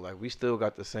window. Like, we still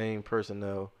got the same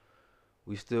personnel.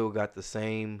 We still got the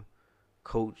same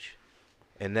coach.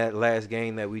 And that last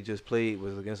game that we just played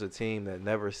was against a team that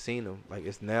never seen him. Like,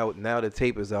 it's now the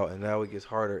tape is out, and now it gets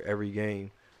harder every game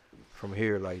from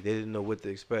here. Like, they didn't know what to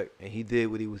expect, and he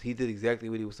did exactly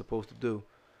what he was supposed to do.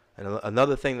 And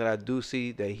another thing that I do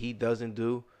see that he doesn't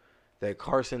do, that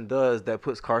Carson does, that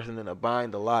puts Carson in a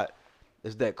bind a lot,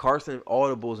 is that Carson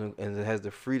audibles and has the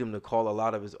freedom to call a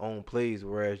lot of his own plays,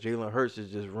 whereas Jalen Hurts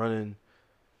is just running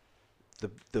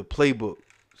the playbook.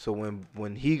 So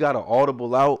when he got an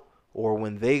audible out, or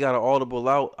when they got an audible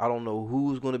out, I don't know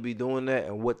who's going to be doing that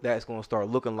and what that's going to start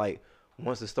looking like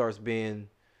once he starts being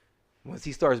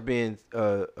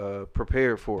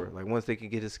prepared for it. Like, once they can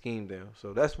get his scheme down.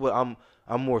 So that's what I'm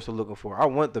more so looking for. I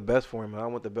want the best for him, and I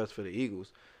want the best for the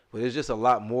Eagles. But it's just a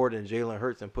lot more than Jalen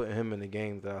Hurts and putting him in the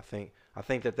game that I think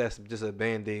that's just a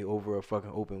Band-Aid over a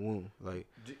fucking open wound. Like,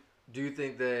 do you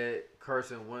think that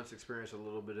Carson Wentz experienced a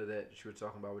little bit of that you were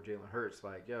talking about with Jalen Hurts?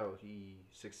 Like, he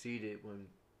succeeded when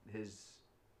his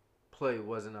play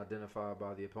wasn't identified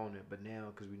by the opponent, but now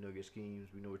because we know your schemes,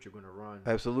 we know what you're going to run.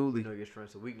 Absolutely. We know your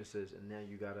strengths and weaknesses, and now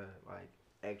you got to, like,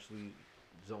 actually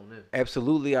zone in.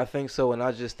 Absolutely, I think so, and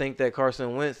I just think that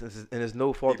Carson Wentz, and it's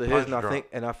no fault of his,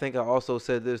 and I think I also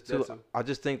said this too. I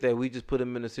just think that we just put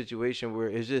him in a situation where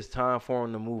it's just time for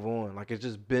him to move on. Like, it's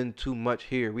just been too much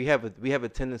here. We have a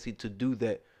tendency to do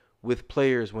that with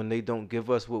players when they don't give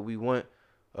us what we want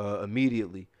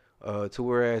immediately. To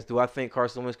whereas, do I think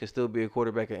Carson Wentz can still be a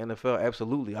quarterback in NFL?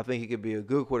 Absolutely. I think he could be a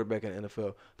good quarterback in the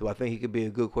NFL. Do I think he could be a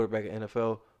good quarterback in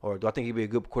NFL, or do I think he'd be a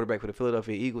good quarterback for the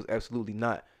Philadelphia Eagles? Absolutely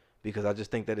not, because I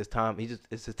just think that his time,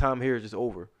 it's his time here is just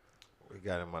over. We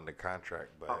got him under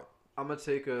contract, but I'm gonna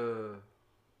take a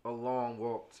long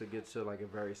walk to get to like a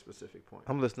very specific point.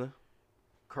 I'm listening.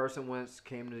 Carson Wentz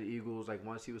came to the Eagles like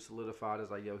once he was solidified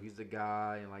as like, yo, he's the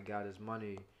guy and like got his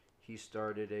money. He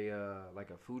started a like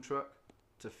a food truck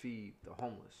to feed the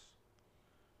homeless.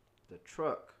 The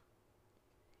truck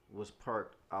was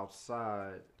parked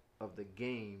outside of the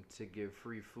game to give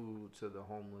free food to the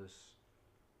homeless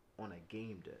on a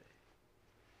game day.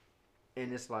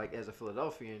 And it's like, as a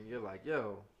Philadelphian, you're like,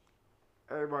 yo,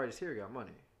 everybody's here got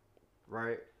money,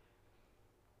 right?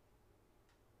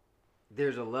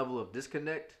 There's a level of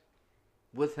disconnect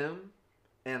with him,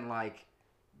 and like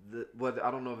whether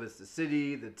I don't know if it's the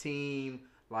city, the team,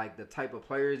 like the type of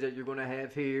players that you're gonna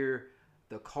have here,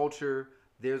 the culture.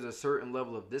 There's a certain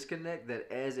level of disconnect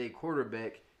that as a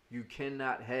quarterback you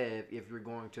cannot have if you're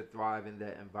going to thrive in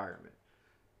that environment.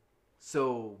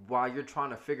 So while you're trying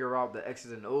to figure out the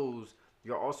X's and O's,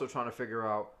 you're also trying to figure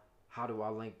out, how do I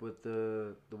link with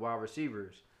the wide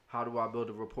receivers? How do I build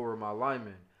a rapport with my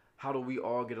linemen? How do we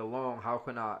all get along? How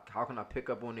can I pick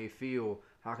up on their feel?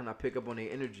 How can I pick up on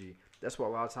their energy? That's why a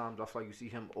lot of times I feel like you see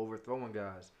him overthrowing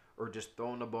guys or just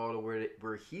throwing the ball to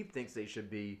where he thinks they should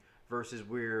be versus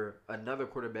where another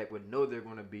quarterback would know they're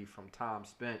going to be from time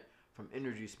spent, from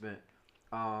energy spent.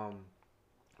 And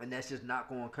that's just not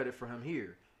going to cut it for him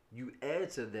here. You add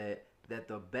to that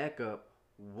the backup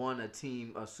won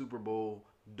a Super Bowl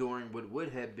during what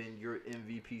would have been your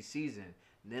MVP season.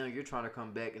 Now you're trying to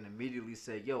come back and immediately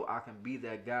say, yo, I can be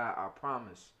that guy, I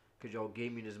promise, because y'all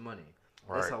gave me this money.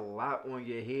 Right. That's a lot on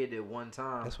your head at one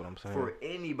time. That's what I'm saying. For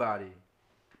anybody.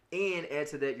 And add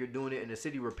to that, you're doing it in a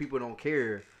city where people don't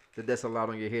care that that's a lot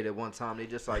on your head at one time. They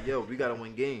just like, yo, we got to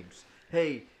win games.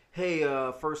 Hey,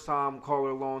 first time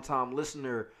caller, long time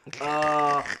listener.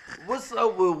 What's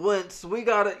up with Wentz? We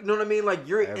gotta, you know what I mean? Like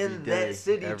you're every in day, that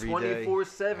city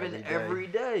 24/7 every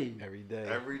day. Every day.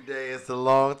 Every day it's a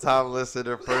long time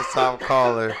listener, first time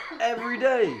caller. Every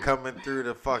day coming through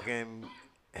to fucking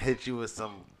hit you with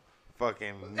some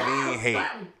fucking mean hate.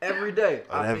 Every day.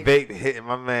 That vape hitting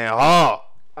my man hard.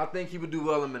 I think he would do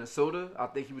well in Minnesota. I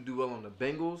think he would do well on the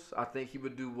Bengals. I think he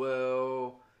would do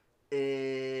well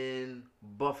in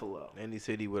Buffalo. Any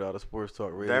city without a sports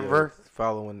talk radio. Denver?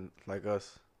 Following like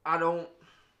us.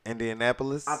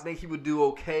 Indianapolis? I think he would do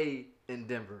okay in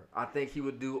Denver. I think he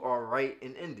would do all right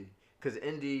in Indy. Because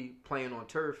Indy, playing on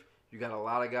turf, you got a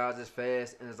lot of guys that's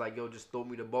fast, and it's like, yo, just throw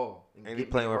me the ball. And he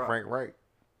playing with Frank Wright.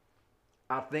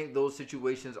 I think those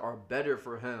situations are better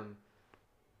for him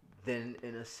than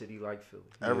in a city like Philly.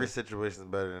 Every situation is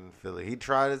better than Philly. He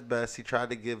tried his best. He tried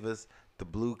to give us the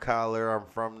blue collar, I'm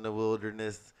from the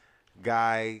wilderness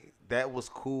guy. That was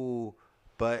cool,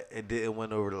 but it didn't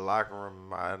win over the locker room, in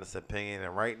my honest opinion.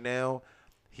 And right now,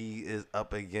 he is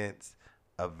up against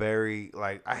a very,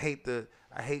 like, I hate the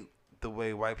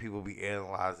way white people be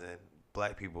analyzing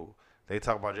black people. They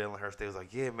talk about Jalen Hurts. They was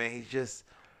like, yeah, man,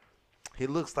 he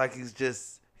looks like he's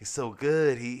so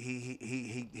good.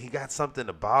 He got something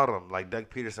about him. Like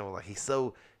Doug Peterson was like,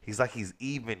 he's like he's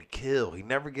even kill. He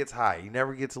never gets high. He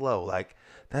never gets low. Like,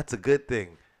 that's a good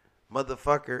thing.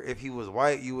 Motherfucker, if he was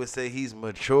white, you would say he's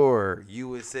mature. You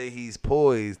would say he's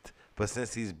poised. But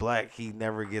since he's black, he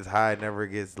never gets high, never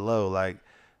gets low. Like,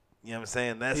 you know what I'm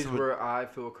saying? That's where I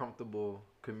feel comfortable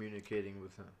communicating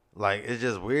with him. Like, it's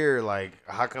just weird. Like,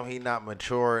 how come he not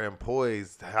mature and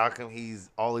poised? How come he's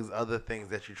all these other things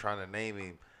that you're trying to name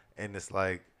him? And it's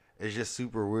like, it's just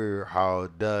super weird how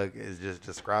Doug is just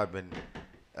describing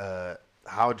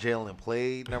how Jalen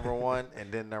played, number one,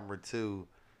 and then number two,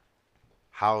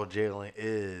 how Jalen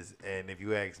is. And if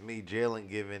you ask me,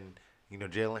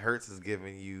 Jalen Hurts is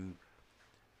giving you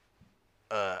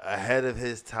ahead of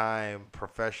his time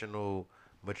professional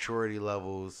maturity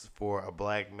levels for a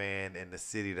black man in the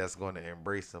city that's going to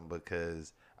embrace him,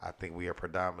 because I think we are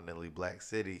predominantly black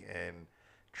city, and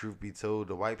truth be told,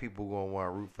 the white people going to want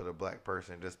to root for the black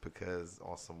person just because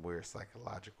on some weird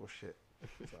psychological shit.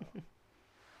 So.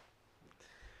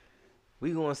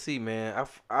 We going to see, man.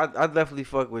 I definitely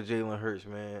fuck with Jalen Hurts,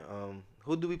 man.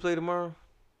 Who do we play tomorrow?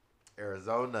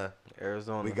 Arizona.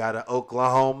 We got an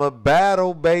Oklahoma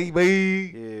battle,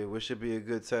 baby. Yeah, which should be a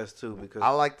good test, too, because I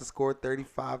like to score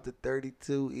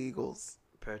 35-32 Eagles.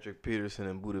 Patrick Peterson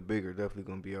and Buda Baker definitely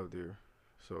going to be out there.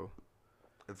 So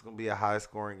it's going to be a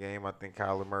high-scoring game. I think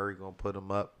Kyler Murray going to put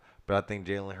him up, but I think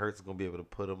Jalen Hurts is going to be able to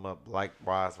put him up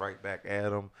likewise right back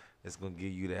at him. It's gonna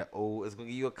give you that old. It's gonna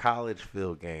give you a college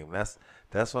feel game. That's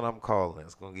what I'm calling.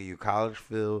 It's gonna give you college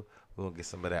feel. We're gonna get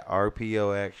some of that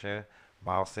RPO action.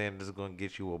 Miles Sanders is gonna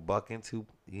get you a buck and two.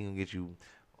 He gonna get you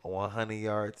 100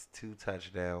 yards, 2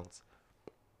 touchdowns.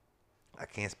 I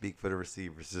can't speak for the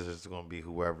receivers. This is gonna be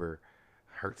whoever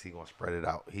Hurts. He gonna spread it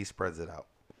out. He spreads it out.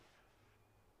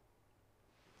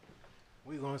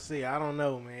 We gonna see. I don't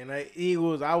know, man. The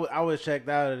Eagles. I was checked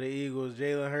out of the Eagles.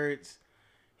 Jalen Hurts.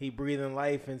 He breathing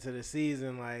life into the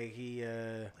season. Like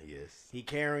Yes. he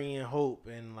carrying hope,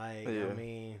 and like Yeah. I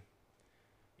mean,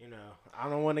 you know, I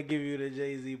don't want to give you the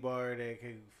Jay-Z bar that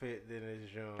could fit in this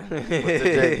joint.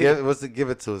 Give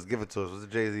it to us. Give it to us. What's the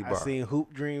Jay-Z I bar? seen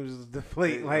hoop dreams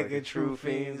deflate like, Like a a true true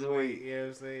fiend's fiend's weight. weight. You know what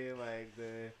I'm saying? Like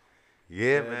the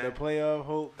Yeah, man. the playoff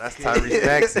hope. That's Tyrese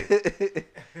Maxey.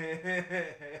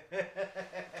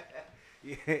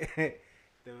 Yeah.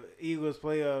 The Eagles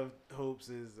playoff hopes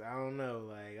is I don't know.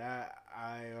 Like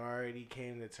I already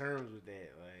came to terms with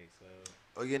that. Like so.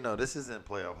 Oh, you know, this isn't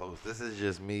playoff host. This is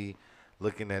just me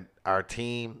looking at our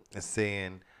team and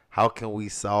saying, how can we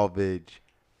salvage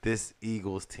this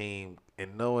Eagles team,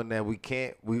 and knowing that we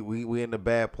can't, we in a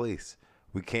bad place.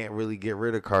 We can't really get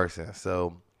rid of Carson.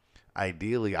 So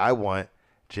ideally, I want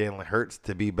Jalen Hurts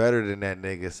to be better than that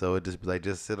nigga. So it just be like,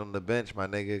 just sit on the bench, my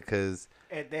nigga, because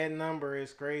At that number,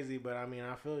 it's crazy, but I mean,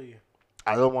 I feel you.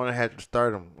 I don't want to have to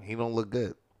start him. He don't look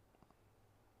good.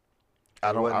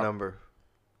 I don't. What I- number?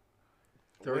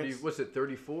 30. What's it?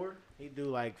 34. He do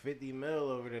like 50 mil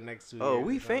over the next 2 years. Oh, or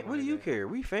we something fan. What do like you that. care?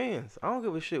 We fans. I don't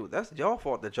give a shit. That's y'all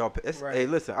fault that y'all. Right. Hey,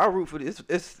 listen, I root for this.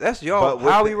 That's y'all. But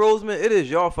with Howie that- Roseman. It is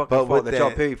y'all fucking but fault with that y'all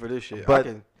that- paid for this shit.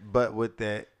 But with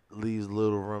that leaves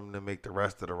little room to make the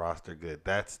rest of the roster good.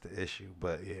 That's the issue.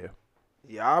 But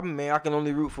yeah, I can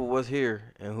only root for what's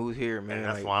here and who's here, man. and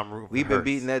that's Like, why I'm rooting. we've for been Hurts.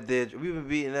 beating that dead. We've been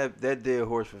beating that dead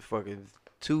horse for fucking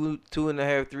two and a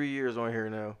half, 3 years on here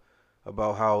now,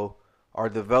 about how our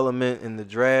development in the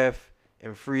draft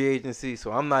and free agency.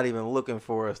 So I'm not even looking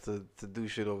for us to do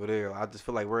shit over there. I just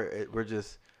feel like we're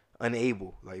just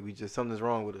unable. Like something's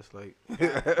wrong with us. Like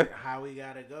How we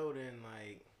gotta go then?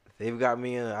 Like, they've got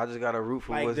me in. I just gotta root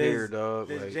for like what's here, dog.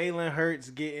 Does Like, Jalen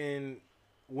Hurts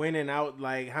winning out?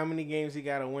 Like, how many games he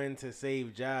gotta win to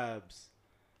save jobs?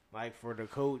 Like for the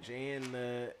coach and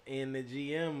the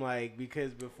GM. Like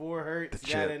because before Hurts The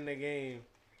got chip. in the game,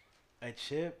 a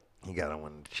chip. You gotta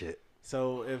win the chip.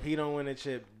 So if he don't win a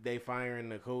chip, they firing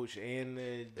the coach and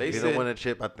the. They If you said- don't win a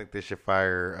chip, I think they should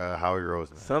fire Howie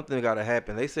Roseman. something got to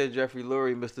happen. They said Jeffrey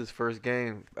Lurie missed his first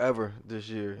game ever this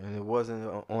year, and it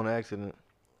wasn't on accident.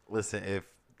 Listen, if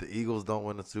the Eagles don't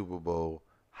win the Super Bowl,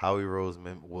 Howie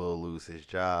Roseman will lose his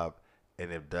job,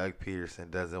 and if Doug Peterson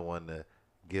doesn't want to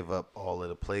give up all of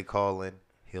the play calling,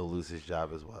 he'll lose his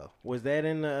job as well. Was that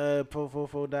in the Pro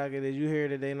Fofo docket? Did you hear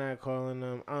that they not calling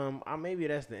them? Maybe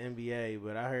that's the NBA,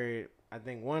 but I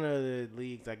think one of the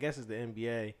leagues, I guess it's the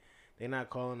NBA, they not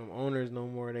calling them owners no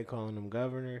more. They calling them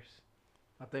governors.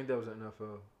 I think that was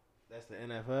NFL. That's the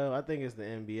NFL. I think it's the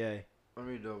NBA. Let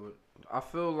me double. I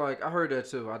feel like I heard that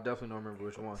too. I definitely don't remember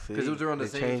which one because it was around the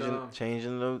They same time.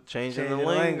 changing the Changing lingo,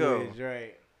 language,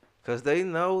 right? cause they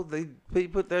know they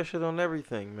put that shit on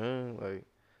everything, man. Like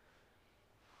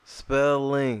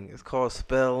spelling, it's called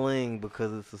spelling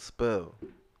because it's a spell.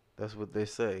 That's what they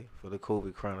say for the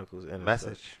Kobe Chronicles and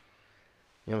Message.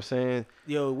 You know what I'm saying?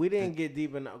 Yo, we didn't get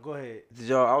deep enough. Go ahead. Did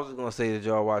y'all? I was just gonna say, did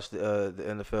y'all watch the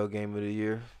NFL game of the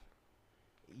year?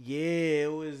 Yeah,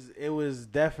 it was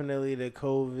definitely the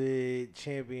COVID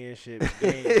championship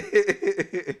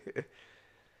game.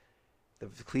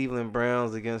 The Cleveland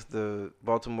Browns against the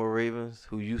Baltimore Ravens,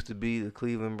 who used to be the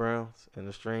Cleveland Browns, in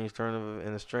a strange turn of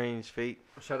in a strange fate.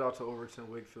 Shout out to Overton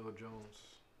Wakefield Jones.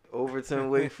 Overton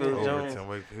Wakefield Jones.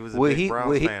 He was a Would big he- Browns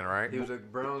would he- fan, right? He was a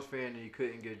Browns fan and he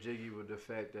couldn't get jiggy with the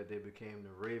fact that they became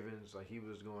the Ravens. Like he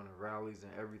was going to rallies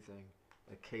and everything.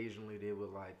 Occasionally they would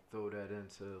like throw that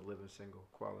into Living Single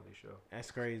quality show.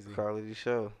 That's crazy. Carly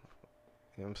show.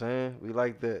 You know what I'm saying? We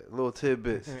like that. Little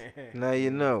tidbits. Now you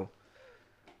know.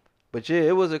 But yeah,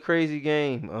 it was a crazy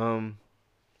game.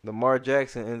 Lamar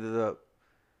Jackson ended up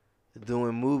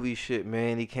doing movie shit,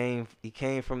 man. He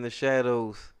came from the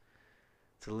shadows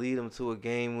to lead them to a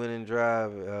game-winning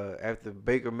drive after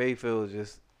Baker Mayfield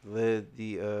just led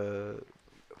the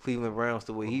Cleveland Browns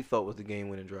to what he thought was the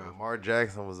game-winning drive. Lamar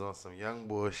Jackson was on some young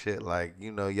bullshit, like,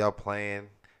 you know, y'all playing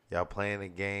a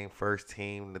game, first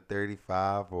team to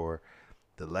 35, or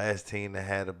the last team that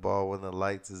had the ball when the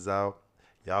lights is out.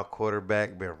 Y'all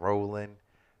quarterback been rolling,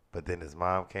 but then his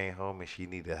mom came home and she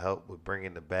needed help with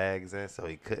bringing the bags in, so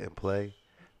he couldn't play.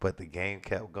 But the game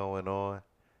kept going on,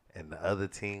 and the other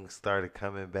team started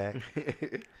coming back.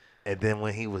 And then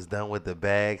when he was done with the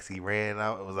bags, he ran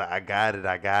out. It was like, I got it,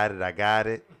 I got it, I got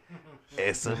it.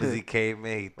 As soon as he came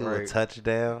in, he threw a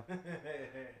touchdown.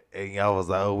 And y'all was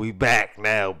like, oh, we back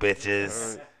now,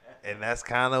 bitches. And that's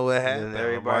kind of what happened. And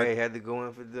everybody had to go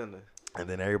in for dinner. And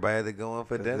then everybody had to go in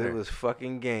for dinner. It was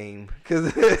fucking game.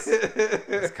 Cause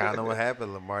that's kind of what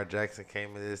happened. Lamar Jackson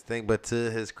came into this thing. But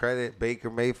to his credit, Baker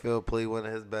Mayfield played one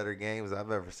of his better games I've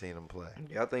ever seen him play.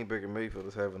 Yeah, I think Baker Mayfield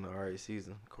is having an alright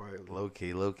season. Quietly. Low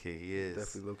key, he is.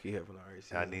 Definitely low key having an alright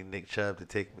season. I need Nick Chubb to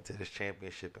take me to this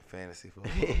championship in fantasy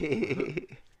football.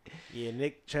 Yeah,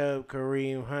 Nick Chubb,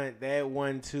 Kareem Hunt, that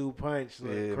 1-2 punch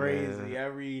look crazy man.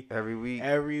 every week.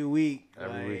 Every week,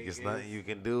 it's nothing you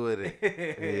can do with it.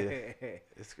 Yeah.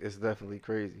 It's definitely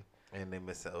crazy. And they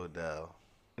missing Odell.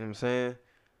 You know what I'm saying?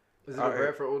 Is it a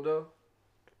rap for Odell?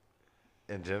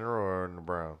 In general or in the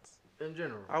Browns? In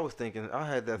general. I was thinking, I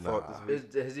had that thought this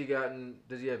week.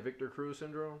 Does he have Victor Cruz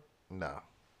syndrome? No.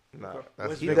 No.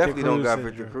 What's He Victor definitely don't Cruz got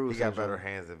syndrome? Victor Cruz He got syndrome. better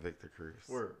hands than Victor Cruz.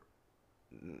 Word.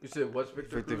 You said what's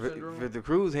Victor Cruz syndrome? Victor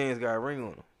Cruz hands got a ring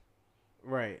on him.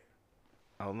 Right.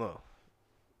 I don't know.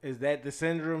 Is that the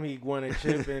syndrome? He won a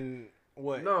chip and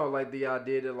what? No, like the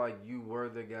idea that like you were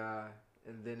the guy,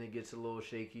 and then it gets a little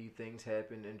shaky. Things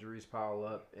happen, injuries pile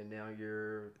up, and now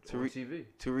you're on TV.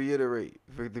 To reiterate,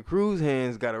 Victor Cruz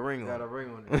hands got a ring Got on a him. ring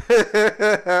on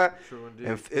it. True indeed.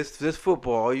 And it's just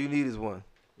football. All you need is one.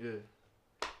 Yeah.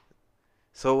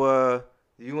 So,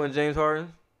 you want James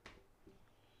Harden?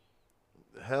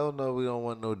 Hell no, we don't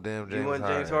want no damn James Harden. You want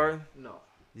James Harden? No.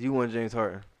 You want James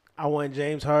Harden? I want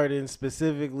James Harden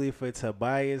specifically for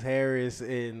Tobias Harris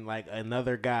and like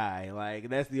another guy. Like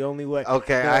that's the only way.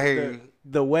 Okay, I hear you.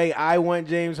 The way I want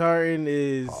James Harden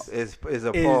is Is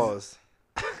a pause.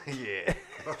 Yeah.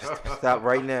 Stop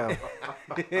right now.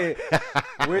 we're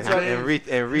and talking.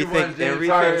 rethink.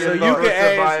 So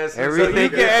you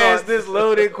can ask this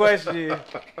loaded question.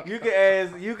 You can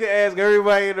ask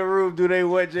everybody in the room, do they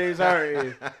want James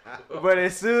Harden? But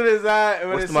as soon as I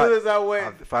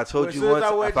went, if I told you once,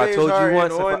 once,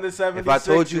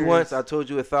 I told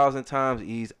you 1,000 times,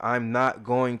 Ease, I'm not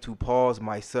going to pause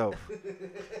myself.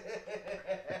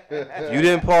 If you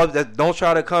didn't pause, don't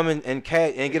try to come and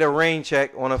get a rain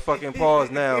check on a fucking pause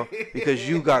now because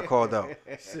you got called out.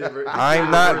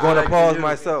 I'm not going to pause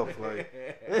myself. Like,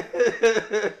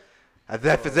 is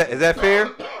that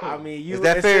fair? I mean, is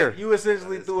that fair? You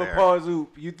essentially threw a pause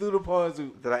oop. You threw the pause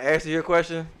oop. Did I answer your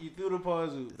question? You threw the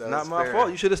pause oop. It's not my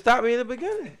fault. You should have stopped me in the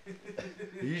beginning.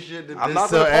 You should have I'm been not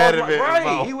so adamant.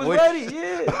 Right, he was ready.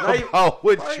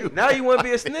 Yeah. Now you want to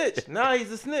be a snitch. Now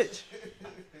he's a snitch.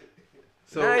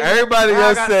 So everybody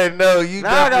else said no.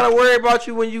 Now I gotta worry about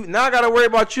you when you. Now I gotta worry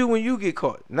about you when you get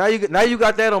caught. Now you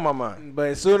got that on my mind.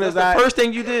 But as soon as the first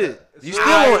thing you did, you still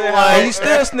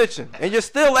snitching, and you're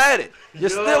still at it.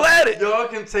 Still at it. Y'all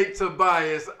can take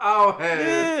Tobias. I'll have.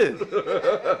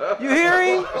 Yeah. You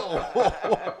hearing?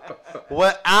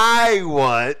 What I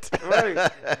want. Right.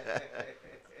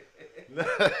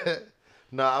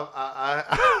 No,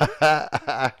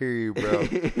 I hear you, bro.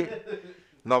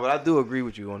 No, but I do agree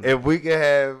with you on that. If we could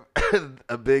have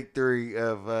a big three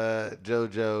of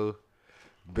JoJo,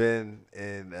 Ben,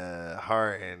 and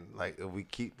Harden, like if we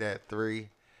keep that three,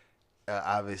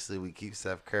 obviously we keep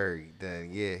Steph Curry. Then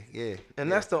yeah.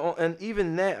 And that's and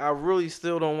even that I really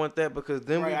still don't want that because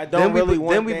then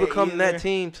we become that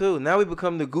team too. Now we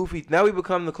become the goofy. Now we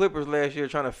become the Clippers last year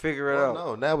trying to figure it out.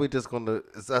 No, now we just gonna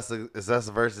it's us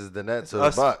versus the Nets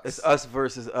or the Bucks. It's us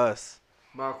versus us.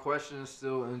 My question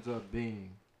still ends up being,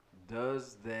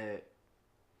 does that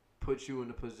put you in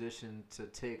a position to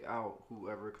take out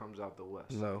whoever comes out the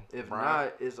West? No. If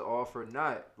not, it's all for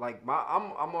not. Like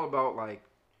I'm all about like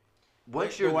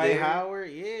once you're Dwight there.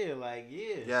 Howard, yeah.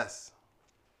 Yes.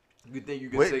 You think you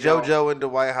can with take JoJo out? and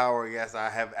Dwight Howard? Yes,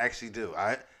 I do.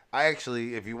 I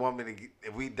actually, if you want me to,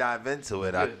 if we dive into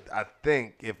it, I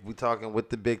think if we talking with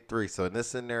the big three. So in this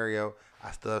scenario,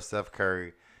 I still have Steph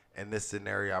Curry. In this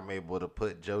scenario, I'm able to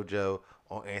put JoJo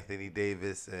on Anthony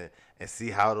Davis and see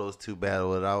how those two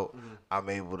battle it out. Mm-hmm. I'm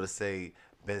able to say,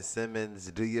 Ben Simmons,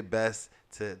 do your best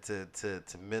to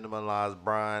minimize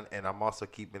Brian. And I'm also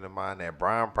keeping in mind that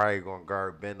Brian probably going to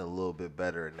guard Ben a little bit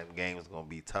better, and them games going to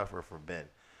be tougher for Ben.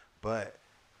 But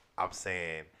I'm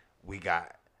saying we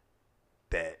got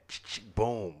that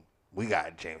boom. We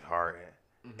got James Harden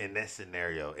in this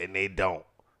scenario, and they don't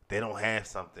have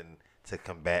something to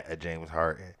combat a James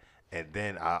Harden. And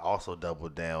then I also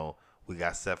doubled down. We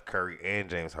got Steph Curry and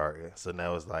James Harden. So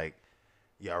now it's like,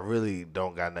 y'all really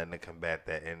don't got nothing to combat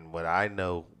that. And what I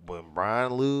know, when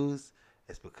Brian lose,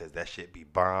 it's because that shit be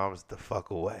bombs the fuck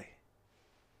away.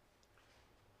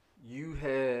 You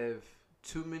have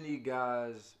too many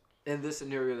guys in this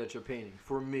scenario that you're painting,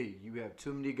 for me, you have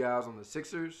too many guys on the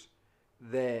Sixers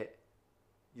that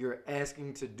you're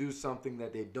asking to do something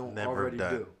that they don't already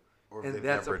do. And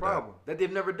that's a problem. That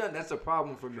they've never done. That's a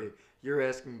problem for me. You're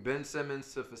asking Ben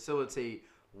Simmons to facilitate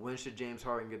when should James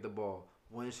Harden get the ball?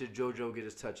 When should JoJo get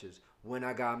his touches? When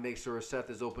I got to make sure Seth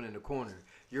is open in the corner.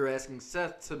 You're asking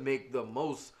Seth to make the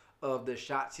most of the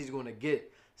shots he's going to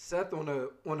get. Seth on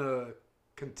a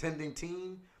contending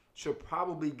team should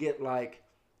probably get like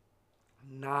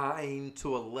 9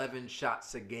 to 11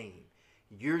 shots a game.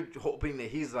 You're hoping that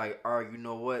he's like, all right, you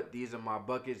know what? These are my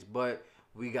buckets, but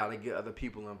we got to get other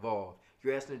people involved.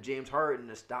 You're asking James Harden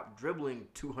to stop dribbling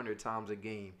 200 times a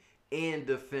game and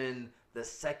defend the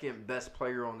second best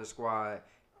player on the squad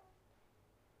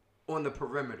on the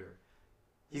perimeter.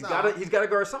 He's got to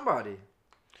guard somebody.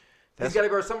 He's got to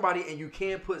guard somebody, and you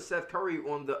can't put Seth Curry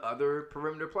on the other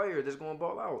perimeter player that's going to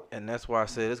ball out. And that's why I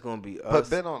said it's going to be us. Put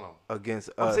Ben on him. Against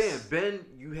us. I'm saying, Ben,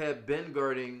 you have Ben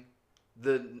guarding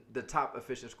the top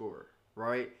efficient scorer,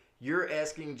 right? You're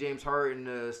asking James Harden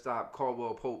to stop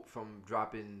Caldwell Pope from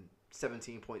dropping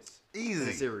 17 points in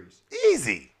the series.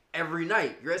 Easy. Every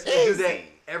night. You're asking him to do that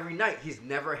every night. He's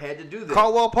never had to do that.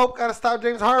 Caldwell Pope got to stop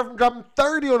James Harden from dropping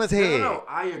 30 on his head. No.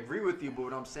 I agree with you, but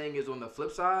what I'm saying is on the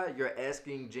flip side, you're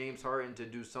asking James Harden to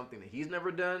do something that he's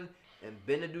never done and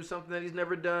Ben to do something that he's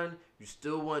never done. You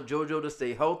still want JoJo to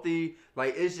stay healthy.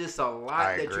 Like, it's just a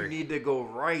lot that you need to go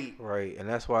right. Right, and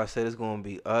that's why I said it's going to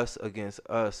be us against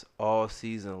us all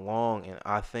season long, and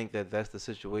I think that that's the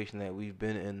situation that we've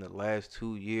been in the last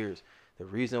 2 years. The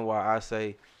reason why I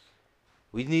say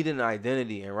we need an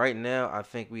identity, and right now I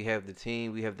think we have the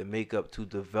team, we have the makeup to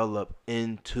develop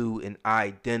into an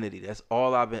identity. That's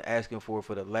all I've been asking for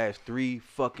the last 3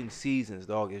 fucking seasons,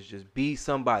 dog, is just be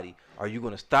somebody. Are you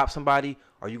going to stop somebody?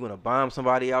 Are you going to bomb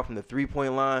somebody out from the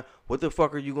 3-point line? What the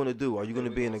fuck are you going to do? Are you going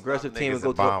to be an aggressive team and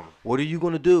go to what are you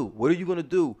going to do? What are you going to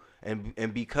do?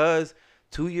 And because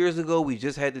 2 years ago, we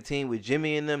just had the team with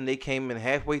Jimmy and them. They came in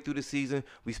halfway through the season.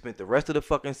 We spent the rest of the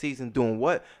fucking season doing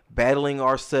what? Battling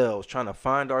ourselves, trying to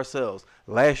find ourselves.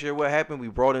 Last year, what happened? We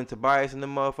brought in Tobias and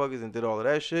them motherfuckers and did all of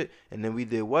that shit. And then we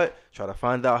did what? Try to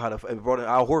find out how to brought in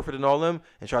Al Horford and all them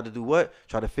and tried to do what?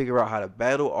 Try to figure out how to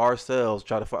battle ourselves.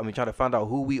 Try to find out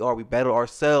who we are. We battled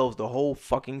ourselves the whole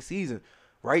fucking season.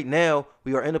 Right now,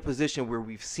 we are in a position where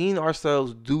we've seen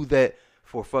ourselves do that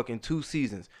for fucking 2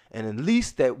 seasons. And at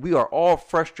least that we are all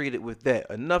frustrated with that.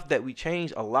 Enough that we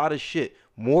changed a lot of shit.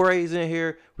 Morey's in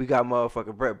here. We got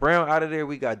motherfucking Brett Brown out of there.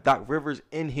 We got Doc Rivers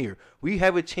in here. We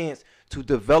have a chance to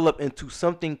develop into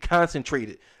something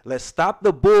concentrated. Let's stop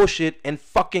the bullshit and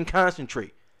fucking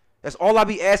concentrate. That's all I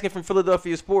be asking from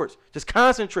Philadelphia sports. Just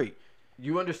concentrate.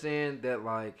 You understand that,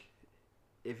 like,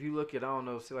 if you look at, I don't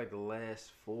know, say like the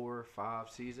last 4 or 5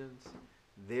 seasons,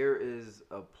 there is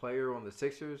a player on the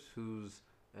Sixers who's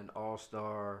an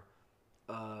all-star,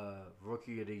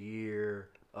 rookie of the year,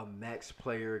 a max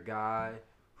player guy,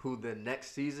 who the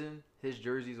next season, his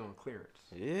jersey's on clearance.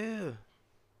 Yeah.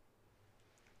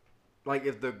 Like,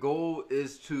 if the goal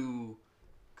is to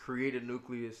create a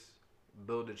nucleus,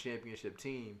 build a championship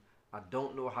team, I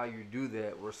don't know how you do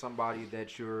that where somebody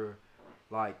that you're,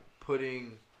 like,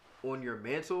 putting on your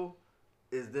mantle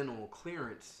is then on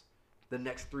clearance the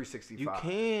next 365. You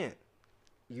can't.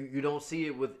 You don't see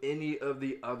it with any of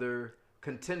the other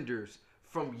contenders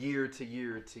from year to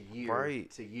year to year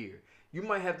to year. You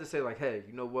might have to say, like, hey,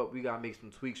 you know what? We got to make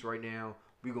some tweaks right now.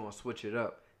 We're going to switch it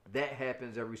up. That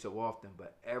happens every so often,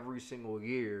 but every single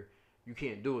year, you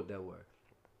can't do it that way.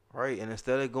 Right, and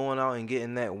instead of going out and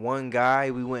getting that one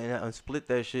guy, we went and split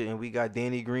that shit, and we got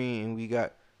Danny Green, and we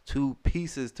got 2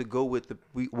 pieces to go with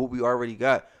what we already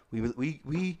got.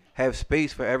 We have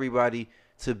space for everybody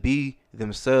to be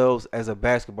themselves as a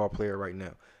basketball player right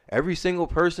now. Every single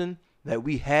person that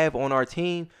we have on our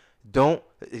team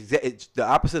it's the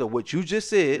opposite of what you just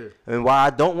said, and why I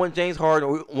don't want James Harden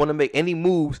or want to make any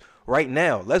moves right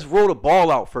now. Let's roll the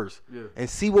ball out first and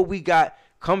see what we got.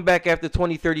 Come back after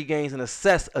 20, 30 games and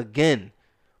assess again.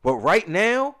 But right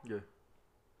now,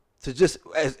 to just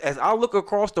as I look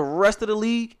across the rest of the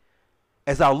league,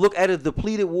 as I look at a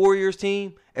depleted Warriors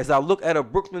team, as I look at a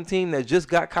Brooklyn team that just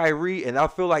got Kyrie, and I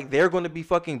feel like they're going to be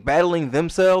fucking battling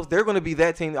themselves. They're going to be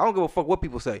that team. I don't give a fuck what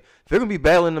people say. They're going to be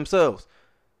battling themselves.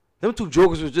 Them 2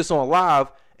 jokers was just on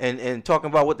live and talking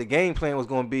about what the game plan was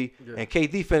going to be, and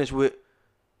KD finished with,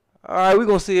 all right, we're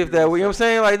going to see if that way. You know what I'm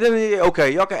saying? Like, then,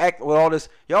 okay, y'all can act with all this.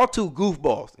 Y'all 2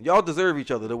 goofballs. Y'all deserve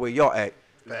each other the way y'all act.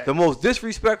 Facts. The most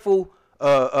disrespectful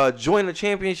join a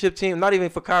championship team, not even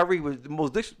for Kyrie, but the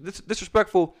most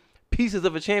disrespectful pieces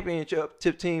of a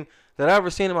championship team that I've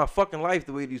ever seen in my fucking life.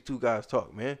 The way these 2 guys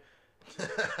talk, man.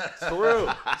 For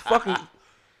real, it's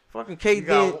Fucking You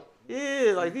got- KD.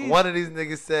 Yeah, like these. One of these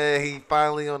niggas said he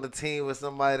finally on the team with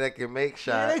somebody that can make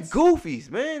Yeah, they shots. goofies,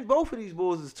 man. Both of these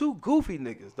boys is two goofy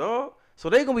niggas, dog. So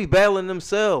they gonna be battling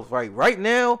themselves. Right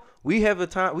now, we have the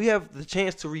time. We have the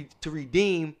chance to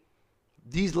redeem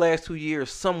these last 2 years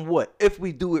somewhat if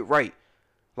we do it right.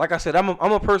 Like I said, I'm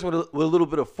a person with a little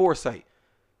bit of foresight.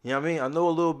 You know what I mean? I know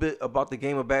a little bit about the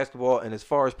game of basketball, and as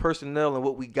far as personnel and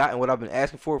what we got and what I've been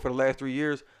asking for the last 3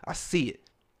 years, I see it.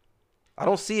 I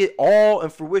don't see it all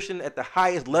in fruition at the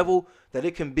highest level that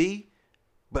it can be,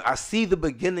 but I see the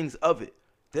beginnings of it.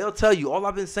 They'll tell you, all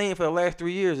I've been saying for the last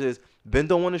 3 years is, Ben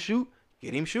don't want to shoot,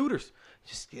 get him shooters.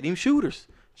 Just get him shooters.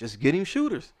 Just get him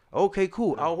shooters. Okay,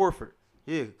 cool. Al Horford.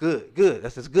 Yeah, good.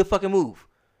 That's a good fucking move.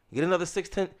 Get another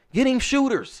 6'10". Get him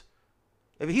shooters.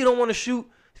 If he don't want to shoot,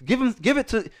 get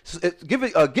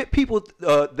people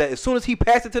that as soon as he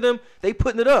passes it to them, they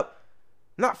putting it up.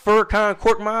 Not Furkan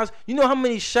Korkmaz. You know how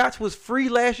many shots was free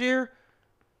last year?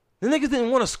 The niggas didn't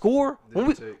want to score.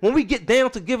 When we get down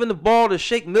to giving the ball to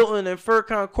Shake Milton and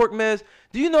Furkan Korkmaz,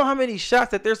 do you know how many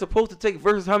shots that they're supposed to take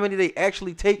versus how many they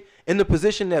actually take in the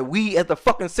position that we as the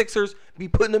fucking Sixers be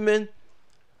putting them in?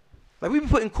 Like we be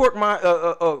putting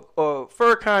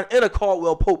Furkan in a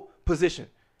Caldwell Pope position,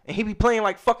 and he be playing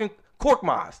like fucking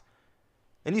Korkmaz.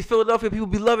 And these Philadelphia people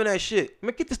be loving that shit.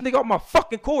 Man, get this nigga off my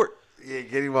fucking court. Yeah,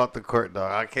 get him off the court,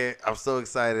 dog. I can't. I'm so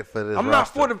excited for this.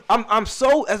 I'm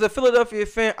so, as a Philadelphia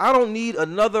fan, I don't need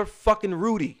another fucking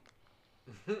Rudy.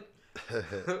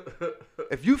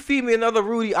 If you feed me another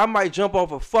Rudy, I might jump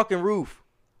off a fucking roof.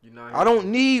 I don't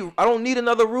need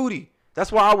another Rudy.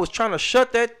 That's why I was trying to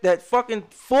shut that fucking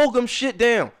Fulgham shit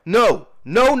down. No.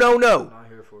 Not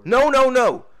here for it.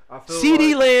 No.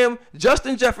 CD Lamb,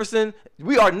 Justin Jefferson,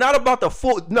 we are not about to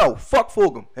fuck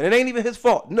Fulgham. And it ain't even his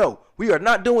fault. No, we are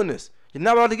not doing this. You're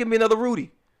not about to give me another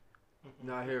Rudy.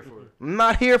 Not here for it. I'm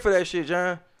not here for that shit,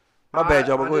 John. My bad,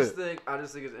 y'all. I just think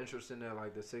it's interesting that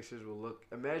like the Sixers will look.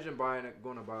 Imagine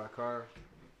going to buy a car,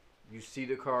 you see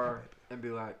the car and be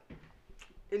like,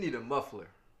 it need a muffler.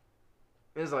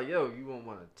 It's like, yo, you won't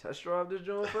want to test drive this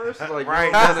joint first? Like,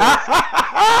 right.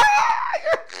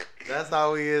 That's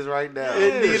how he is right now.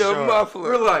 It need a muffler.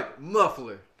 We're like,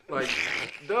 muffler. Like,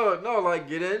 no, like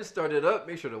get in, start it up,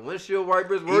 make sure the windshield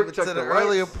wipers work. Even check to the lights.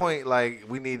 earlier point, like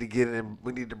we need to get in.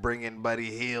 We need to bring in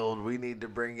Buddy Hield. We need to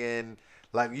bring in.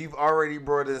 Like you've already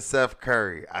brought in Seth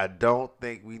Curry. I don't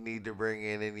think we need to bring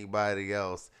in anybody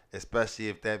else, especially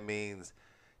if that means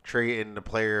trading the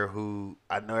player who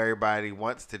I know everybody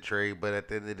wants to trade, but at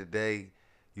the end of the day,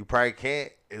 you probably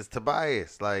can't. It's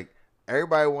Tobias. Like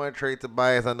everybody want to trade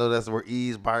Tobias. I know that's where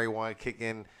E's probably want to kick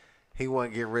in. He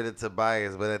want to get rid of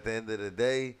Tobias, but at the end of the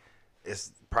day,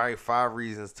 it's probably 5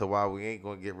 reasons to why we ain't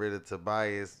going to get rid of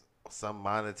Tobias. Some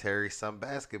monetary, some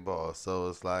basketball. So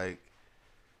it's like,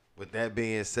 with that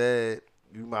being said,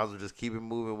 you might as well just keep it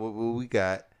moving with what we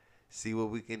got, see what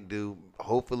we can do.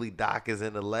 Hopefully Doc is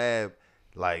in the lab.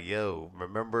 Like, yo,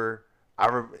 remember,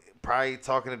 probably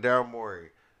talking to Daryl Morey.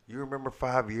 You remember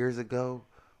 5 years ago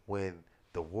when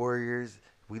the Warriors,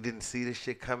 we didn't see this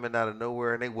shit coming out of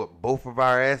nowhere and they whipped both of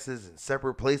our asses in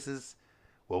separate places?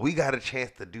 Well, we got a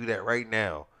chance to do that right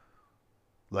now.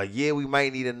 Like, yeah, we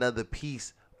might need another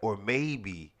piece, or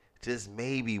maybe, just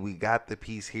maybe, we got the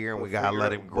piece here and we got to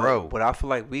let him grow. But I feel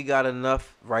like we got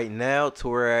enough right now to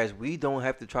whereas we don't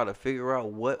have to try to figure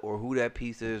out what or who that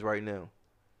piece is right now.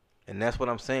 And that's what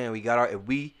I'm saying. You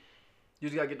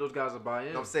just gotta get those guys to buy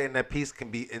in. I'm saying that piece can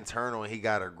be internal and he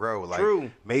gotta grow. Like True.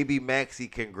 Maybe Maxey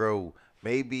can grow.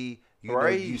 Maybe know,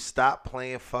 you stop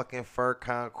playing fucking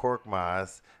Furkan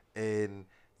Korkmaz and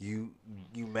you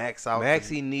max out.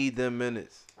 Maxey need them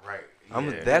minutes. Right.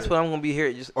 That's what I'm gonna be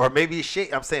here. Or maybe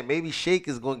Shake. I'm saying maybe Shake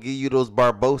is gonna give you those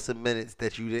Barbosa minutes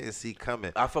that you didn't see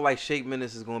coming. I feel like Shake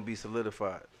minutes is gonna be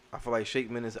solidified. I feel like Shake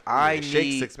minutes.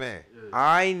 Shake 6 man.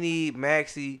 I need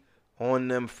Maxey on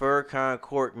them Furkan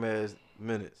Korkmaz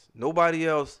minutes. Nobody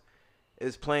else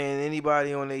is playing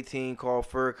anybody on their team called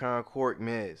Furkan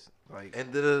Korkmaz. Like,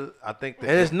 I think,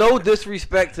 and it's no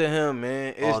disrespect to him,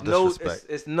 man. It's disrespect.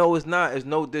 It's not. It's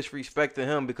no disrespect to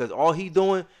him because all he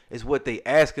doing is what they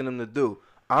asking him to do.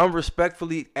 I'm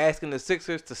respectfully asking the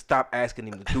Sixers to stop asking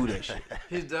him to do that shit.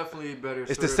 He's definitely better.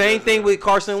 It's the same thing with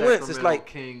Carson Wentz. It's like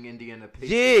King, Indiana Pacers.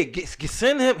 Yeah,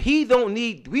 send him. He don't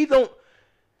need. We don't.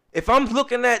 If I'm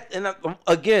looking at, and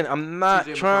again, I'm not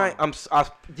trying.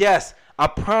 Yes, I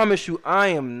promise you, I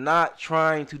am not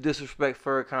trying to disrespect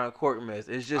Furkan Korkmaz.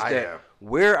 It's just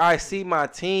where I see my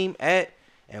team at,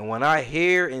 and when I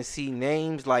hear and see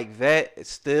names like that, it's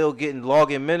still getting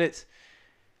logging minutes.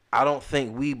 I don't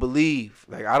think we believe.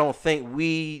 Like I don't think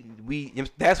we.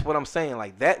 That's what I'm saying.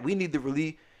 Like that, we need to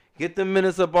really Get the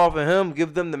minutes up off of him.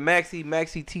 Give them the Maxi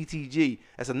TTG.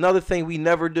 That's another thing we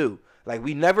never do. Like,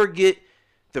 we never get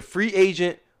the free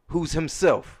agent who's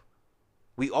himself.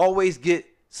 We always get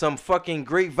some fucking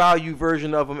great value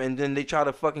version of him, and then they try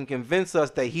to fucking convince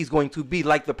us that he's going to be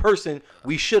like the person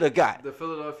we should have got. The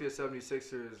Philadelphia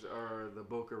 76ers are the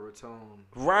Boca Raton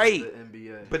Right. of the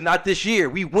NBA. But not this year.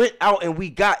 We went out and we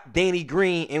got Danny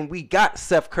Green and we got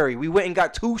Seth Curry. We went and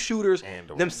got 2 shooters.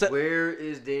 Where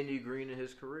is Danny Green in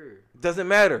his career? Doesn't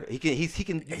matter. He can.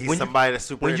 He's somebody that's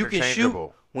super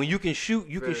interchangeable. When you can shoot,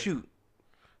 you can shoot.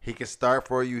 He can start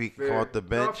for you. He can come off the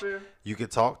bench. You can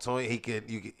talk to him. He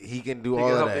can do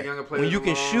all of that. When you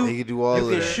can shoot, he can do all of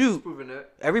that. You can shoot.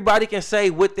 Everybody can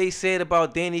say what they said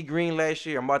about Danny Green last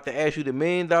year. I'm about to ask you the $1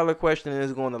 million question,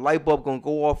 and the light bulb gonna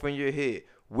go off in your head.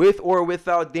 With or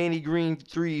without Danny Green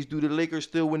threes, do the Lakers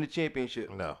still win the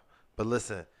championship? No, but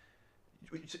listen.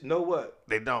 Know what?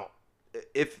 They don't.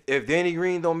 If Danny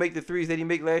Green don't make the threes that he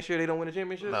made last year, they don't win the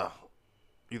championship? No.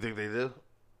 You think they do?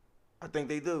 I think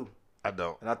they do. I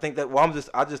don't. And I think that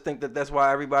I just think that that's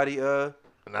why everybody and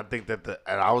I think that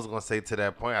and I was gonna say to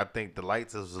that point, I think the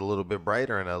lights is a little bit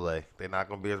brighter in LA. They're not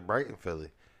gonna be as bright in Philly.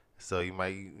 So you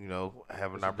might,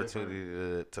 have an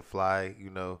opportunity to fly,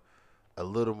 a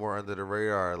little more under the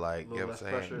radar, like, you know what I'm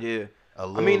saying? Pressure. Yeah.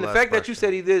 The fact that you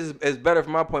said he did is better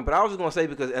from my point, but I was just gonna say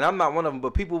and I'm not one of them,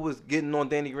 but people was getting on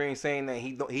Danny Green saying that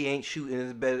he ain't shooting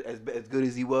as good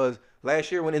as he was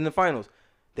last year when in the finals.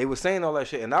 They were saying all that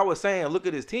shit, and I was saying, look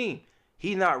at his team.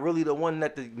 He's not really the one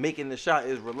that making the shot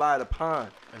is relied upon.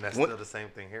 And that's still the same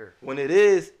thing here. When it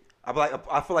is, I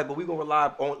feel like, but we gonna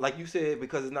rely on, like you said,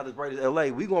 because it's not as bright as LA.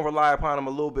 We gonna rely upon him a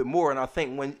little bit more, and I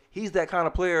think when he's that kind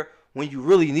of player, when you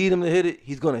really need him to hit it,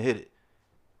 he's gonna hit it.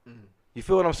 Mm-hmm. You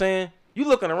feel what I'm saying? You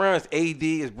looking around, it's AD,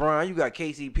 it's Brian, you got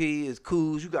KCP, it's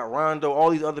Kuz, you got Rondo,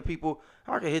 all these other people.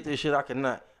 I can hit this shit, I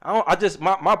cannot.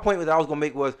 My point that I was gonna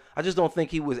make was I just don't think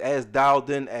he was as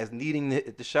dialed in as needing to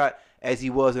hit the shot as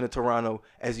he was in the Toronto,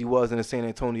 as he was in the San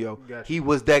Antonio. Gotcha. He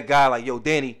was that guy like, yo,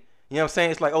 Danny. You know what I'm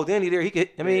saying? It's like, oh, Danny there, he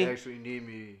could. They actually need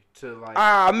me to like.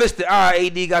 I missed it.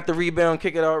 AD got the rebound,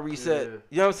 kick it out, reset. Yeah.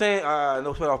 You know what I'm saying?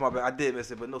 No sweat off my back. I did miss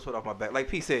it, but no sweat off my back. Like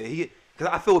P said,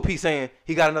 because I feel what P saying,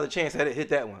 he got another chance at it, hit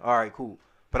that one. All right, cool.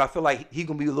 But I feel like he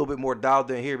gonna be a little bit more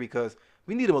dialed in here because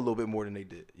we need him a little bit more than they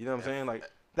did. You know what I'm saying? Like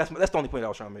that's the only point I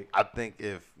was trying to make. I think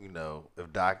if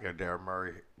Doc or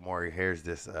Daryl Morey hears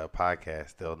this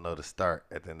podcast, they'll know to start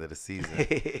at the end of the season.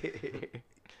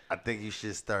 I think you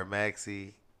should start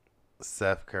Maxey,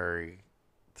 Seth Curry,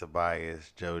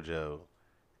 Tobias, JoJo,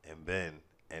 and Ben,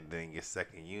 and then your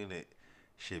second unit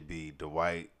should be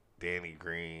Dwight, Danny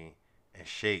Green, and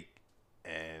Shake,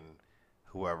 and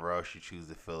whoever else you choose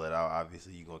to fill it out.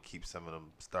 Obviously, you're going to keep some of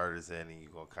them starters in, and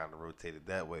you're going to kind of rotate it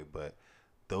that way, but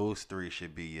those 3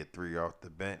 should be your 3 off the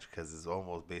bench because it's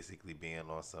almost basically being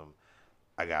on some,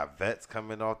 I got vets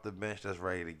coming off the bench that's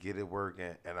ready to get it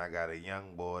working, and I got a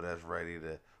young boy that's ready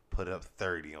to put up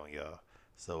 30 on y'all.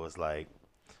 So it's like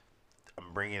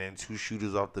I'm bringing in 2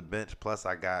 shooters off the bench, plus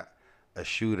I got a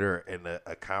shooter and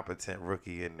a competent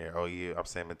rookie in there. Oh, yeah, I'm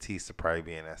saying Matisse will probably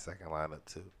be in that second lineup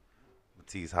too.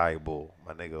 Matisse Highbull,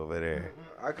 my nigga over there.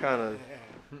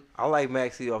 I like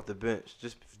Maxey off the bench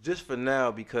just for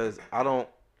now because I don't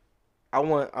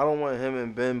want him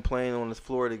and Ben playing on this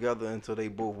floor together until they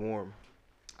both warm.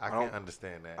 I can't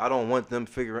understand that. I don't want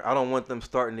them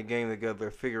starting the game together,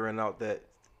 figuring out that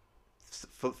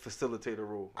facilitator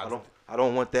role. I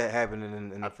don't want that happening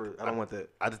in the first. I don't want that.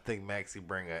 I just think Maxey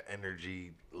bring an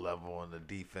energy level on the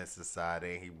defensive side,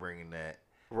 and he bringing that.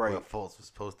 Right. What Fultz was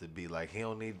supposed to be like. He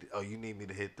don't need. Oh, you need me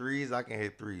to hit threes? I can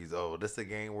hit threes. Oh, this a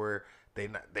game where they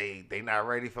not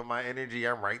ready for my energy.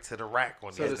 I'm right to the rack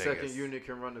on these niggas. So the second unit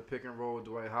can run the pick and roll with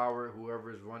Dwight Howard.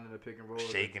 Whoever is running the pick and roll.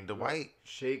 Shake and Dwight.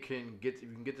 Shake can get. You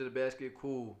can get to the basket.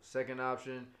 Cool. Second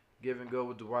option, give and go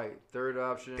with Dwight. Third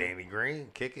option, Danny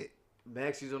Green, kick it.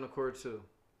 Maxey's on the court too.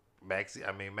 Maxey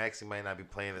might not be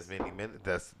playing as many minutes.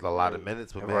 That's a lot of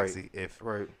minutes with Maxey if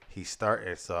he's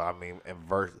starting. So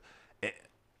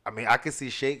I can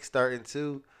see Shake starting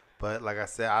too, but like I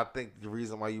said, I think the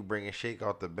reason why you bringing Shake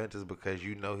off the bench is because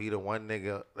he the one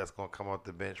nigga that's gonna come off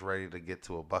the bench ready to get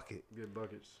to a bucket. Get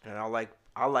buckets. And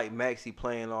I like Maxey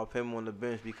playing off him on the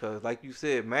bench because, like you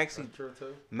said,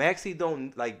 Maxey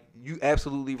don't like you.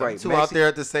 Absolutely right. Two out there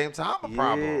at the same time.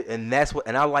 Problem. And that's what.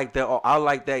 And I like that. I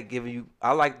like that giving you.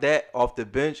 I like that off the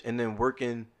bench and then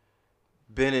working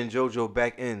Ben and JoJo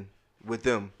back in with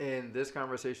them. And this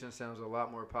conversation sounds a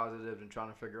lot more positive than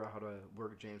trying to figure out how to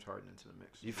work James Harden into the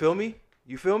mix. You feel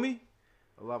me?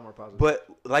 A lot more positive. But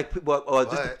like,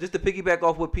 But- just to piggyback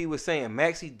off what P was saying,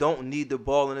 Maxie don't need the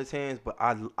ball in his hands, but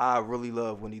I really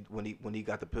love when he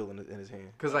got the pill in his hand.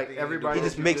 Because like everybody, He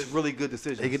just makes really good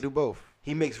decisions. He can do both.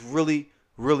 He makes really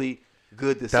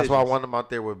good decisions. That's why I want him out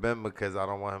there with Ben, because I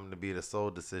don't want him to be the sole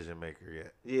decision maker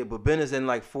yet. Yeah, but Ben is in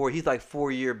like he's like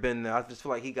 4-year Ben now. I just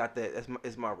feel like he got that.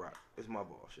 It's my rock. It's my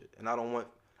ball shit. And I don't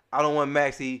want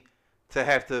Maxie to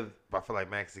have to. But I feel like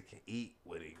Maxie can eat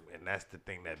with him, and that's the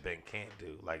thing that Ben can't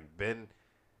do. Like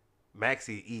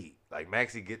Maxie eat. Like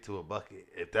Maxie get to a bucket.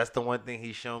 If that's the one thing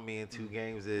he's shown me in 2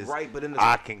 games is Right, but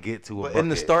I can get to a bucket. in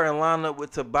the starting lineup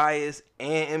with Tobias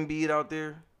and Embiid out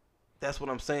there, that's what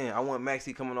I'm saying. I want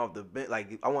Maxie coming off the bench.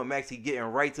 Like I want Maxie getting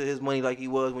right to his money like he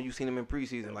was when you seen him in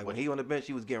preseason. Like when he on the bench,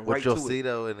 he was getting right to it. What you'll see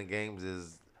though in the games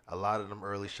is a lot of them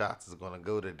early shots is going to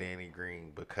go to Danny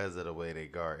Green because of the way they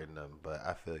guarding them. But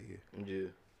I feel you. Yeah.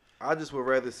 I just would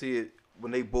rather see it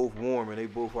when they both warm and they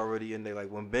both already in there.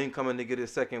 Like when Ben coming to get his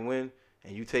second win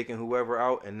and you taking whoever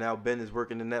out and now Ben is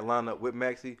working in that lineup with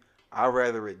Maxie, I'd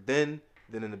rather it then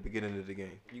than in the beginning of the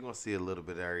game. You're going to see a little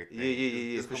bit of everything.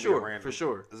 Yeah. It's For gonna be a sure. random- For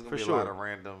sure. There's going For to be sure. a lot of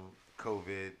random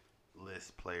COVID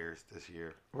list players this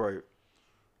year. Right.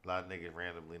 A lot of niggas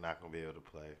randomly not going to be able to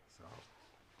play. So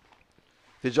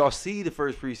Did y'all see the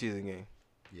first preseason game?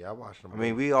 yeah, I watched them. I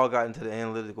mean, we all got into the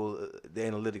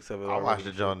analytics of it. I watched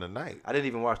the John tonight. I didn't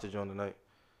even watch the joint tonight.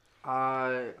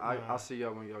 I'll see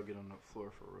y'all when y'all get on the floor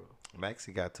for real.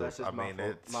 Maxie got to. That's just I my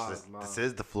mean, fault. this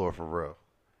is the floor for real.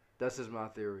 That's just my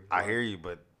theory. I hear you,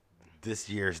 but this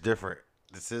year is different.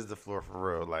 This is the floor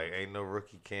for real. Like, ain't no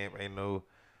rookie camp. Ain't no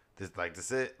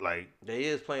this it. Like, They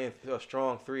is playing a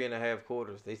strong 3.5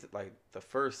 quarters. They said like the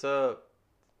first sub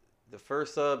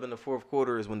in the fourth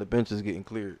quarter is when the bench is getting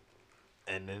cleared.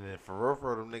 and then for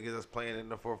real, them niggas that's playing in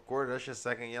the fourth quarter, that's your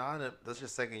second unit. That's your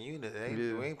second unit.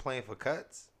 We ain't playing for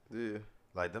cuts. Yeah.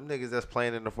 Like them niggas that's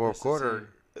playing in the fourth That's the quarter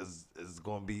is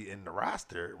going to be in the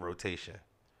roster rotation.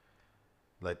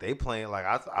 Like they playing like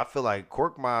I feel like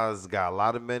Korkmaz got a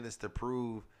lot of minutes to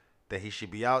prove that he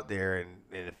should be out there, and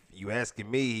if you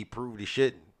asking me, he proved he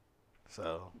shouldn't.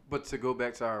 So, But to go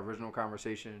back to our original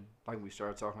conversation, like we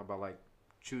started talking about, like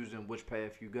choosing which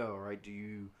path you go, right? Do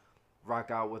you rock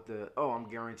out with I'm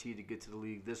guaranteed to get to the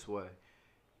league this way,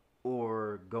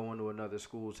 or go into another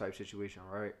school type situation,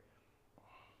 right?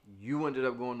 You ended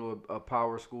up going to a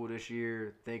power school this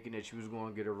year, thinking that you was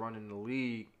going to get a run in the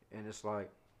league, and it's like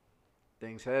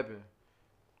things happen.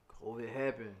 COVID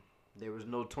happened. There was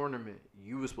no tournament.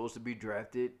 You were supposed to be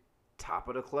drafted top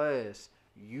of the class.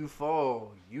 You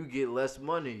fall. You get less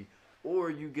money, or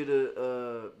you get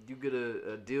a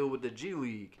deal with the G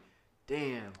League.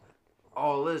 Damn.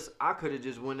 All this, I could have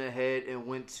just went ahead and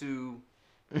went to,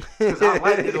 because I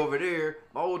liked it over there.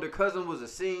 My older cousin was a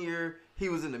senior. He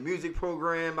was in the music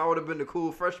program. I would have been the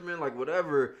cool freshman, like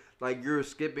whatever. Like you're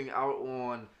skipping out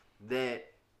on that.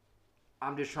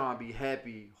 I'm just trying to be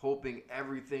happy, hoping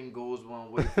everything goes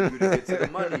one way for you to get to the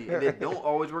money. And it don't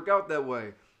always work out that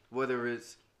way. Whether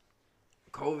it's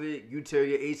COVID, you tear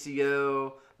your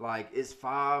ACL, like it's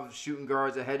 5 shooting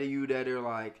guards ahead of you that are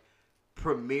like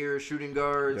premier shooting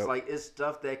guards. Yep. Like it's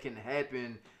stuff that can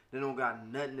happen that don't got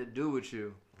nothing to do with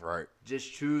you. right.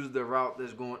 Just choose the route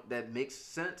that makes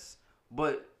sense,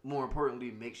 but more importantly,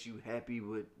 makes you happy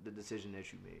with the decision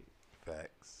that you made.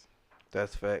 Facts.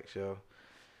 That's facts, yo.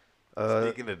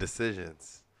 Speaking of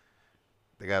decisions,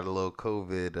 they got a little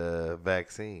COVID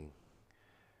vaccine.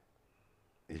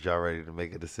 Is y'all ready to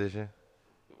make a decision?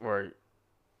 Right.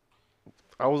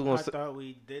 I was I gonna say. thought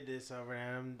we did this over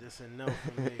there. I'm just a no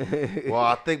for me. Well,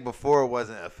 I think before it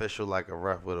wasn't official like a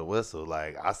ref with a whistle.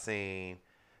 Like I seen,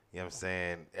 you know what I'm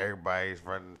saying, everybody's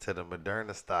running to the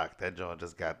Moderna stock. That joint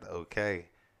just got the okay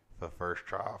for first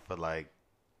trial for like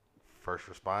first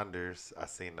responders. I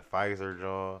seen the Pfizer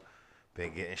joint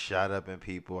been getting shot up in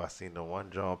people. I seen the one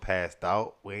joint passed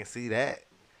out. We ain't see that.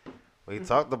 We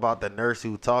talked about the nurse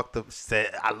who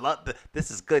said, I love this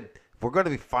is good. We're going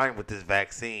to be fine with this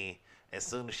vaccine. As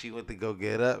soon as she went to go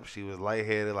get up, she was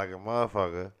lightheaded like a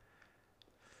motherfucker.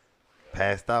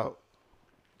 Passed out.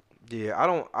 Yeah,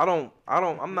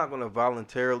 I'm not gonna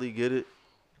voluntarily get it,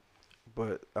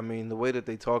 but I mean the way that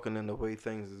they talking and the way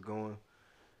things is going,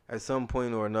 at some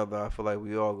point or another, I feel like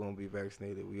we all gonna be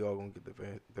vaccinated. We all gonna get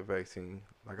the vaccine.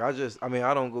 Like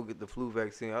I don't go get the flu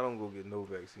vaccine. I don't go get no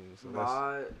vaccine. So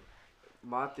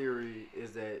My theory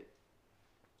is that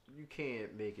you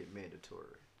can't make it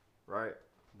mandatory, right?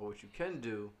 But what you can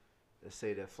do is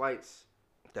say that flights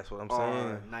that's what I'm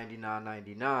are saying.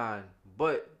 $99.99,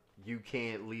 but you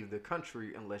can't leave the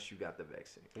country unless you got the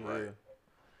vaccine. Yeah.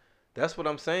 That's what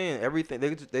I'm saying. Everything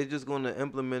they just gonna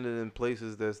implement it in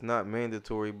places that's not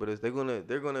mandatory, but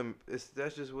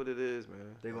that's just what it is,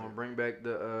 man. They're gonna bring back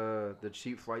the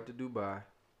cheap flight to Dubai.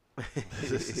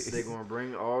 They're gonna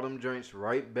bring all them joints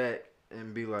right back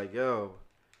and be like, yo,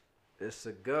 it's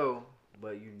a go,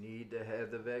 but you need to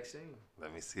have the vaccine.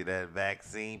 Let me see that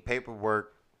vaccine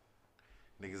paperwork.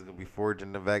 Niggas gonna be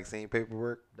forging the vaccine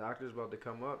paperwork. Doctors about to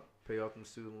come up, pay off them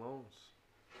student loans.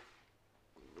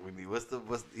 We need what's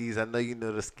these? I know you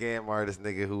know the scam artist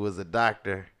nigga who was a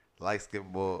doctor, light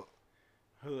skinned boy.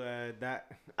 Who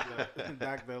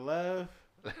Dr. Love?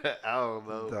 I don't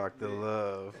know. Dr.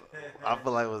 Love. I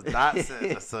feel like it was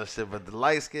Dotson or some shit, but the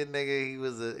light skinned nigga,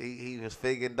 he was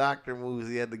faking doctor moves.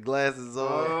 He had the glasses on.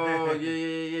 Oh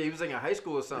yeah. He was like in high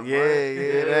school or something. Yeah, right?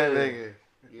 yeah, that nigga.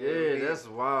 Yeah, that's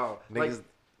wild. Niggas,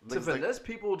 To looks like- finesse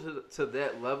people to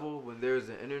that level when there's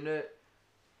the internet,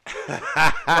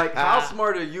 like how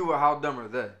smart are you or how dumb are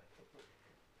they?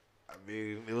 I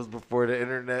mean, it was before the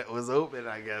internet was open,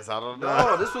 I guess. I don't know.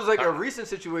 No, this was like a recent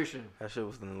situation. That shit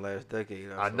was in the last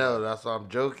decade. I know. That's why I'm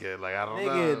joking. Like, I don't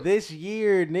know. Nigga, this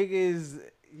year, niggas,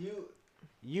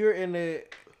 you're in the.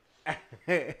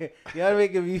 Y'all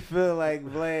making me feel like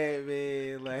Vlad,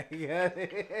 man. Like,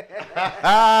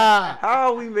 How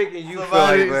are we making you feel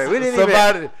like that? We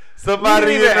didn't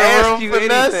somebody even in the ask room you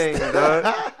finessed. anything,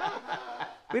 dog.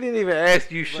 We didn't even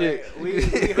ask you shit.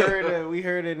 but we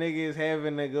heard of niggas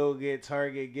having to go get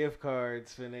Target gift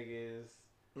cards for niggas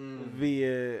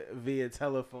via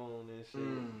telephone and shit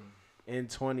in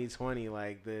 2020.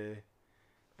 Like the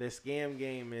scam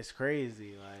game is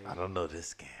crazy. Like I don't know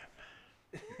this scam.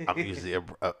 I'm usually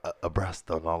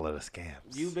abreast on all of the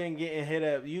scams. you've been getting hit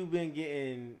up. You've been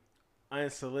getting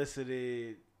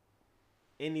unsolicited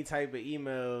any type of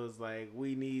emails like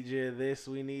we need you this,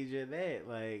 we need you that.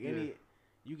 Like any.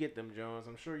 You get them, Jones.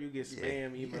 I'm sure you get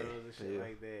spam emails and shit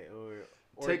like that, or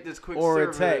Take this quick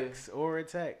or survey. a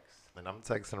text. And I'm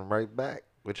texting them right back.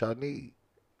 What y'all need?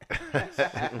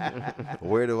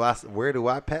 Where do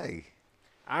I pay?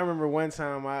 I remember one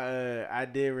time I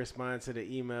did respond to the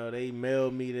email. They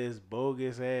mailed me this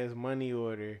bogus ass money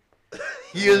order.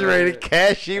 You was ready to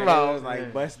cash him And I out. was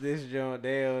like, bust this joint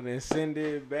down and send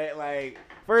it back. Like,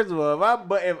 first of all,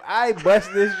 if I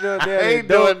bust this joint down, I ain't and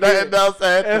don't doing nothing else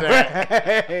after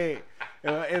that.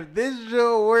 Right. If this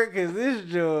joint work, cause this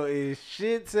joint is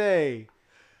shit. Say,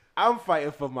 I'm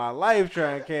fighting for my life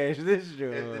trying to cash this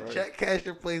joint. If the check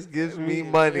casher place gives me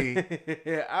money,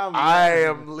 I'm I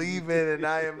am leaving and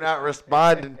I am not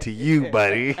responding to you,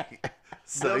 buddy.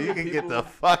 So you can get the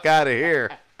fuck out of here.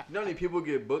 You know how many people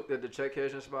get booked at the check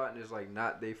cashing spot and it's like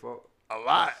not their fault? A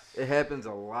lot. It happens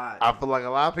a lot. I feel like a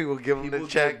lot of people give them the People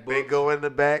check. get They booked go in the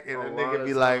back and a the lot nigga of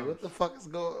be like, times. what the fuck is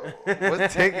going on?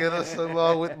 What's taking us so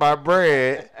long with my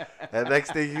bread? And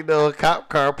next thing you know, a cop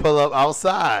car pull up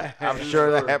outside. I'm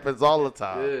sure that happens all the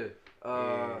time.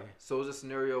 Yeah. So it's a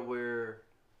scenario where,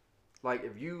 like,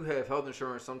 if you have health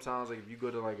insurance, sometimes, like, if you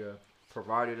go to, like, a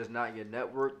provider that's not in your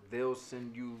network, they'll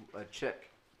send you a check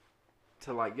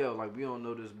to, like, yo, like, we don't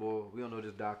know this boy, we don't know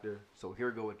this doctor, so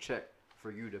here go a check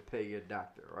for you to pay your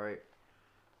doctor, right?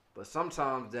 But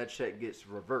sometimes that check gets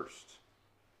reversed.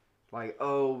 Like,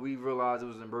 oh, we realized it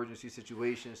was an emergency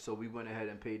situation, so we went ahead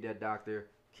and paid that doctor,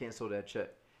 cancel that check.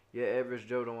 Yeah, average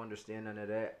Joe don't understand none of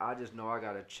that. I just know I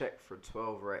got a check for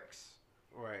 12 racks.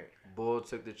 right. Bull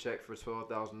took the check for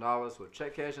 $12,000 with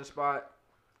check cashing spot,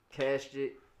 cashed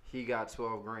it. He got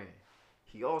 12 grand.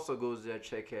 He also goes to that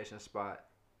check cashing spot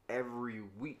every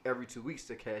 2 weeks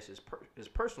to cash his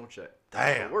personal check.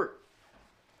 Damn. For work.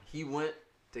 He went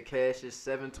to cash his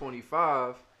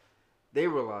 $725. They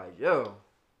were like, "Yo,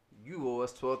 you owe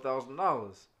us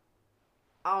 $12,000."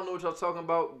 I don't know what y'all talking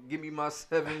about. Give me my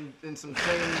 7 and some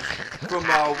change from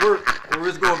my work, or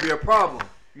it's gonna be a problem.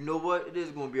 You know what? It is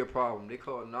gonna be a problem. They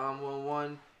called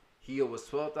 911. He owes us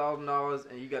 $12,000,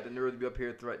 and he got the nerve to be up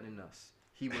here threatening us.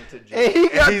 He went to jail.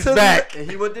 And he's back. And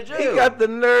he went to jail. He got the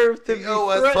nerve to He be owe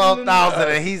us threatening $12,000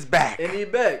 us. and he's back. And he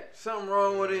back. Something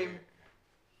wrong with him.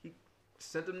 He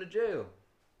sent him to jail.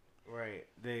 Right.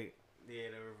 The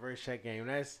reverse check game.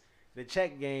 That's the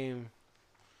check game.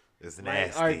 It's Like,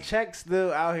 nasty. are checks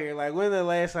still out here? Like, when the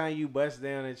last time you bust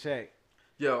down a check?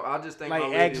 Yo, I just think Like, my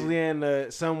lady, actually in the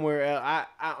somewhere else.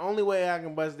 I only way I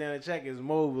can bust down a check is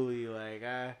mobily. Like,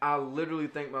 I literally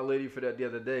thanked my lady for that the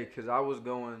other day because I was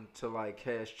going to like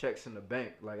cash checks in the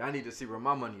bank. Like, I need to see where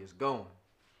my money is going.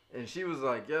 And she was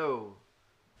like, "Yo,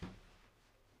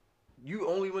 you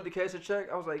only went to cash a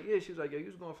check?" I was like, "Yeah." She was like, "Yo, you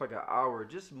was going for like an hour.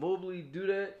 Just mobily do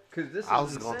that because this is I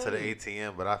was insane." going to the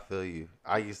ATM, but I feel you.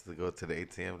 I used to go to the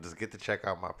ATM, just get the check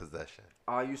out my possession.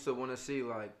 I used to want to see,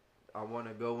 like, I want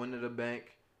to go into the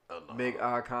bank, make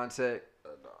eye contact.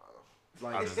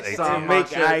 Like I just ate sign too my Make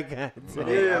check. eye contact.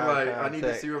 Yeah, Eye like I need to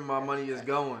contact. see where my money is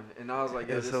going, and I was like,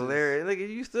 yeah, It's this hilarious. Nigga,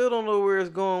 you still don't know where it's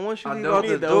going. Once you I leave don't out You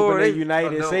the need to door, open a they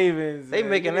United I know. Savings. they man.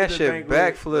 making You that need to shit bank with-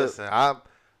 backflip. Listen,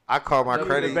 I call my You need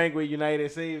credit. to bank with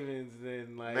United Savings,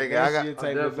 and like Nigga, that's I got- your I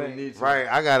type of definitely bank. need to. Right,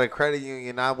 I got a credit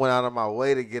union. I went out of my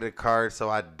way to get a card so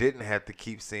I didn't have to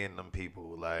keep seeing them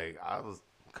people. Like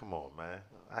come on, man.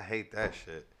 I hate that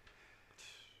shit.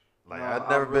 Like Nah, I've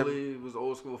never I been. really was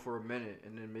old school for a minute,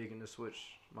 and then making the switch.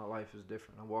 My life is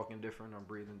different. I'm walking different. I'm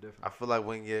breathing different. I feel like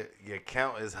when your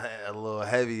count is a little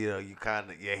heavy, you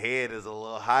your head is a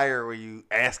little higher when you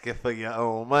asking for your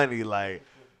own money. Like,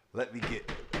 let me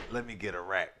get a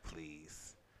rack,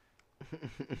 please.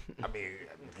 I mean,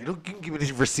 you can give me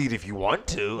the receipt if you want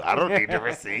to. I don't need the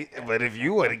receipt, but if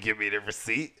you want to give me the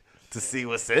receipt to see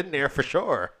what's in there, for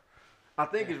sure. I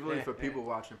think it's really for people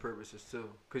watching purposes too,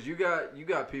 cause you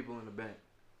got people in the bank.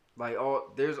 Like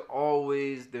there's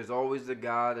always the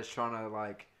guy that's trying to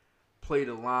like play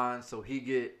the line so he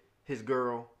get his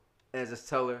girl as a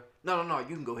teller. No,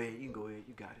 you can go ahead. You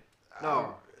got it.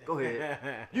 No, go ahead.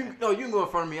 You can go in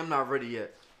front of me. I'm not ready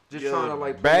yet. Just trying to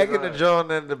like play bagging the his eye.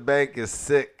 joint in the bank is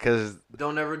sick because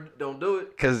Don't do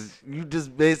it. Cause you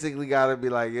just basically gotta be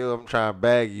like, yo, I'm trying to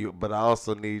bag you, but I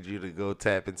also need you to go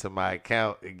tap into my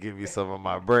account and give me some of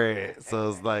my bread. So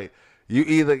it's like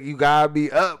you gotta be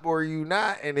up or you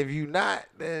not, and if you not,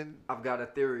 then I've got a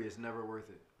theory. It's never worth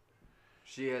it.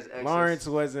 She has access. Lawrence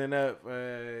wasn't up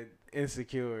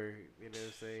insecure. You know what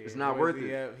I'm saying? It's not Was worth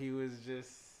he it. up? He was just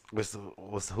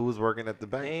who was working at the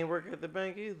They bank? ain't working at the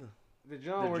bank either. the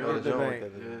John The worked John at the John bank.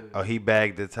 worked at the Yeah. Oh, he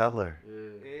bagged the teller.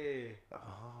 Yeah. Yeah. Oh,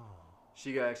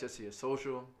 She got access to your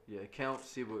social, your account,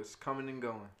 see what's coming and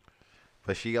going.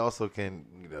 but she also can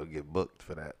get booked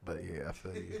for that. But yeah, I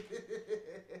feel you.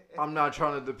 I'm not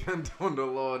trying to depend on the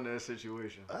law in that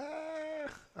situation. I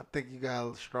think you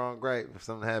got a strong gripe if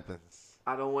something happens.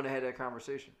 I don't want to have that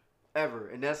conversation ever.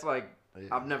 And that's like, Yeah.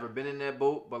 I've never been in that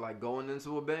boat, but like going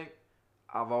into a bank,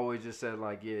 I've always just said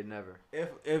like, yeah, never.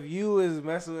 If you was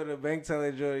messing with a bank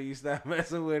teller, Jordan, you stop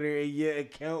messing with her, and your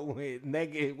account went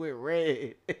negative, went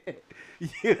red.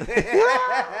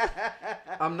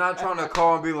 I'm not trying to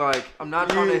call and be like, I'm not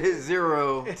trying to hit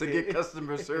 0 to get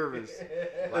customer service.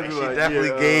 Like, Be she like, definitely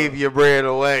yeah, gave your bread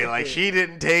away. Like she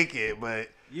didn't take it, but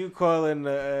You calling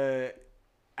the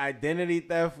identity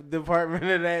theft department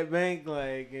of that bank,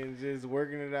 like, and just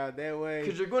working it out that way.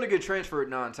 Because you're going to get transferred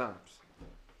 9 times.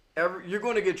 You're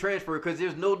going to get transferred because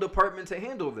there's no department to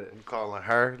handle that. I'm calling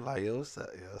her like, yo, what's up?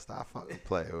 Yo, stop fucking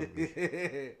playing with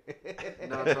me.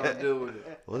 Not trying to deal with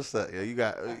it. What's up? Yo,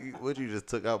 what you just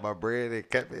took out my bread and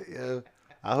kept it, yo?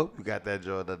 I hope you got that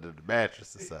joint under the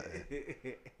mattress or something.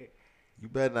 You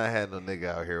better not have no nigga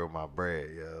out here with my bread,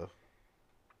 yo.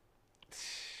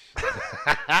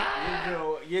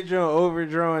 You're doing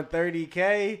overdrawing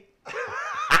 $30K.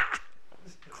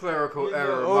 Clerical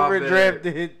error. My bad.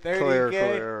 Overdrafted Clerical $30K.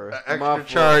 error. Extra fault.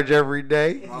 charge every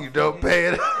day. My You don't pay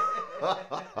it.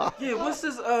 Yeah, what's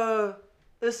this?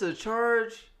 It's a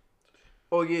charge.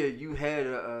 Oh yeah, you had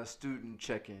a student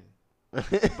check-in,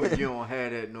 but you don't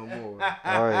have that no more.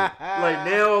 All right. Like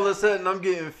now, all of a sudden, I'm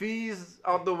getting fees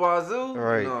out the wazoo.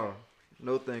 Right.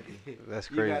 No, thank you. That's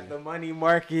You crazy. got the money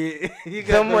market. You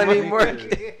The got money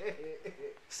market.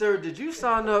 Sir, did you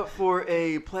sign up for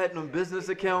a platinum business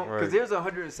account? Because Right. there's a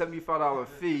 $175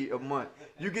 fee a month.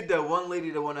 You get that one lady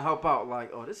that want to help out.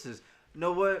 Like, oh, this is, you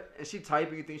know what? And she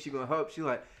typing, you think she gonna help? She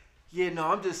like, yeah, no,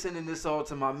 I'm just sending this all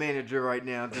to my manager right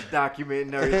now, just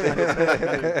documenting everything that's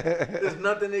happening. There's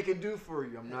nothing they can do for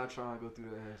you. I'm not trying to go through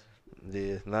that.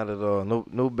 Yeah, not at all.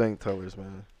 No bank tellers,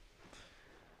 man.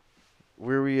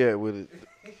 Where we at with it?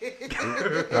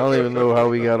 I don't even know how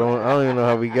we got on. I don't even know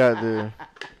how we got there.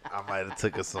 I might have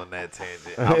took us on that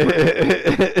tangent.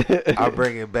 I'll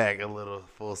bring it back a little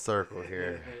full circle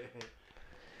here.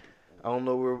 I don't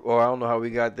know I don't know how we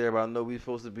got there, but I know we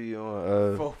supposed to be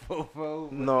on.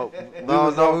 No, We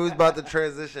was about to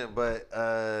transition, but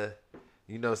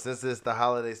since it's the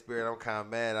holiday spirit, I'm kind of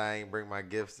mad I ain't bring my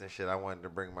gifts and shit. I wanted to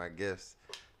bring my gifts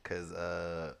because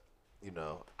I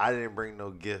didn't bring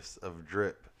no gifts of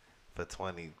drip for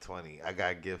 2020. I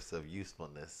got gifts of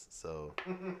usefulness. So,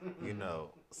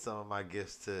 some of my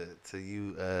gifts to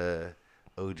you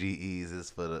OGEs is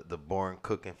for the Born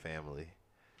Cooking family.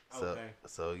 So, Okay.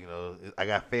 so I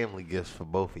got family gifts for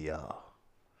both of y'all.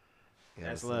 You know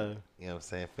That's what I'm saying? love. You know what I'm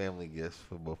saying? Family gifts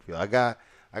for both of y'all. I got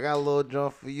a little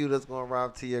joint for you that's gonna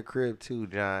arrive to your crib too,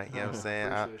 John. You know what I'm saying?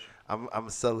 Appreciate you. I'm gonna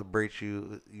celebrate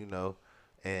you,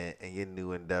 and your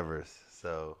new endeavors.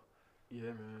 So Yeah,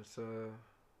 man, it's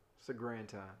a grand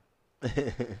time.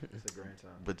 It's a grand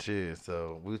time. But yeah,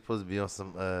 so we supposed to be on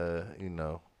some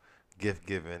gift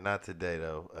giving. Not today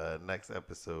though. Next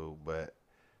episode, but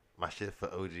my shit for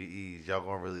OGEs. Y'all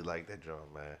gonna really like that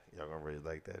joint, man. Y'all gonna really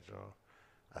like that joint.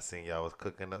 I seen y'all was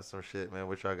cooking up some shit, man.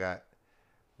 What y'all got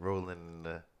rolling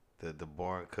in the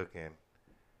boring cooking?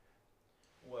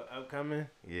 What upcoming?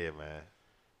 Yeah, man.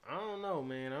 I don't know,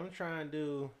 man. I'm trying to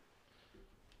do.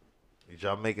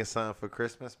 Y'all making something for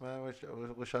Christmas, man?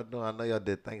 What y'all doing? I know y'all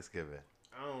did Thanksgiving.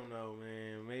 I don't know,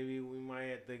 man. Maybe we might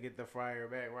have to get the fryer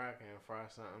back rocking and fry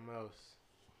something else.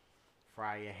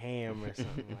 Fry your ham or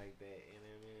something like that. You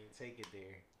know what I mean? Take it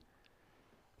there.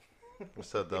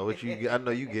 What's up, dog? I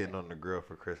know you getting on the grill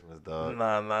for Christmas, dog.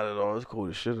 Nah, not at all. It's cold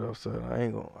as shit outside. I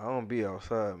don't be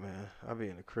outside, man. I be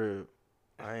in the crib.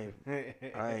 I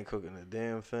ain't cooking a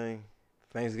damn thing.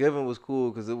 Thanksgiving was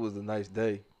cool because it was a nice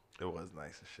day. It was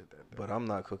nice and shit that day. But I'm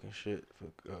not cooking shit for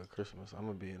Christmas. I'm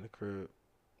gonna be in the crib,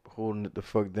 holding it the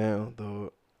fuck down,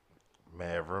 dog.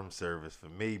 Mad room service for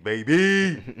me,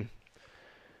 baby.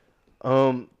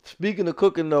 Speaking of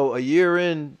cooking though, a year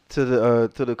in to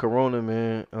the Corona,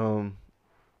 man.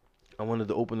 I wanted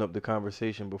to open up the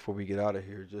conversation before we get out of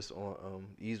here. Just on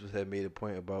had made a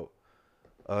point about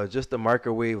just the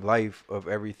microwave life of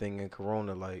everything in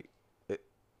Corona. Like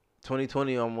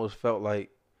 2020 almost felt like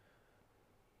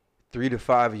 3 to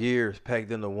 5 years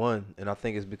packed into one, and I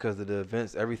think it's because of the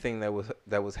events, everything that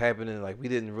was happening. Like we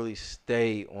didn't really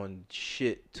stay on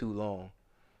shit too long,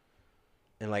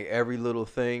 and like every little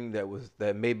thing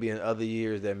that maybe in other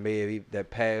years that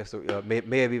passed or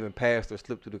may have even passed or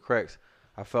slipped through the cracks.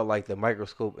 I felt like the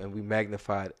microscope and we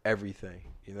magnified everything.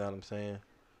 You know what I'm saying?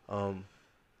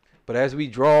 But as we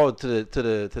draw to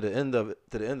the end of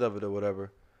it or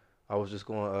whatever. I was just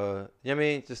going, you know what I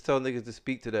mean? Just tell niggas to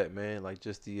speak to that, man. Like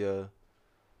just the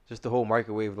whole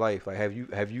microwave life. Like have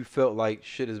you felt like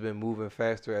shit has been moving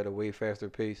faster at a way faster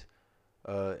pace,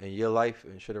 in your life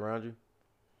and shit around you?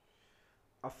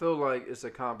 I feel like it's a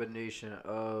combination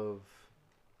of,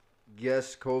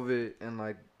 yes, COVID and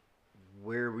like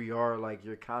where we are. Like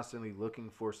you're constantly looking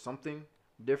for something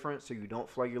different, so you don't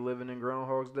feel like you're living in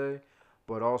Groundhog's Day,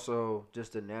 but also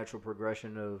just the natural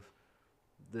progression of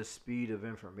the speed of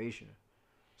information.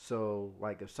 So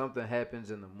like if something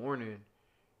happens in the morning,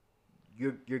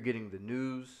 you're getting the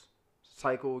news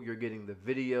cycle, you're getting the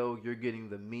video, you're getting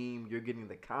the meme, you're getting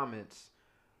the comments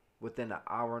within an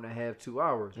hour and a half, 2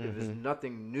 hours. If it's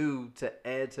nothing new to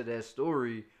add to that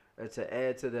story or to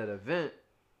add to that event,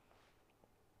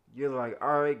 you're like,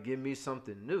 all right, give me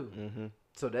something new.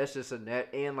 So that's just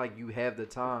and like you have the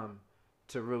time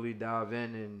to really dive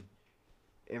in and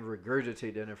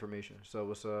regurgitate that information.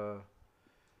 So it's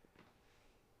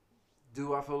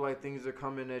do I feel like things are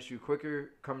coming at me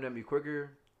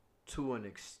quicker? To an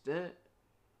extent.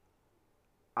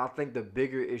 I think the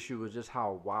bigger issue is just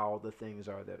how wild the things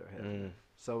are that are happening.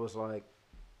 So it's like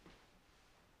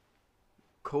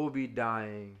Kobe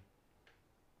dying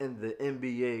and the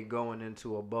NBA going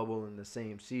into a bubble in the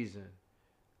same season.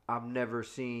 I've never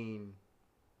seen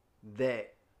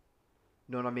that.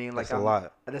 You know what I mean? Like That's a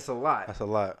lot. That's a lot. That's a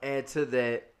lot. Add to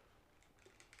that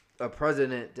a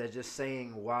president that's just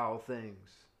saying wild things.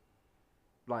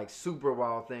 Like super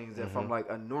wild things that from like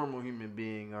a normal human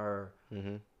being are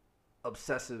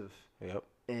obsessive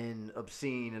and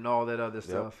obscene and all that other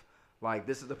stuff. Like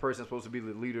this is the person supposed to be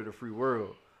the leader of the free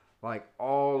world. Like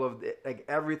all of like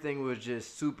everything was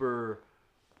just super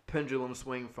pendulum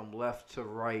swing from left to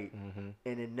right,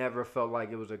 and it never felt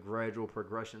like it was a gradual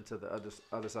progression to the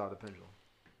other side of the pendulum.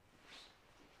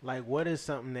 Like, what is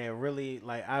something that really,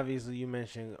 like, obviously you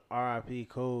mentioned R.I.P.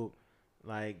 Kobe.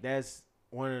 Like, that's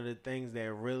one of the things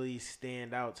that really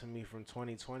stand out to me from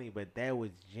 2020, but that was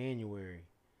January.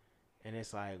 And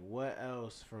it's like, what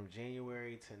else from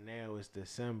January to now is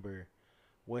December?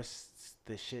 What's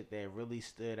the shit that really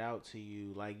stood out to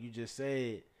you? Like you just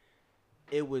said,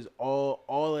 it was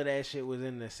all of that shit was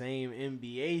in the same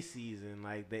NBA season.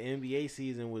 Like the NBA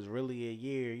season was really a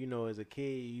year. You know, as a kid,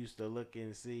 you used to look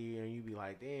and see, and you be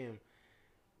like, damn,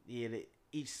 yeah,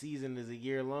 each season is a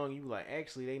year long. You be like,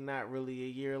 actually, they not really a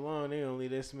year long. They only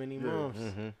this many months.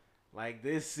 Like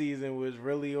this season was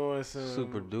really on some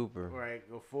super duper, like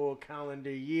a full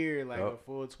calendar year, like a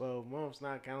full 12 months,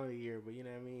 not calendar year, but you know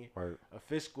what I mean? Right. A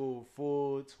fiscal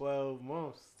full 12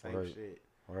 months type shit.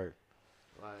 Right.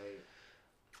 Like,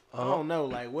 I don't know.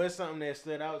 Like, what's something that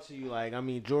stood out to you? Like, I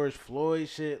mean, George Floyd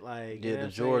shit. Like, yeah, you know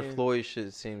the George Floyd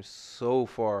shit seems so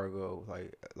far ago.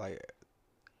 Like,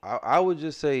 I would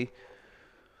just say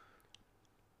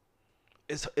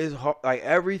it's hard, like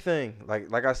everything.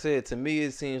 Like I said, to me,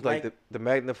 it seems like the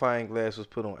magnifying glass was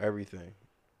put on everything.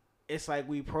 It's like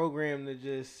we programmed to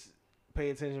just pay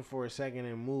attention for a second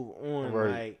and move on.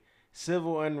 Right. Like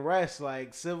civil unrest,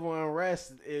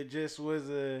 it just was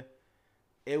a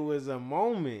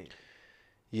moment.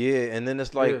 Yeah, and then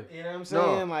it's like, Yeah. You know what I'm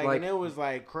saying? No, like, like, and it was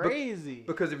like crazy.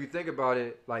 Because if you think about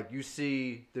it, like you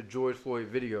see the George Floyd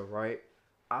video, right?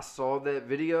 I saw that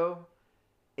video,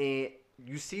 and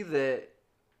you see that,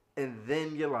 and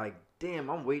then you're like, damn,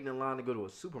 I'm waiting in line to go to a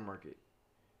supermarket.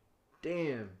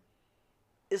 Damn,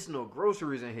 it's no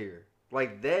groceries in here.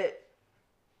 Like that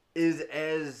is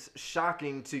as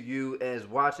shocking to you as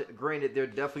watching. Granted, they're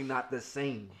definitely not the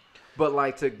same, but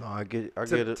like to no, I get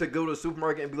it. to go to the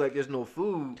supermarket and be like, there's no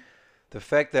food. The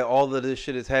fact that all of this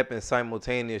shit has happened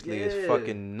simultaneously is Yeah.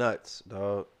 fucking nuts,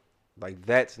 dog. Like,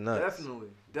 that's nuts.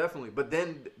 Definitely. But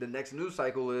then the next news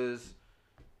cycle is,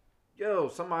 yo,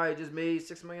 somebody just made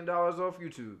 $6 million off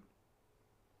YouTube.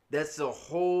 That's a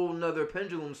whole nother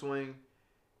pendulum swing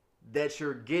that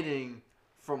you're getting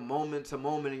from moment to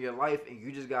moment in your life, and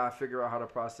you just gotta figure out how to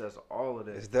process all of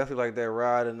It's that. definitely like that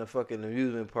ride in the fucking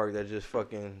amusement park that just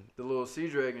fucking, The little Sea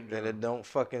Dragon and it joint. don't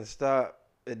fucking stop.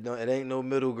 It ain't no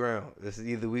middle ground. It's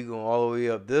either we going all the way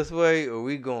up this way or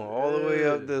we going all the way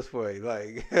up Yeah. this way.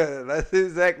 Like, that's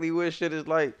exactly what shit is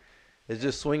like. It's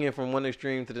just swinging from one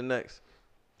extreme to the next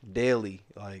daily.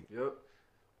 Like, Yep.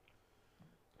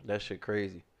 that shit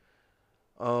crazy.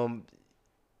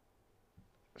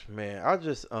 Man, I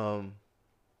just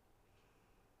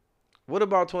what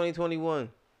about 2021?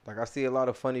 Like, I see a lot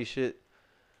of funny shit.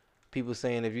 People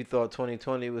saying if you thought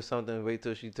 2020 was something, wait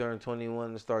till she turned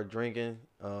 21 and start drinking.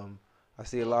 I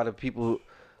see a lot of people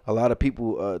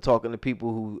talking to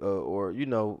people who or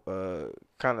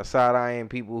kind of side eyeing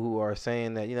people who are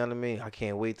saying that, you know what I mean, I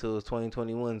can't wait till it's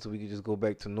 2021 so we can just go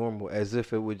back to normal, as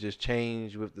if it would just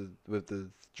change with the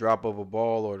drop of a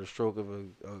ball or the stroke of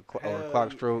a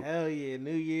clock stroke. Hell yeah,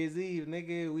 New Year's Eve,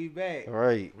 nigga, we back.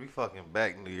 Right. We fucking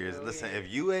back New Year's. Hell Listen, yeah. if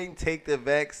you ain't take the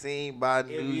vaccine by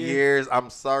New you- Year's, I'm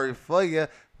sorry for you.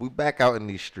 We back out in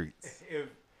these streets.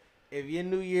 If your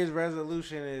New Year's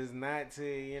resolution is not to,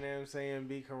 you know what I'm saying,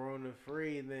 be corona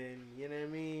free, then, you know what I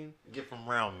mean? Get from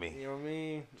around me. You know what I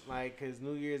mean? Like, because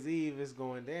New Year's Eve is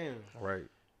going down. Right.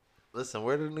 Listen,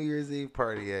 where the New Year's Eve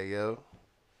party at, yo?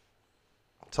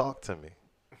 Talk to me.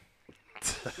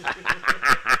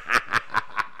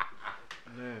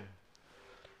 Man.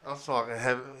 I'm talking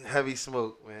heavy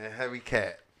smoke, man. Heavy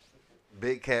cap.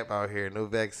 Big cap out here. No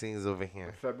vaccines over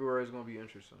here. February is gonna be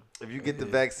interesting. If you get the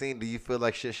vaccine, do you feel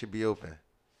like shit should be open?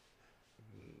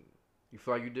 You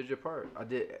feel like you did your part. I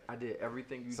did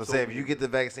everything you So told say if me you to get do. the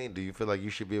vaccine, do you feel like you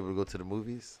should be able to go to the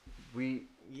movies? Yeah,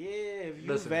 if you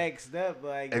Listen. vaxxed up,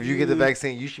 like. If you get the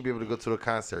vaccine, you should be able to go to a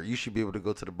concert. You should be able to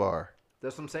go to the bar.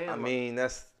 That's what I'm saying. I like- mean,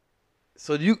 that's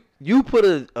so you put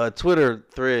a Twitter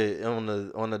thread on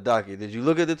the docket. Did you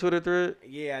look at the Twitter thread?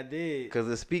 Yeah, I did. Because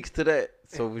it speaks to that.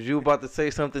 So was you about to say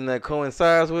something that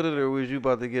coincides with it, or was you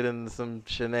about to get into some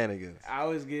shenanigans? I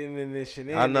was getting in this I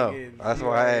shenanigans. know. That's You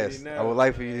why I already asked. know. I would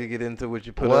like for you to get into what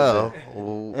you put Well,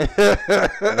 up there.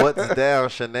 what's down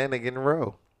shenanigan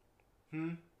row? Hmm?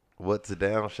 What's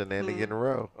down shenanigan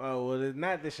row? Oh well, it's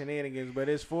not the shenanigans, but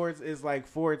it's like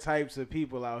four types of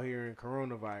people out here in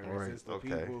coronavirus. Right, It's the okay.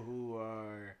 people who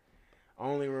are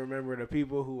only remember the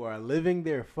people who are living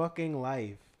their fucking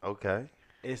life. Okay.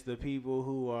 It's the people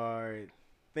who are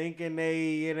thinking they,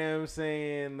 you know what I'm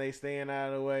saying, they staying out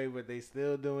of the way, but they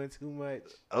still doing too much.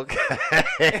 Okay.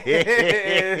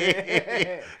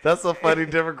 That's a funny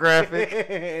demographic.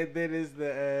 And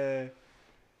then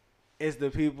it's the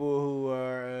people who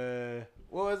are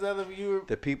what was the other you?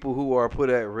 The people who are put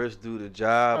at risk due to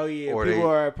job, Oh yeah, or people they,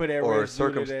 are put at or risk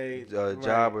due to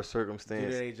job or due to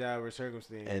circumstance. their job or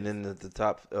circumstance. And then the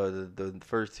top, the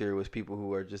first tier was people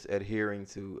who are just adhering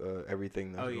to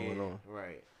everything that's going on.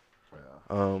 Right.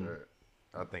 Sure.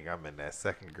 I think I'm in that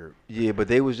second group. Yeah, but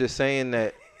they was just saying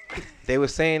that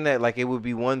like it would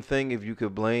be one thing if you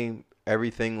could blame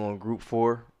everything on group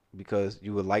 4 because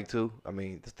you would like to. I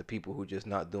mean, it's the people who just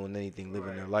not doing anything,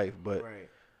 living their life. But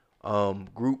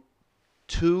group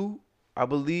 2, I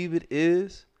believe it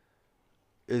is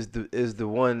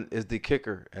the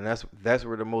kicker, and that's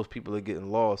where the most people are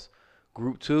getting lost.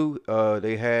 Group 2,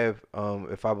 they have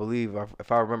if I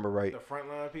remember right, The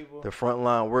frontline people. the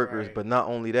frontline workers, Right. but not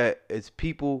only that, it's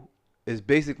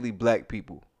basically black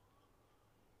people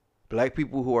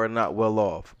who are not well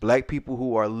off, black people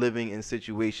who are living in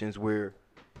situations where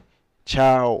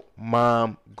child,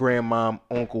 mom, grandmom,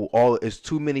 uncle, it's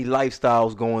too many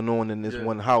lifestyles going on in this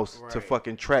one house to Right.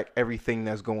 fucking track everything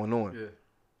that's going on. Yeah.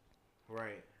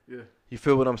 Right. Yeah. You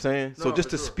feel what I'm saying? So No, just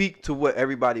for to sure. speak to what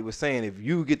everybody was saying, if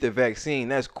you get the vaccine,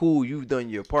 that's cool, you've done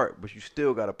your part, but you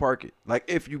still got to park it. Like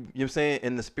if you know what I'm saying,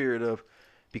 in the spirit of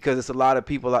because it's a lot of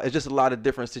people. It's just a lot of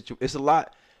different situations. It's a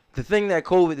lot. The thing that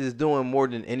COVID is doing more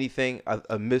than anything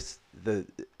amidst the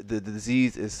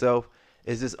disease itself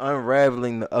is just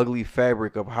unraveling the ugly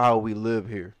fabric of how we live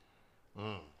here.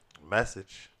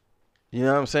 Message. You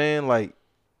know what I'm saying? Like,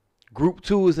 group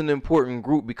 2 is an important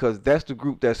group because that's the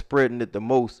group that's spreading it the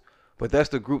most, but that's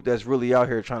the group that's really out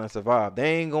here trying to survive.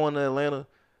 They ain't going to Atlanta.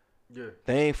 Yeah.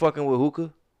 They ain't fucking with hookah. You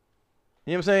know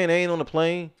what I'm saying? They ain't on the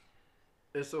plane.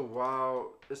 It's a wild.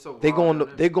 They going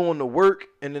to work,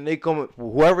 and then they come.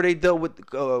 Whoever they dealt with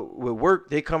work,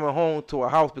 they coming home to a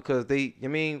house because they,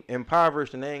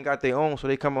 impoverished and they ain't got their own, so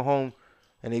they coming home,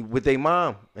 and they with their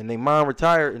mom, and their mom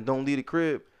retired and don't leave the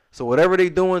crib. So whatever they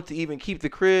doing to even keep the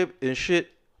crib and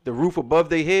shit, the roof above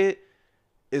their head,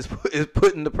 is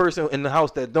putting the person in the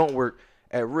house that don't work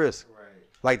at risk. Right.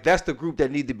 Like, that's the group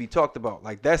that need to be talked about.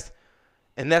 Like, that's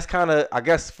kind of, I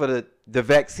guess, for the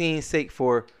vaccine's sake.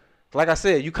 For, like I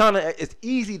said, it's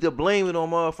easy to blame it on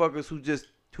motherfuckers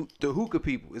the hookah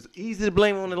people. It's easy to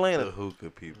blame it on Atlanta. The hookah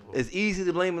people. It's easy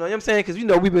to blame it on, you know what I'm saying? Because,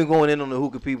 we've been going in on the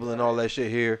hookah people and all that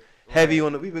shit here.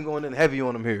 We've been going in heavy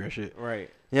on them here and shit. Right.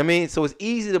 You know what I mean? So it's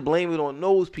easy to blame it on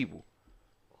those people.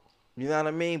 You know what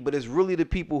I mean? But it's really the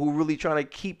people who really trying to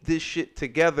keep this shit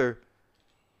together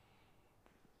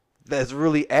that's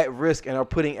really at risk and are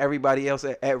putting everybody else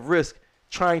at risk,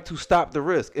 trying to stop the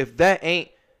risk. If that ain't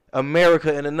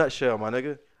America in a nutshell, my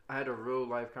nigga. I had a real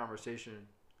life conversation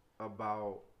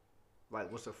about,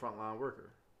 like, what's a frontline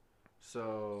worker.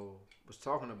 So was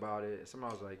talking about it.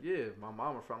 Somebody was like, yeah, my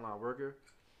mom a frontline worker.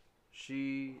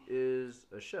 She is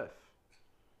a chef.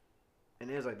 And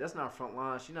it's like, that's not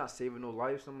frontline. She's not saving no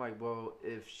lives. So I'm like, well,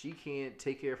 if she can't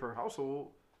take care of her household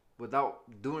without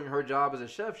doing her job as a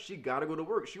chef, she got to go to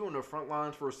work. She on the front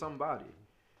lines for somebody.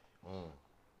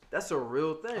 That's a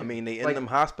real thing. I mean, they in them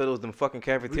hospitals, them fucking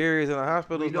cafeterias in the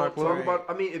hospitals. We don't talk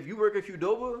about, if you work at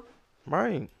Qdoba.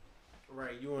 Right.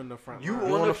 Right, you on the front You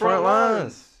line. on the front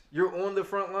lines. You're on the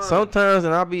front lines.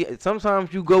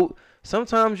 Sometimes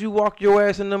you walk your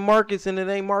ass in the markets and it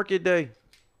ain't market day.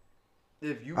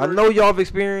 I know y'all have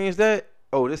experienced that.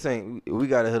 Oh, we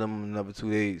gotta hit them in another 2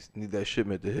 days. Need that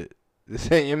shipment to hit.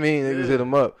 This ain't, niggas hit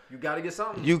them up. You gotta get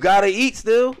something. You gotta eat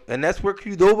still, and that's where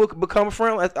Qdoba become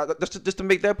front. Just to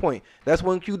make that point, that's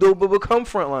when Qdoba become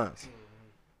front lines.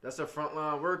 That's a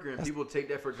frontline worker, and people take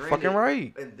that for granted. Fucking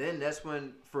right. And then that's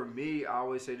when, for me, I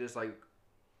always say this, like,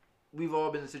 we've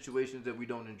all been in situations that we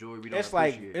don't enjoy, we don't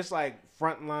appreciate. It's like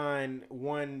frontline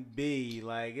 1B.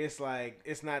 Like, it's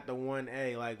not the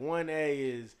 1A. Like,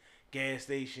 1A is gas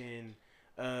station,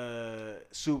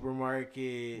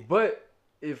 supermarket. But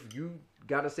if you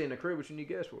gotta stay in the crib, what you need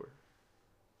gas for?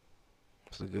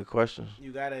 That's a good question.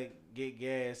 You gotta get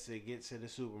gas to get to the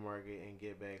supermarket and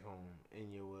get back home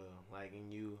in your will. Like,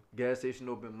 and you gas station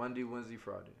open Monday, Wednesday,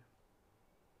 Friday.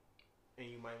 And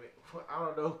you might I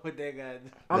don't know what that guy.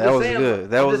 That was good.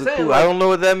 That was cool. Like, I don't know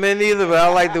what that meant either, but I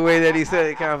like the way that he said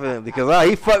it confident because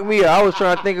he fucked me up. I was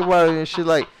trying to think about it and shit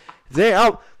like,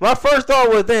 damn. My first thought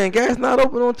was, damn, gas not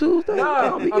open on Tuesday.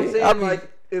 Nah, I'm saying like,